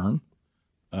confirmed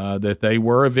that they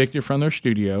were evicted from their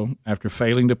studio after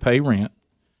failing to pay rent.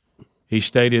 He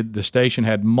stated the station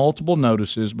had multiple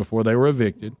notices before they were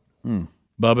evicted.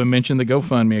 Bubba mentioned the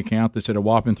GoFundMe account that's at a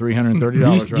whopping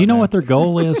 $330. Do you know what their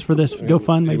goal is for this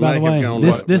GoFundMe? By the way,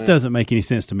 this doesn't make any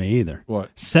sense to me either.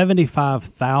 What?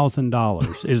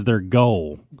 $75,000 is their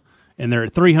goal, and they're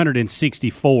at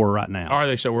 $364 right now. Are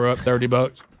they? So we're up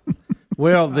 $30.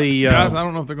 Well, the guys, I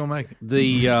don't know if they're going to make it.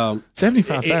 The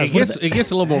 $75,000. It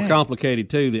gets a little more complicated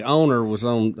too. The owner was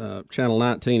on Channel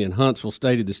 19 in Huntsville.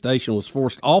 Stated the station was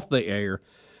forced off the air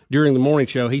during the morning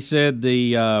show. He said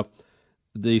the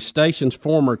the station's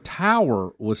former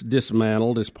tower was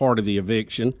dismantled as part of the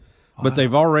eviction, but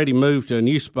they've already moved to a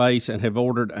new space and have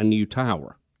ordered a new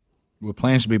tower. With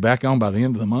plans to be back on by the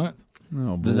end of the month.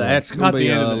 Oh, boy. That's going to be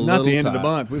not the end of the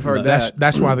month. We've heard that.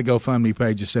 That's why the GoFundMe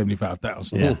page is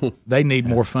 $75,000. Yeah. They need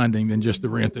more funding than just the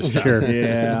rent this time. Sure.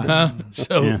 Yeah.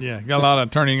 So Got a lot of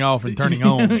turning off and turning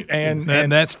on, and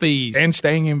that's fees and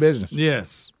staying in business.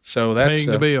 Yes, So that's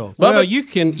paying the bills. Well, you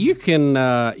can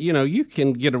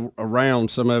get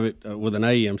around some of it with an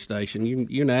AM station. You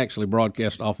can actually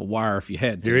broadcast off a wire if you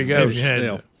had to. Here you go.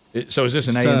 Still. So is this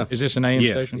an It's AM? tough. Is this an AM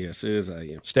Yes, station? yes, it is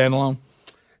AM. Standalone.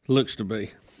 Looks to be.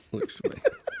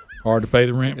 Hard to pay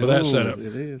the rent with that Ooh, setup.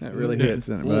 It is. That really hits,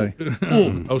 doesn't it, buddy?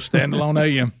 Oh, standalone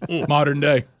AM, modern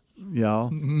day. Y'all.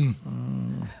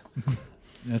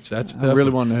 That's. A tough I really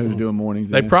one. want to know who's doing mornings.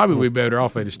 They then. probably would be better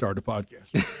off if they start the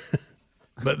podcast.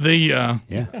 But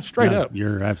the straight up,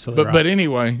 you're absolutely right. But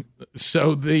anyway,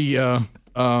 so the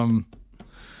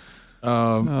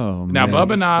now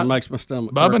Bubba and I It makes my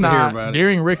stomach Bubba hurt and to hear I about it.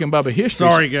 during Rick and Bubba history.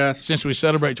 Sorry, guys. Since we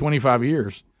celebrate 25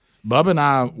 years, Bubba and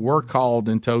I were called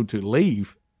and told to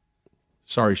leave.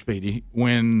 Sorry, Speedy,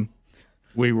 when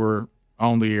we were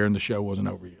on the air and the show wasn't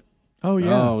over yet. Oh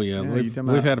yeah. Oh yeah.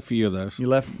 We've had a few of those. You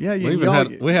left. Yeah.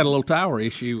 We had a little tower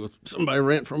issue with somebody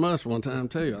rent from us one time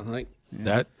too. I think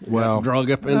that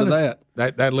drug up into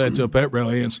that led to a pet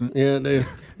rally incident. Yeah, it did.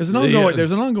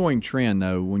 There's an ongoing trend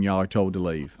though when y'all are told to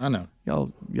leave. I know.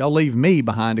 Y'all leave me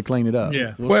behind to clean it up.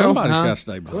 Yeah. Well, somebody's got to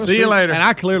stay behind. See you later. And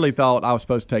I clearly thought I was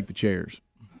supposed to take the chairs.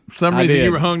 For some I reason did.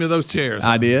 you were hung to those chairs.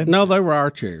 I did. No, they were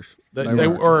our chairs. They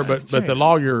were, but the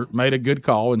lawyer made a good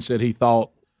call and said he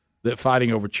thought that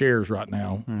fighting over chairs right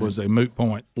now was a moot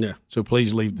point. Yeah. So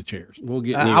please leave the chairs. We'll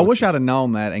get. I wish I'd have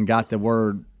known that and got the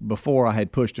word before I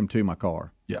had pushed him to my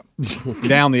car. Yeah.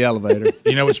 Down the elevator.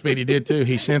 You know what Speedy did too?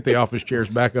 He sent the office chairs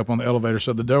back up on the elevator,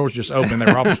 so the door was just open. There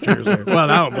were office chairs there.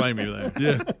 Well, I don't blame you there.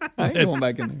 Yeah. I ain't going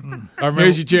back in there.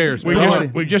 Here's your chairs.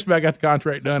 We just about got the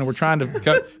contract done, and we're trying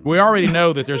to. We already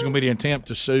know that there's going to be the attempt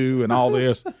to sue and all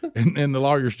this, and the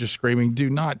lawyer's just screaming, "Do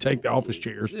not take the office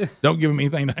chairs. Don't give them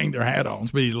anything to hang their hat on."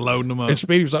 Speedy's loading them up. And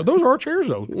Speedy was like, "Those are our chairs,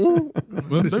 though.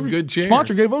 Well, some good chairs.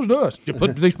 Sponsor gave those to us.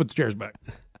 Please put the chairs back."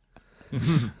 Oh,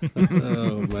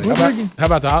 man. How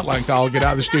about the hotline call? Get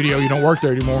out of the studio. You don't work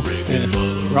there anymore.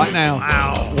 Right now.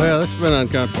 Wow. Well, it's been an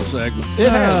uncomfortable segment. It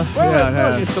has. Well, yeah, it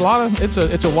has. It's a lot of. It's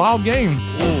a wild game.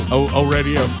 Oh,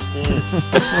 radio.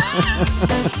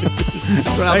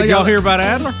 Hey, did y'all hear about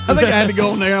Adler? I think I had to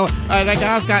go in there. That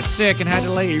guy's got sick and had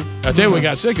to leave. I tell you, we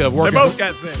got sick of working. They both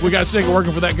got sick. We got sick of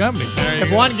working for that company.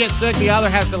 If one gets sick, the other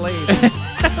has to leave.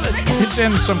 It's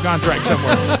in some contract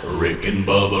somewhere. Rick and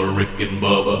Bubba, Rick and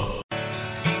Bubba.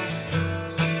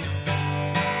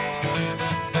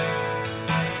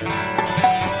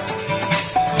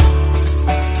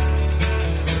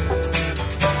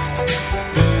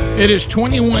 It is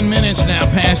 21 minutes now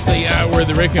past the hour of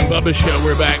the Rick and Bubba Show.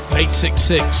 We're back.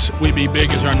 866 We Be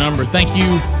Big is our number. Thank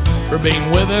you for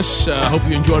being with us. Hope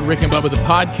you enjoyed Rick and Bubba, the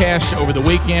podcast, over the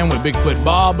weekend with Bigfoot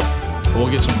Bob. We'll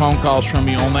get some phone calls from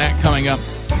you on that coming up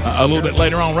a little bit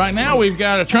later on. Right now, we've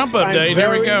got a Trump update.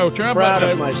 Here we go. Trump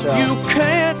update. You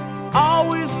can't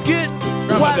always get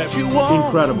Trump what update. you want.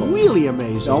 Incredible. Really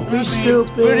amazing. Don't be But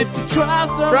stupid. if you try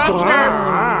something,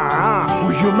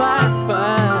 Trumpster. you might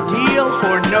find Deal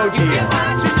or no you get deal?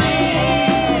 what you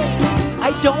need.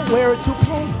 I don't wear a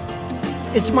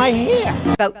toupee. It's my hair.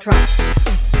 Vote Trump.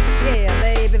 Yeah,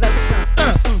 baby, vote Trump.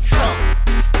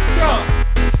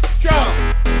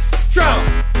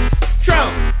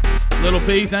 Trump. Little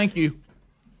P, thank you.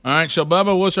 All right, so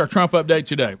Bubba, what's our Trump update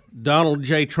today? Donald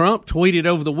J. Trump tweeted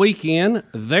over the weekend,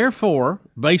 therefore,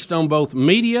 based on both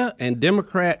media and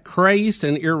Democrat crazed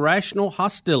and irrational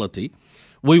hostility,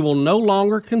 we will no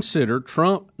longer consider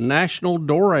Trump National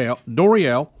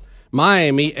Doral,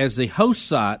 Miami as the host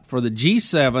site for the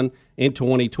G7 in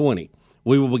 2020.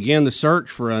 We will begin the search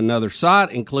for another site,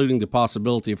 including the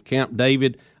possibility of Camp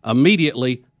David.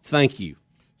 Immediately, thank you.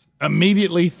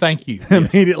 Immediately, thank you.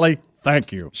 Immediately,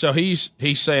 thank you. So he's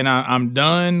saying I'm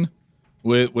done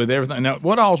with everything. Now,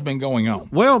 what all's been going on?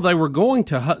 Well, they were going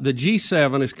to the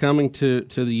G7 is coming to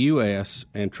the U.S.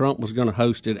 and Trump was going to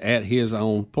host it at his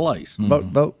own place.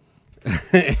 Vote.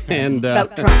 And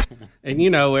Vote Trump. and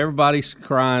you know everybody's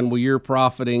crying. Well, you're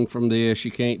profiting from this. You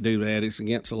can't do that. It's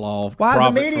against the law. Why is the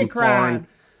Profit media from crying?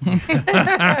 foreign-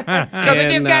 Because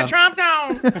it just got trumped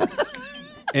on.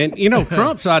 And,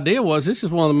 Trump's idea was this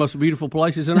is one of the most beautiful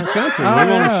places in our country. We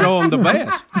want to show them the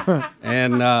best.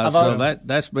 And so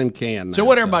that's been canned now. So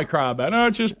what everybody cry about? No,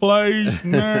 it's just place,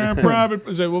 private.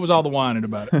 What was all the whining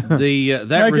about it?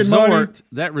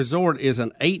 That resort is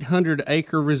an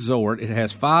 800-acre resort. It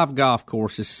has 5 golf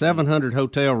courses, 700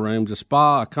 hotel rooms, a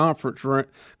spa, a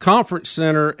conference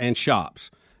center, and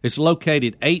shops. It's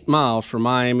located 8 miles from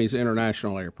Miami's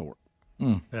International Airport.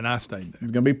 And I stayed there.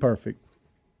 It's going to be perfect.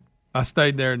 I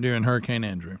stayed there during Hurricane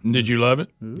Andrew. Did you love it?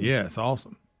 Yeah, it's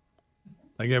awesome.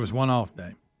 They gave us one off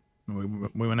day.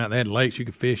 We went out. They had lakes you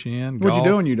could fish in. What'd you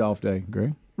do on your off day,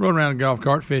 Greg? Rode around a golf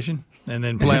cart fishing and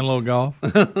then playing a little golf.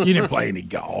 You didn't play any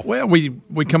golf. Well,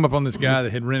 we come up on this guy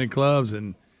that had rented clubs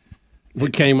and we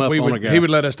came up on a guy. He would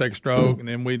let us take a stroke and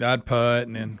then I'd putt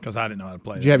and then because I didn't know how to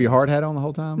play. Did you have your hard hat on the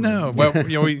whole time? No. Well,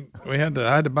 I had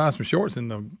to buy some shorts in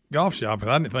the golf shop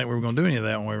because I didn't think we were going to do any of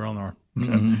that when we were on our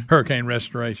hurricane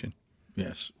restoration.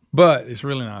 Yes. But it's a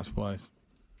really nice place.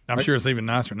 I'm sure it's even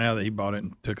nicer now that he bought it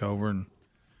and took over. And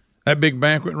that big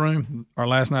banquet room, our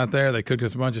last night there, they cooked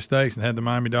us a bunch of steaks and had the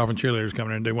Miami Dolphin cheerleaders come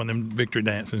in and do one of them victory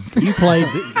dances. You played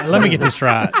let me get this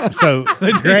right. So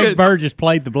Greg Burgess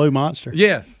played the Blue Monster?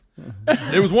 Yes.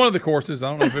 It was one of the courses.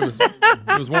 I don't know if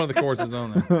it was one of the courses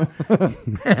on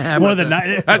there. One of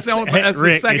the that's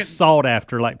the second is sought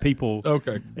after, like people.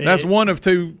 Okay. That's one of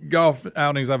 2 golf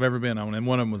outings I've ever been on, and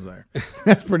one of them was there.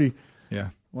 That's pretty. Yeah.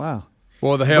 Wow.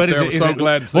 Well, the help there was so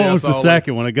glad to see us. What was the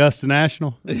second one? Augusta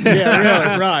National? Yeah,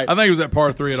 really, right. I think it was at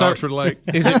par 3 at Oxford Lake.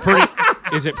 Is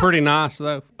it pretty nice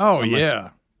though? Oh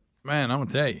yeah, man, I'm gonna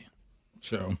tell you.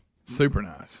 So super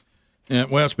nice. Yeah,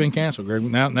 well, it's been canceled, Greg.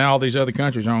 Now all these other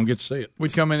countries don't get to see it.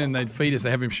 We'd come in and they'd feed us.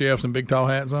 They have him chefs and big tall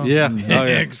hats on. Yeah. Oh,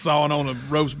 yeah. Sawing on a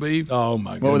roast beef. Oh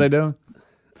my god. What were they doing?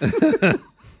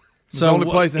 So the only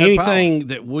place that had anything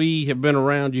that we have been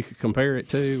around you could compare it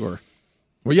to, or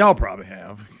well, y'all probably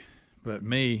have, but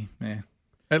me, man,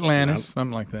 Atlantis,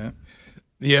 something like that.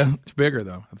 Yeah, it's bigger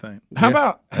though. I think. How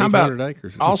about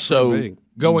acres? Also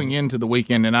going into the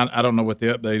weekend, and I don't know what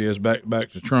the update is. Back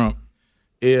to Trump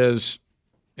is.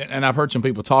 And I've heard some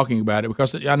people talking about it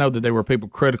because I know that there were people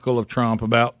critical of Trump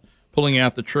about pulling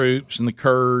out the troops and the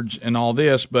Kurds and all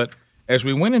this. But as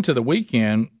we went into the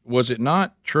weekend, was it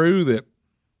not true that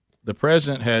the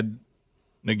president had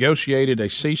negotiated a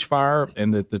ceasefire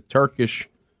and that the Turkish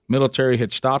military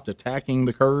had stopped attacking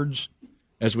the Kurds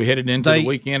as we headed into the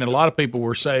weekend? And a lot of people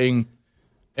were saying,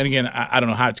 and again, I don't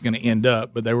know how it's going to end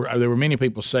up, but there were many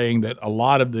people saying that a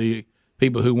lot of the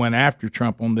people who went after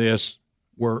Trump on this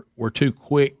were too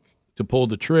quick to pull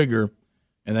the trigger,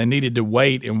 and they needed to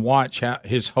wait and watch how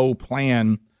his whole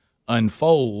plan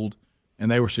unfold.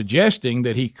 And they were suggesting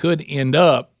that he could end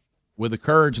up with the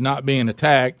Kurds not being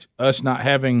attacked, us not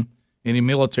having any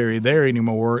military there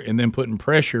anymore, and then putting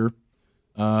pressure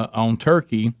on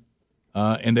Turkey,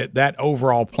 and that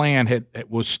overall plan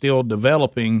was still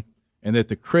developing, and that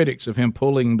the critics of him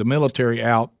pulling the military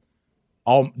out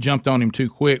all jumped on him too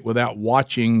quick without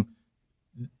watching.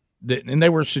 And they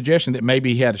were suggesting that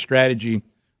maybe he had a strategy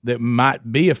that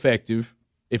might be effective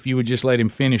if you would just let him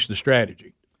finish the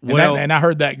strategy. And I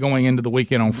heard that going into the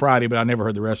weekend on Friday, but I never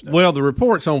heard the rest of it. Well, the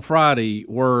reports on Friday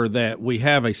were that we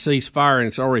have a ceasefire and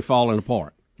it's already falling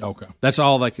apart. Okay. That's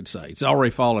all they could say. It's already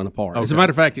falling apart. Okay. As a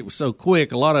matter of fact, it was so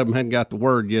quick, a lot of them hadn't got the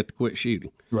word yet to quit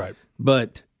shooting. Right.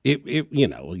 But it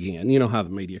again, you know how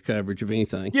the media coverage of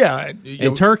anything. Yeah.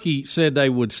 And Turkey said they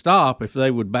would stop if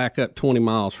they would back up 20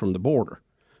 miles from the border.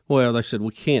 Well, they said,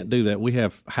 we can't do that. We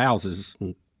have houses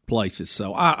and places.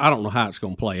 So I don't know how it's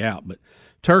going to play out. But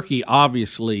Turkey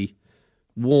obviously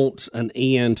wants an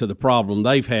end to the problem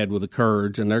they've had with the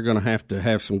Kurds, and they're going to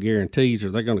have some guarantees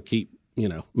or they're going to keep,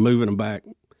 moving them back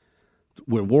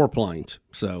with warplanes.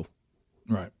 So,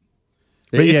 right.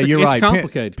 But you're right. It's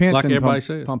complicated, Pence like and everybody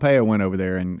says. Pompeo went over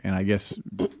there and I guess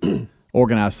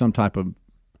organized some type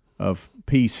of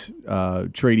peace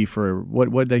treaty for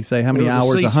what did they say? How many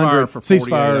hours? Ceasefire for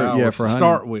 48 hours. Yeah, for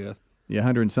start with. Yeah,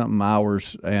 100 and something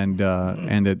hours, and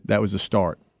that was a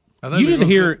start. You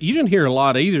didn't hear a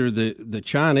lot either. The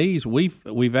Chinese,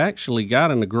 we've actually got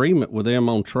an agreement with them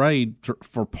on trade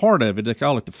for part of it. They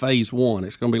call it the phase 1.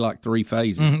 It's going to be like 3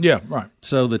 phases. Mm-hmm. Yeah, right.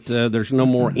 So that there's no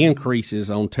more increases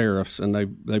on tariffs, and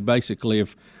they basically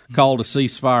have called a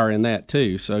ceasefire in that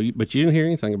too. So, but you didn't hear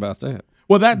anything about that.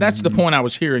 Well, that's the point I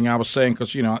was hearing. I was saying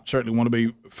because I certainly want to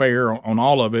be fair on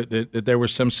all of it. That there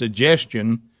was some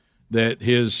suggestion that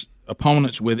his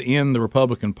opponents within the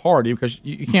Republican Party, because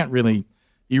you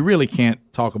really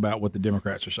can't talk about what the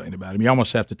Democrats are saying about him. You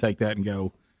almost have to take that and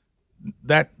go,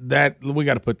 that we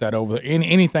got to put that over.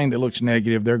 Anything that looks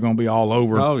negative, they're going to be all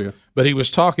over. Oh yeah. But he was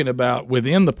talking about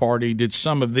within the party. Did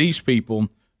some of these people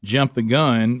jump the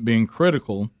gun, being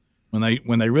critical when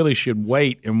they really should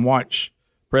wait and watch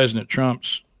President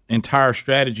Trump's entire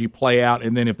strategy play out.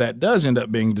 And then if that does end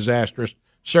up being disastrous,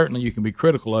 certainly you can be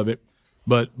critical of it.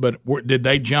 But did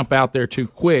they jump out there too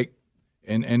quick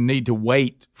and need to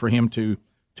wait for him to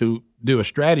do a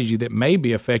strategy that may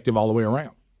be effective all the way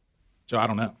around? So I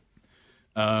don't know.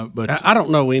 But I don't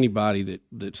know anybody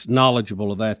that's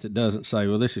knowledgeable of that doesn't say,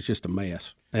 well, this is just a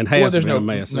mess. And has been a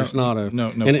mess. There's not a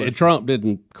and Trump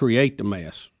didn't create the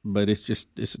mess, but it's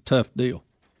a tough deal.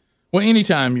 Well,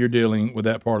 anytime you're dealing with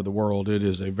that part of the world, it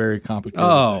is a very complicated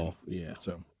thing. Yeah.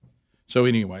 So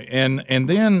anyway, and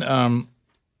then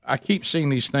I keep seeing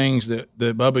these things that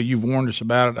Bubba, you've warned us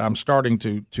about it. I'm starting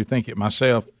to think it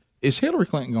myself. Is Hillary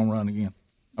Clinton going to run again?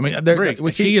 I mean, Rick,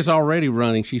 she is already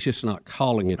running. She's just not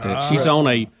calling it that. She's on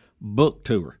a book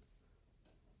tour.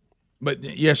 But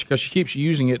yes, because she keeps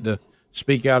using it to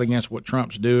speak out against what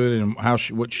Trump's doing and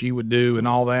what she would do and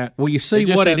all that. Well, you see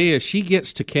what it is. She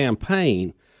gets to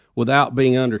campaign without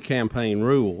being under campaign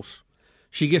rules.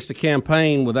 She gets to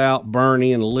campaign without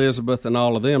Bernie and Elizabeth and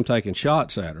all of them taking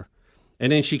shots at her.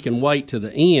 And then she can wait to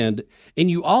the end, and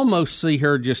you almost see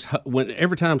her just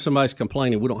every time somebody's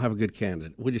complaining, we don't have a good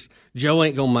candidate. Joe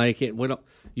ain't gonna make it. We don't.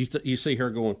 You see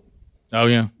her going. Oh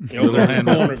yeah. Over there in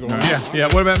the corner going. Yeah.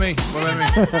 What about me?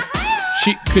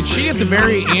 Could she at the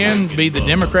very end be the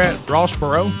Democrat Ross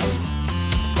Perot?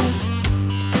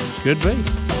 Could be.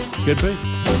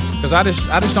 Because I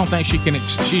just don't think she can.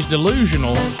 She's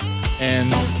delusional,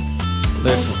 and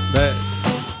listen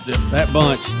that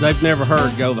bunch, they've never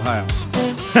heard "Go the House."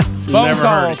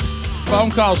 Phone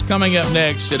calls coming up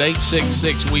next at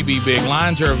 866-WE-BE-BIG.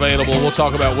 Lines are available. We'll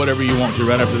talk about whatever you want to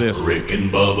right after this. Rick and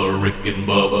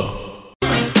Bubba.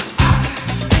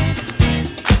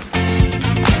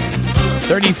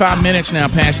 35 minutes now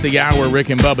past the hour, Rick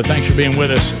and Bubba. Thanks for being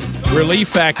with us. Relief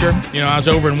Factor. I was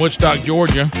over in Woodstock,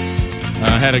 Georgia.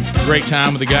 Had a great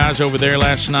time with the guys over there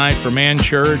last night for Man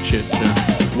Church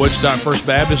at Woodstock First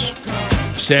Baptist.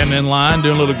 Standing in line,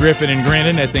 doing a little gripping and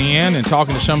grinning at the end and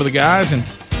talking to some of the guys, and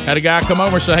had a guy come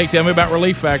over and say, hey, tell me about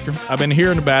Relief Factor. I've been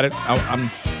hearing about it. I'm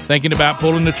thinking about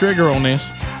pulling the trigger on this.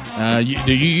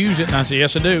 Do you use it? And I said,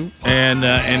 yes, I do. And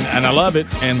I love it.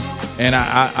 And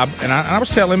I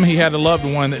was telling him he had a loved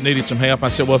one that needed some help. I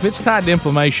said, well, if it's tied to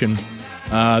inflammation,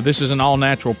 this is an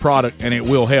all-natural product, and it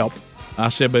will help. I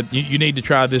said, but you need to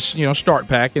try this, start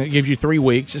pack, and it gives you 3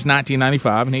 weeks. It's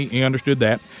 $19.95, and he understood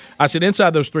that. I said,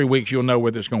 inside those 3 weeks, you'll know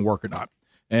whether it's going to work or not.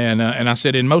 And I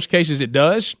said, in most cases, it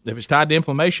does. If it's tied to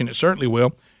inflammation, it certainly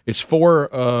will. It's 4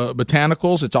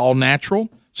 botanicals. It's all natural,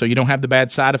 so you don't have the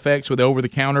bad side effects with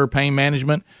over-the-counter pain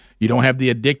management. You don't have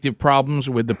the addictive problems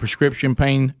with the prescription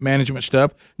pain management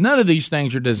stuff. None of these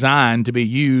things are designed to be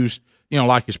used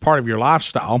like as part of your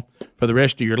lifestyle for the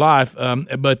rest of your life.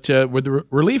 But with the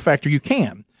Relief Factor, you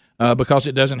can because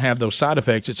it doesn't have those side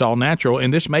effects. It's all natural,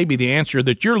 and this may be the answer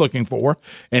that you're looking for.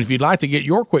 And if you'd like to get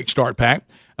your quick start pack,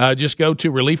 just go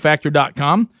to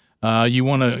ReliefFactor.com.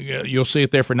 You'll see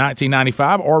it there for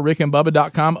 $19.95 or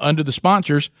rickandbubba.com under the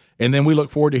sponsors. And then we look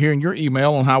forward to hearing your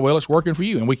email on how well it's working for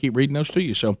you. And we keep reading those to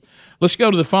you. So let's go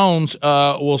to the phones.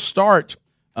 We'll start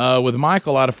with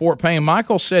Michael out of Fort Payne.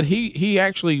 Michael said he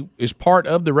actually is part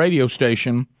of the radio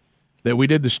station that we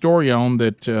did the story on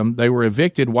that they were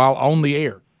evicted while on the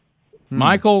air.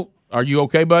 Michael, are you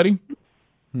okay, buddy?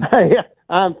 Yeah,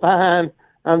 I'm fine.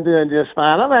 I'm doing just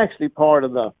fine. I'm actually part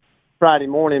of the Friday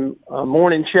morning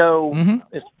show. Mm-hmm.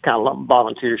 It's kind of like a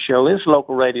volunteer show. It's a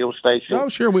local radio station. Oh,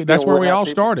 sure. That's where we all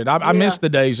started. I missed the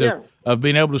days of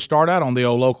being able to start out on the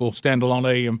old local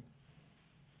standalone AM.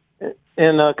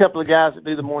 And a couple of guys that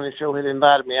do the morning show had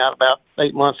invited me out about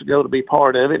 8 months ago to be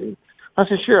part of it. And I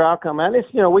said, sure, I'll come out.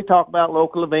 It's, we talk about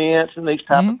local events and these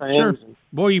type of things. Sure.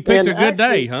 Boy, you picked a good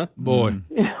day, huh? Boy.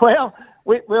 Well,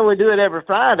 we do it every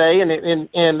Friday,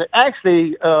 and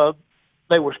actually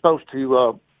they were supposed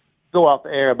to go off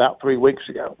the air about 3 weeks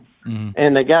ago,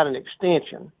 and they got an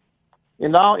extension.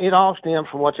 And it all stems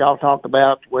from what y'all talked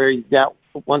about, where you've got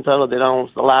one fellow that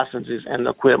owns the licenses and the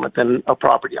equipment and a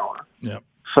property owner. Yep.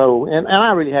 So, and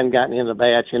I really hadn't gotten into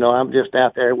that. I'm just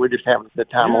out there. We're just having a good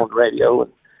time on the radio,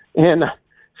 and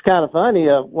it's kind of funny.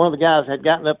 One of the guys had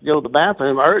gotten up to go to the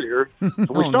bathroom earlier.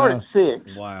 So we started at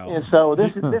 6. Wow. And so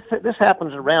this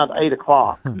happens around 8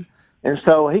 o'clock. And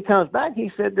so he comes back.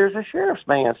 He said, "There's a sheriff's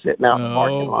van sitting out in the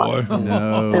parking lot."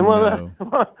 And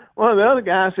one of the other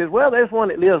guys says, "Well, there's one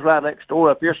that lives right next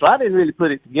door up here." So I didn't really put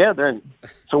it together. And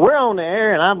so we're on the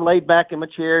air, and I'm laid back in my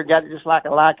chair, got it just like I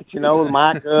like it, the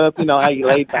mic up, how you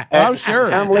lay back. Oh,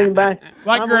 sure. I'm leaning back,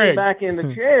 Greg. Back in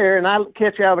the chair, and I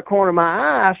catch out of the corner of my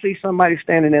eye, I see somebody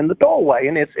standing in the doorway,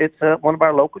 and it's one of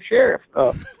our local sheriff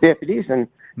deputies, and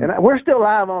And we're still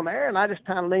live on the air, and I just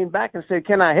kind of leaned back and said,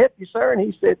 "Can I help you, sir?" And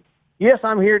he said, "Yes,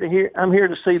 I'm here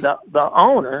to see the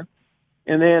owner."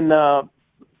 And then the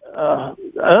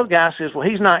other guy says, "Well,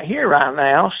 he's not here right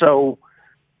now, so."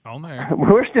 On there.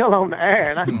 We're still on the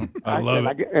air, and I love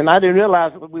it. And I didn't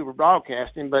realize that we were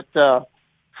broadcasting, but so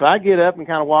I get up and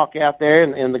kind of walk out there,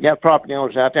 and the property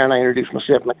owner's out there, and I introduce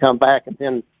myself, and I come back, and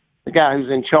then the guy who's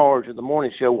in charge of the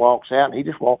morning show walks out, and he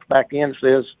just walks back in and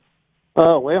says,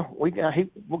 "Oh, well, he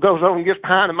goes over and gets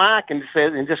behind the mic and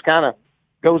says, and just kind of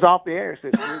goes off the air.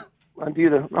 Says, due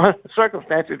to the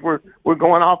circumstances, we're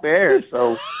going off the air."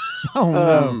 So,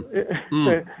 well,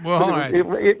 all right.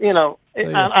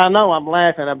 I know I'm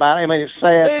laughing about it. I mean, it's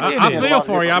sad. I feel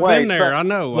for you. I've been there. I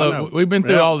know. Look, we've been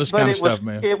through all this kind of stuff,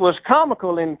 man. It was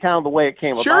comical in kind of the way it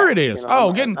came about. Sure it is.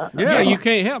 You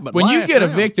can't help but when laugh you get now.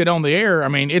 evicted on the air, I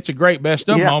mean, it's a great best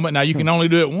of moment. Now you can only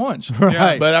do it once,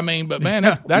 Right. But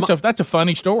man, that's a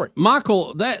funny story.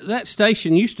 Michael, that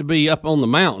station used to be up on the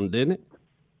mountain, didn't it?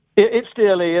 It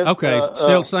still is. Okay,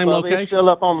 still the same location? It's still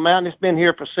up on the mountain. It's been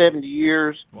here for 70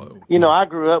 years. Whoa. I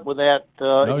grew up with that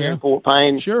in Fort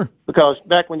Payne. Sure. Because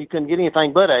back when you couldn't get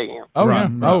anything but AM. Oh, right.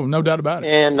 Yeah. Oh, no doubt about it.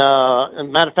 And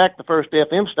matter of fact, the first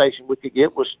FM station we could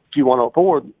get was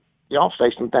Q104, the off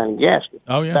station down in Gaston.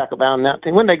 Oh, yeah. Back about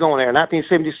when they go in there,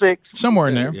 1976? Somewhere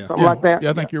in there. Something like that. Yeah,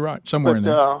 I think you're right. Somewhere in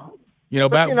there.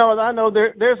 I know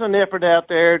there's an effort out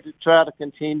there to try to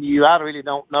continue. I really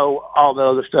don't know all the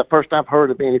other stuff. First I've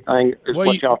heard of anything is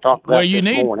what y'all talked about you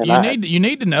this morning. You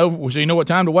need to know so you know what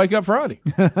time to wake up Friday.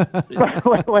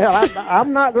 Well,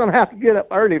 I'm not going to have to get up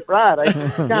early Friday.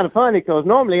 It's kind of funny because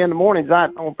normally in the mornings,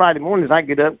 on Friday mornings, I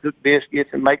get up, cook biscuits,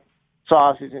 and make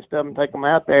sausage and stuff, and take them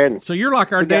out there. And so you're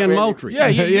like our Dan Moultrie.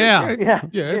 Yeah.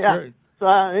 That's right. So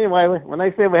anyway, when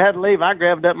they said we had to leave, I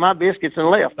grabbed up my biscuits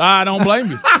and left. I don't blame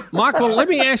you. Michael, let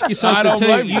me ask you something, I don't too.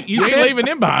 blame you. You said, ain't leaving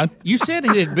them behind. You said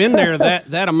it had been there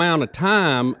that amount of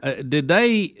time.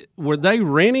 Were they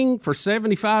renting for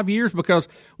 75 years? Because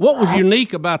what was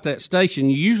unique about that station,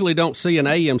 you usually don't see an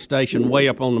AM station way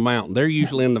up on the mountain. They're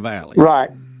usually in the valley. Right.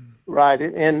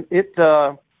 And it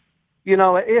had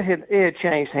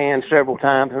changed hands several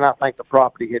times, and I think the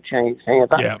property had changed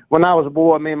hands. When I was a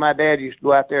boy, me and my dad used to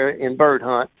go out there and bird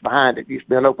hunt behind it. It used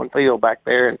to be an open field back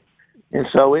there, and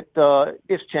so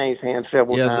it's changed hands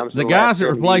several times. The guys that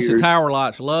replace the tower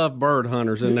lights love bird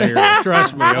hunters in there.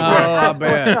 Trust me. I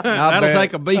bet. That'll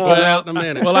take a beacon out in a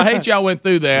minute. Well, I hate y'all went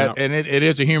through that, and it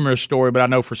is a humorous story, but I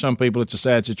know for some people it's a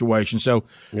sad situation, so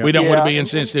we don't want to be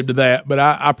insensitive to that. But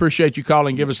I appreciate you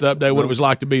calling and give us the update what it was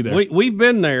like to be there. We've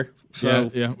been there.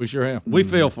 So yeah, we sure have. We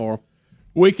feel for them.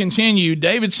 We continue.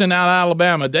 Davidson out of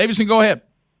Alabama. Davidson, go ahead.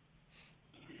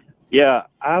 Yeah,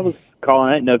 I was calling.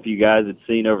 I didn't know if you guys had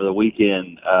seen over the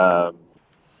weekend.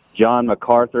 John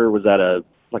MacArthur was at a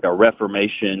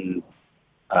Reformation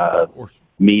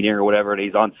meeting or whatever, and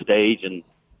he's on stage and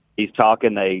he's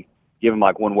talking. They give him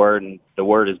one word, and the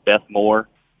word is Beth Moore,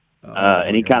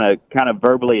 and he kind of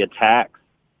verbally attacks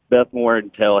Beth Moore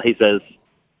until he says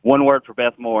one word for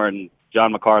Beth Moore, and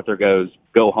John MacArthur goes,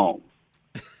 "Go home,"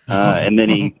 and then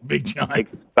he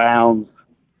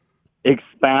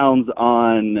expounds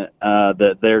on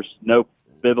that there's no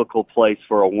biblical place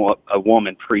for a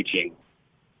woman preaching.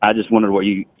 I just wondered what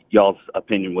y'all's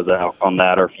opinion was on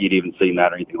that, or if you'd even seen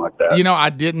that or anything like that. I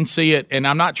didn't see it, and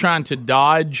I'm not trying to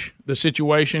dodge the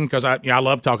situation because I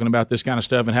love talking about this kind of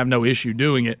stuff and have no issue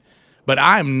doing it, but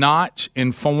I am not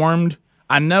informed.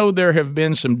 I know there have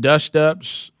been some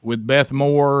dust-ups with Beth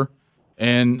Moore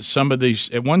and some of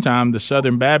these, at one time, the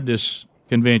Southern Baptist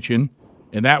Convention,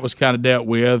 and that was kind of dealt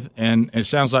with, and it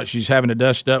sounds like she's having a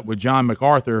dust-up with John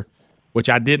MacArthur,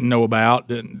 which I didn't know about.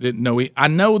 Didn't know. I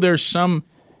know there's some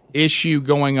issue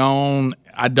going on.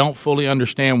 I don't fully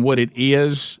understand what it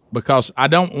is because I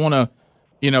don't want to,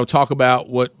 talk about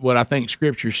what I think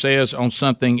Scripture says on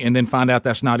something and then find out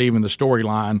that's not even the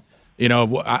storyline.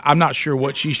 I'm not sure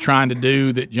what she's trying to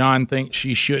do that John thinks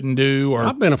she shouldn't do. Or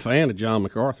I've been a fan of John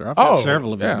MacArthur. I've got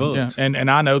several of his books. Yeah. And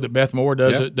I know that Beth Moore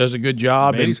does a good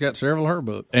job. Betty's got several of her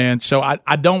books. And so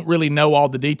I don't really know all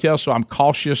the details, so I'm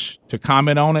cautious to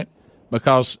comment on it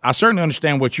because I certainly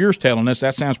understand what you're telling us.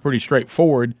 That sounds pretty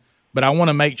straightforward. But I want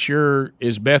to make sure,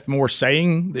 is Beth Moore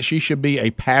saying that she should be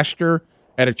a pastor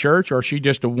at a church, or is she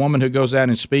just a woman who goes out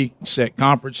and speaks at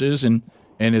conferences and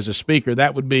is a speaker?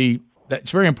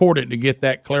 That's very important to get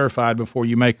that clarified before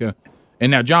you make a.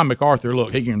 And now John MacArthur,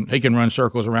 look, he can run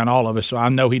circles around all of us, so I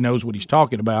know he knows what he's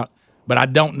talking about. But I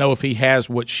don't know if he has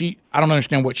I don't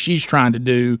understand what she's trying to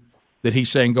do that he's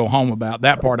saying go home about.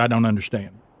 That part I don't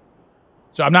understand.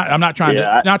 So I'm not trying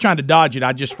to dodge it.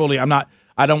 I just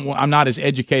I'm not as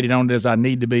educated on it as I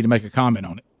need to be to make a comment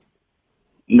on it.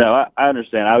 No, I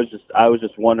understand. I was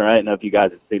just wondering. I didn't know if you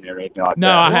guys had seen it or anything like that.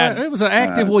 No, I had. It was an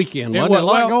active weekend. Wasn't Well, it? A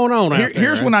lot going on out there.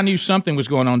 Here's when I knew something was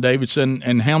going on, Davidson,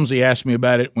 and Helmsy asked me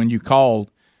about it when you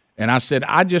called, and I said,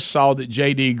 I just saw that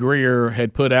J.D. Greer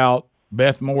had put out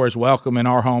Beth Moore is welcome in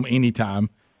our home anytime,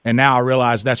 and now I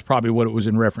realize that's probably what it was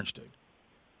in reference to.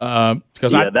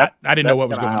 Because I didn't know what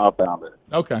was going on. How I found it.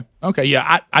 Okay,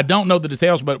 yeah, I don't know the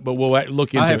details, but we'll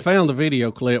look into it. I have found the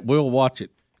video clip. We'll watch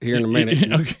it here in a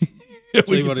minute. Okay.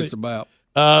 See what it's about.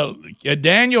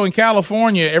 Daniel in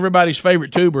California, everybody's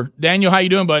favorite tuber. Daniel, how you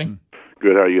doing, buddy?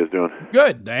 Good. How you guys doing?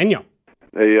 Good. Daniel.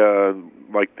 Hey,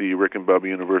 like the Rick and Bubba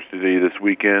University this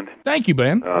weekend. Thank you,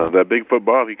 Ben. That Bigfoot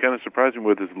Bob, he kind of surprised me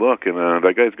with his look, and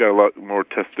that guy's got a lot more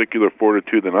testicular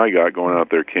fortitude than I got going out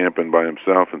there camping by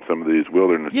himself in some of these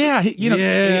wilderness. Yeah,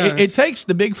 it takes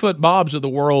the Bigfoot Bobs of the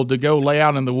world to go lay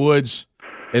out in the woods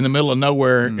in the middle of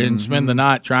nowhere and spend the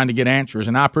night trying to get answers,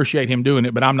 and I appreciate him doing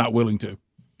it, but I'm not willing to.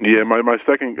 Yeah, my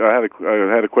second, I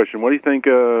had a question. What do you think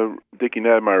Dickie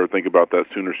Nadmeyer would think about that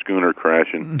Sooner Schooner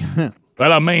crashing?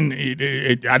 Well, I mean,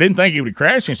 I didn't think he would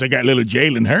crash since they got little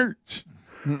Jalen Hurts.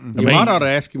 You might ought to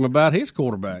ask him about his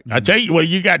quarterback. I tell you, well,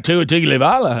 you got Tua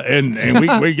Tagovailoa,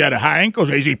 and we got a high ankle.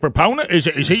 Is he proponent? Is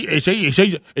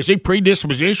he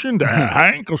predisposition to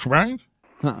high ankle sprains?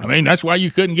 I mean, that's why you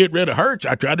couldn't get rid of Hurts.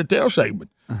 I tried to tell Saban,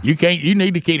 you can't. You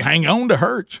need to hang on to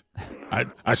Hurts.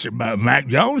 I said, Mac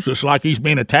Jones looks like he's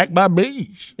being attacked by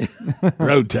bees.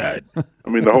 Road Tide. I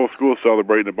mean, the whole school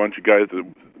celebrating a bunch of guys that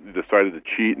decided to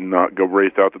cheat and not go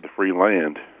race out to the free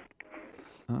land.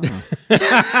 We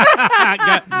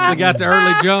got the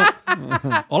early jump.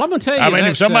 Well, I'm going to tell you. I mean,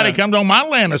 if somebody comes on my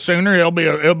land a sooner, it'll be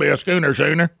a schooner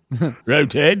sooner.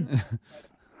 Road Tide.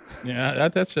 Yeah,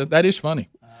 that is funny.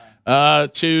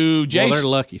 To Jason. Well, they're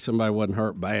lucky somebody wasn't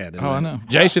hurt bad. I know.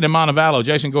 Jason in Montevallo.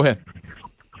 Jason, go ahead.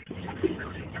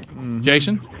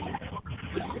 Jason?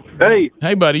 Hey.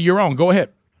 Hey, buddy, you're on. Go ahead.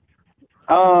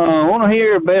 I want to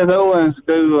hear Beth Owens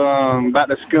do about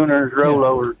the Schooners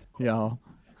rollover. Yeah.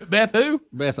 Beth who?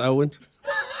 Beth Owens.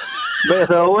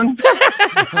 Beth Owens.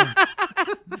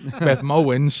 Beth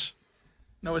Mowens.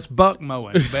 No, it's Buck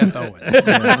Mowens. Beth Owens.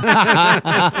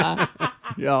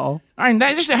 Y'all.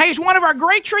 It's one of our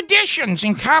great traditions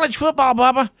in college football,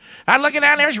 Bubba. I look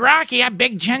down, there's Rocky, that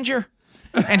big ginger.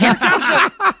 And here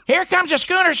comes a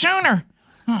Schooner Sooner.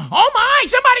 Oh, my,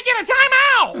 somebody get a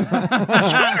timeout.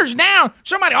 Schooner's down.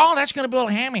 Somebody, that's going to build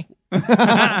a hammy.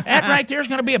 That right there is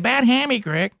going to be a bad hammy,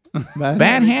 Greg.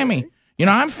 Bad hammy. You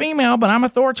know, I'm female, but I'm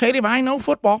authoritative. I know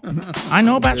football. I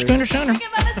know about Schooner Sooner.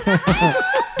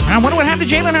 I wonder what happened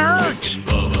to Jalen Hurts.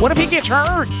 What if he gets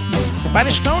hurt by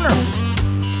the Schooner?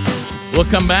 We'll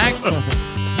come back.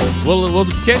 We'll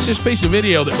catch this piece of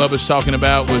video that Bubba's talking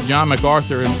about with John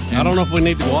MacArthur. And I don't know if we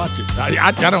need to watch it.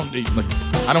 I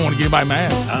don't want to get anybody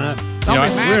mad. We're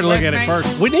going to look at it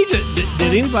first. We need to.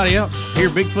 Did anybody else hear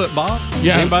Bigfoot Bob?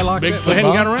 Yeah. Anybody like Bigfoot that? We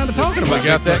hadn't Bob. got around to talking about We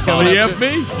got that coming up.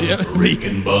 Yeah. Rick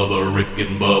and Bubba, Rick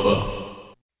and Bubba.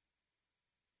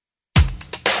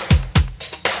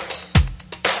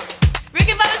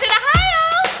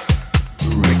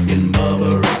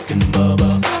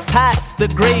 Pass the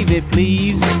gravy,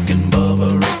 please. Rick and Bubba,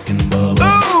 Rick and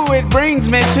Bubba. Ooh, it brings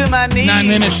me to my knees. 9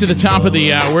 minutes to the top of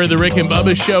the hour. The Rick and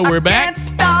Bubba Show. We're back.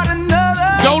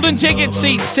 Golden ticket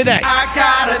seats today. I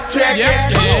gotta check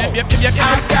Yep.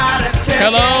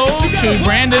 Hello to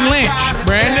Brandon Lynch.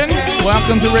 Brandon,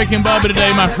 welcome to Rick and Bubba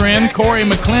today, my friend. Corey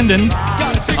McClendon,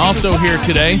 also here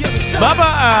today. Bubba,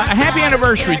 a happy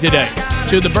anniversary today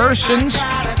to the Bursons.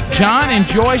 John and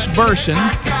Joyce Burson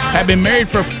have been married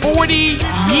for 40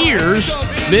 years,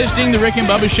 visiting the Rick and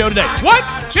Bubba Show today. 1,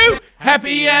 2,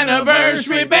 happy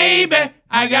anniversary, baby.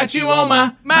 I got you on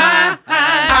my mind.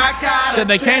 Said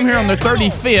they came here on the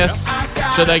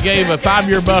 35th, so they gave a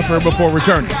 5-year buffer before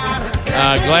returning.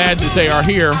 Glad that they are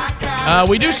here.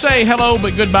 We do say hello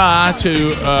but goodbye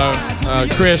to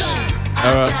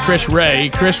Chris Ray.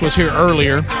 Chris was here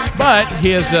earlier, but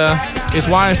his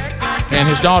wife and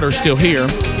his daughter are still here.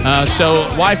 So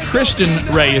wife Kristen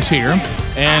Ray is here.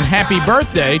 And happy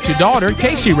birthday to daughter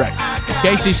Casey Ray.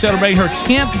 Casey's celebrating her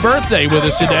 10th birthday with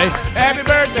us today. Happy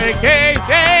birthday,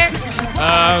 Casey!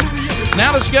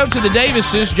 Now let's go to the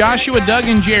Davises. Joshua, Doug,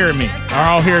 and Jeremy are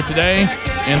all here today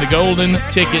in the golden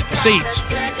ticket seats.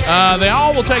 They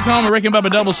all will take home a Rick and Bubba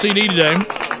double CD today.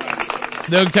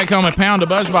 They'll take home a pound of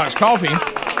BuzzBox coffee.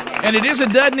 And it is a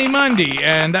Dudney Monday,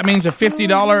 and that means a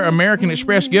 $50 American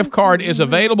Express gift card is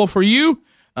available for you,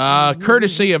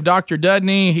 courtesy of Dr.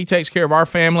 Dudney. He takes care of our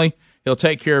family. He'll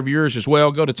take care of yours as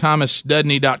well. Go to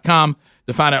thomasdudney.com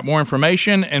to find out more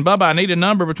information. And, Bubba, I need a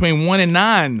number between 1 and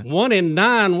 9. 1 and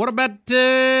 9. What about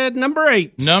number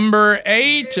 8? Number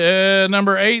 8,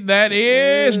 that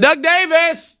is Doug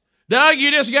Davis. Doug,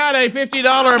 you just got a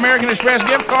 $50 American Express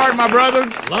gift card, my brother.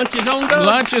 Lunch is on Doug.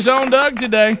 Lunch is on Doug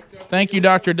today. Thank you,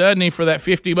 Dr. Dudney, for that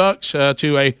 $50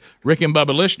 to a Rick and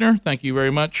Bubba listener. Thank you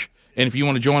very much. And if you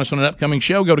want to join us on an upcoming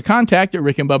show, go to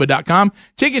contact@rickandbubba.com.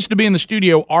 Tickets to be in the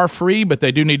studio are free, but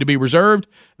they do need to be reserved.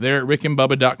 They're at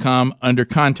rickandbubba.com under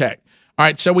contact. All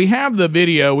right, so we have the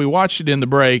video. We watched it in the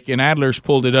break, and Adler's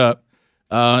pulled it up.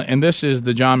 And this is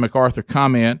the John MacArthur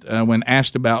comment when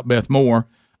asked about Beth Moore.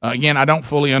 Again, I don't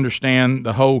fully understand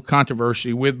the whole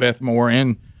controversy with Beth Moore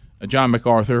and John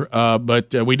MacArthur,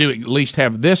 but we do at least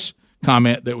have this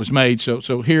comment that was made.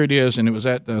 So here it is, and it was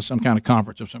at some kind of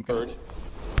conference of some kind.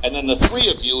 And then the three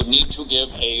of you need to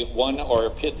give a one or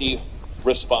a pithy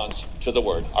response to the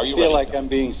word. Are you ready? I feel like I'm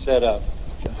being set up.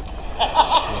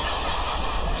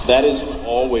 That is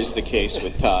always the case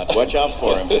with Todd. Watch out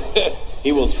for him.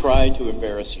 He will try to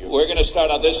embarrass you. We're going to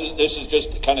start out. This is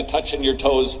just kind of touching your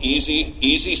toes.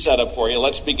 Easy setup for you.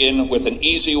 Let's begin with an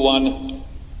easy one.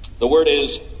 The word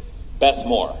is Beth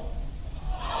Moore.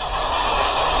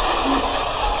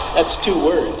 That's 2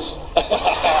 words.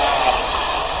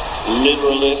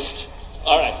 Literalist.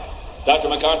 All right. Dr.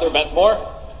 MacArthur, Beth Moore?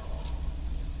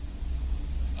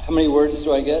 How many words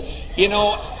do I get? You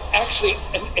know, actually,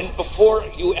 and before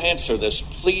you answer this,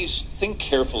 please think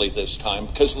carefully this time,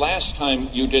 because last time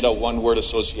you did a one-word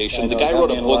association. The guy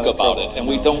wrote a book about it, and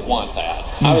we don't want that.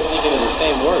 I was thinking of the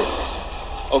same word.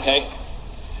 Okay.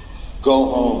 Go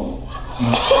home.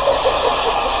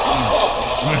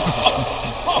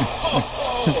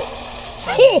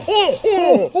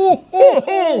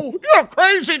 You're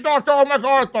crazy, Dr.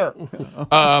 MacArthur.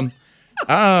 I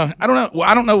don't know.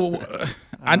 I don't know.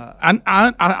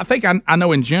 I think I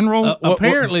know in general.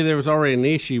 Apparently, there was already an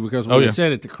issue because when we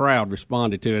said it, the crowd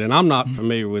responded to it, and I'm not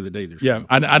familiar with it either. Yeah,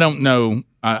 I don't know.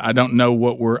 I don't know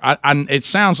what we're. It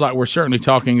sounds like we're certainly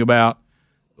talking about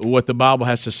what the Bible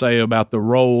has to say about the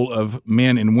role of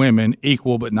men and women,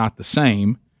 equal but not the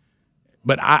same.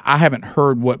 But I haven't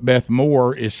heard what Beth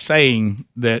Moore is saying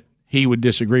that he would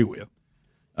disagree with.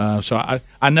 So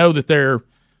I know that there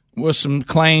was some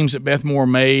claims that Beth Moore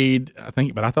made,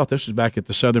 but I thought this was back at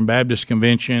the Southern Baptist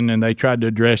Convention, and they tried to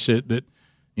address it that,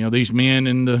 these men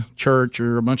in the church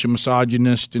are a bunch of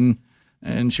misogynists,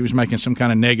 and she was making some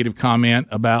kind of negative comment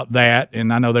about that.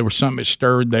 And I know there was something that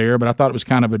stirred there, but I thought it was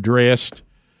kind of addressed.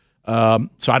 So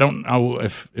I don't know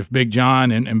if Big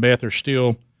John and Beth are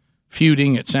still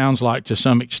feuding. It sounds like to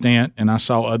some extent, and I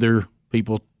saw other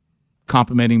people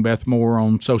complimenting Beth Moore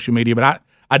on social media, but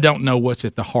I don't know what's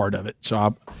at the heart of it. So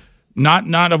I'm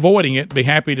not avoiding it, be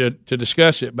happy to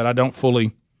discuss it, but I don't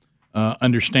fully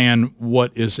understand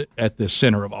what is at the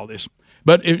center of all this.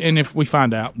 But if we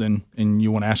find out, then and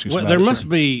you want to ask us about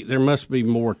it. There must be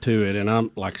more to it, and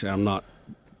I'm not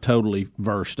totally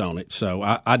versed on it. So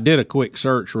I did a quick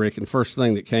search, Rick, and first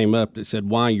thing that came up that said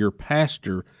why your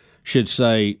pastor should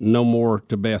say no more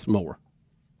to Beth Moore.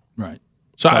 Right.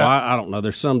 So I don't know.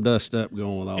 There's some dust up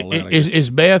going with all that. Is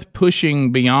Beth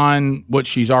pushing beyond what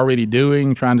she's already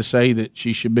doing, trying to say that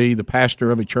she should be the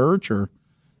pastor of a church, or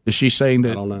is she saying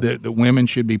that women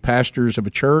should be pastors of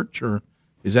a church, or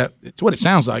is that it's what it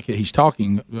sounds like that he's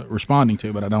responding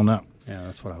to, but I don't know. Yeah,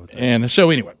 that's what I would think. And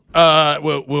so anyway,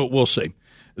 we'll see.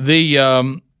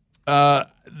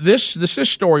 This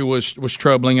story was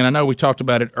troubling, and I know we talked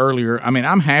about it earlier. I mean,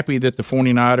 I'm happy that the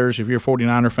 49ers, if you're a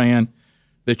 49er fan,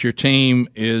 that your team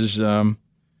is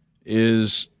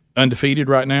undefeated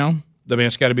right now. I mean,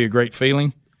 it's got to be a great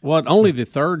feeling. What, only the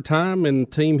third time in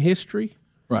team history,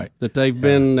 right, that they've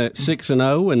been at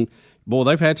 6-0, and boy,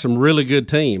 they've had some really good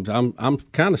teams. I'm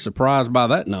kind of surprised by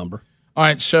that number. All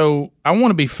right, so I want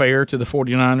to be fair to the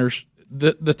 49ers.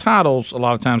 The titles a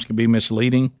lot of times can be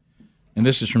misleading, and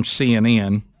this is from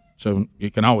CNN, so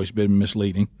it can always be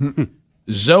misleading.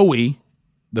 Zoe,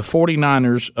 the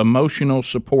 49ers' emotional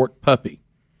support puppy,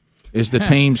 is the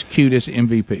team's cutest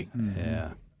MVP.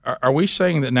 Yeah. Are we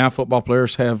saying that now football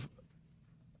players have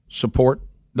support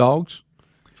dogs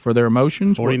for their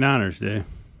emotions? 49ers do.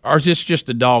 Or is this just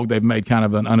a dog they've made kind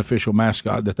of an unofficial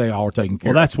mascot that they all are taking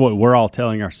care of? Well, that's what we're all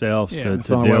telling ourselves to that's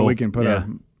the only way we can put our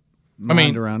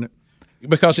mind around it.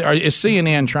 Because is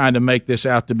CNN trying to make this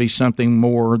out to be something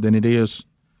more than it is?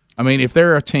 I mean, if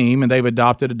they're a team and they've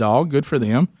adopted a dog, good for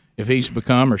them. If he's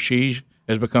become or she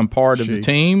has become part of the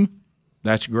team,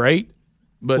 that's great.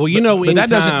 But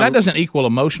that doesn't equal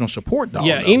emotional support dog.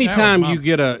 Yeah, anytime you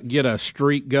get a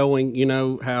streak going, you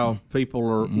know how people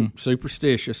are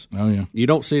superstitious. Oh yeah, you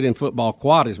don't see it in football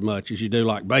quite as much as you do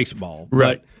like baseball,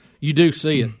 right? But you do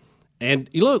see it. And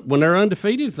you look, when they're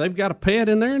undefeated, if they've got a pet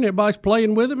in there and everybody's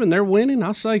playing with them and they're winning,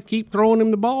 I say keep throwing them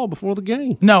the ball before the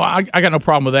game. No, I got no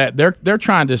problem with that. They're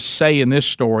trying to say in this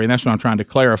story, and that's what I'm trying to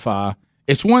clarify.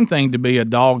 It's one thing to be a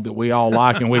dog that we all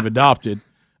like and we've adopted.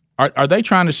 Are they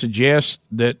trying to suggest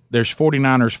that there's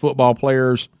 49ers football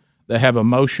players that have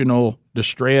emotional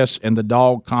distress and the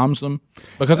dog calms them?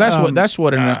 Because that's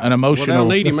what an emotional. Well,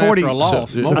 they'll need him after a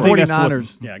loss. The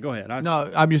 49ers. Yeah, go ahead.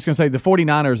 No, I'm just going to say the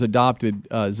 49ers adopted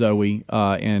Zoe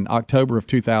in October of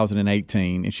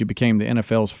 2018, and she became the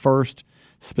NFL's first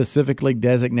specifically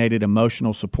designated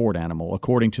emotional support animal,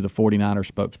 according to the 49er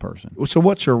spokesperson. So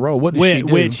what's her role? What does she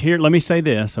do? Which here, let me say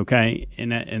this, okay?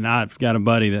 And I've got a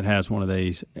buddy that has one of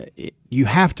these. You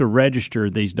have to register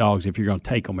these dogs if you're going to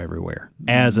take them everywhere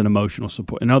as an emotional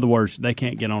support. In other words, they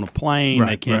can't get on a plane,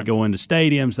 they can't go into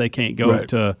stadiums, they can't go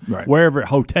to wherever,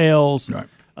 hotels,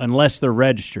 unless they're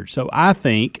registered. So I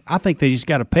think they just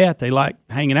got a pet they like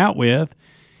hanging out with.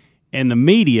 And the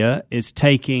media is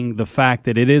taking the fact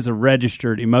that it is a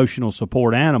registered emotional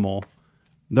support animal,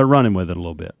 they're running with it a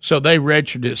little bit. So they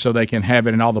registered it so they can have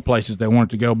it in all the places they want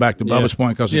it to go, back to Bubba's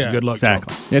point, because it's a good luck charm.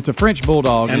 It's a French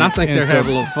bulldog. And I think they're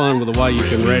having a little fun with the way you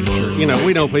can register. You know,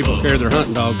 we know people carry their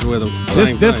hunting dogs with them.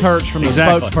 This hurts from the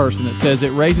spokesperson that says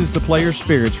it raises the player's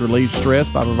spirits, relieves stress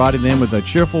by providing them with a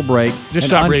cheerful break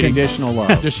and unconditional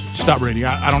love. Just stop reading.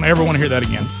 I don't ever want to hear that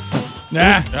again.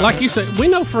 Nah. Like you said, we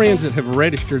know friends that have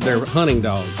registered their hunting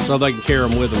dogs so they can carry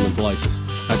them with them in places.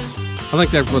 I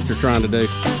think that's what they're trying to do.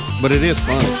 But it is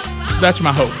funny. That's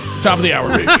my hope. Top of the hour.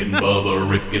 Rick and Bubba,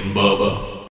 Rick and Bubba.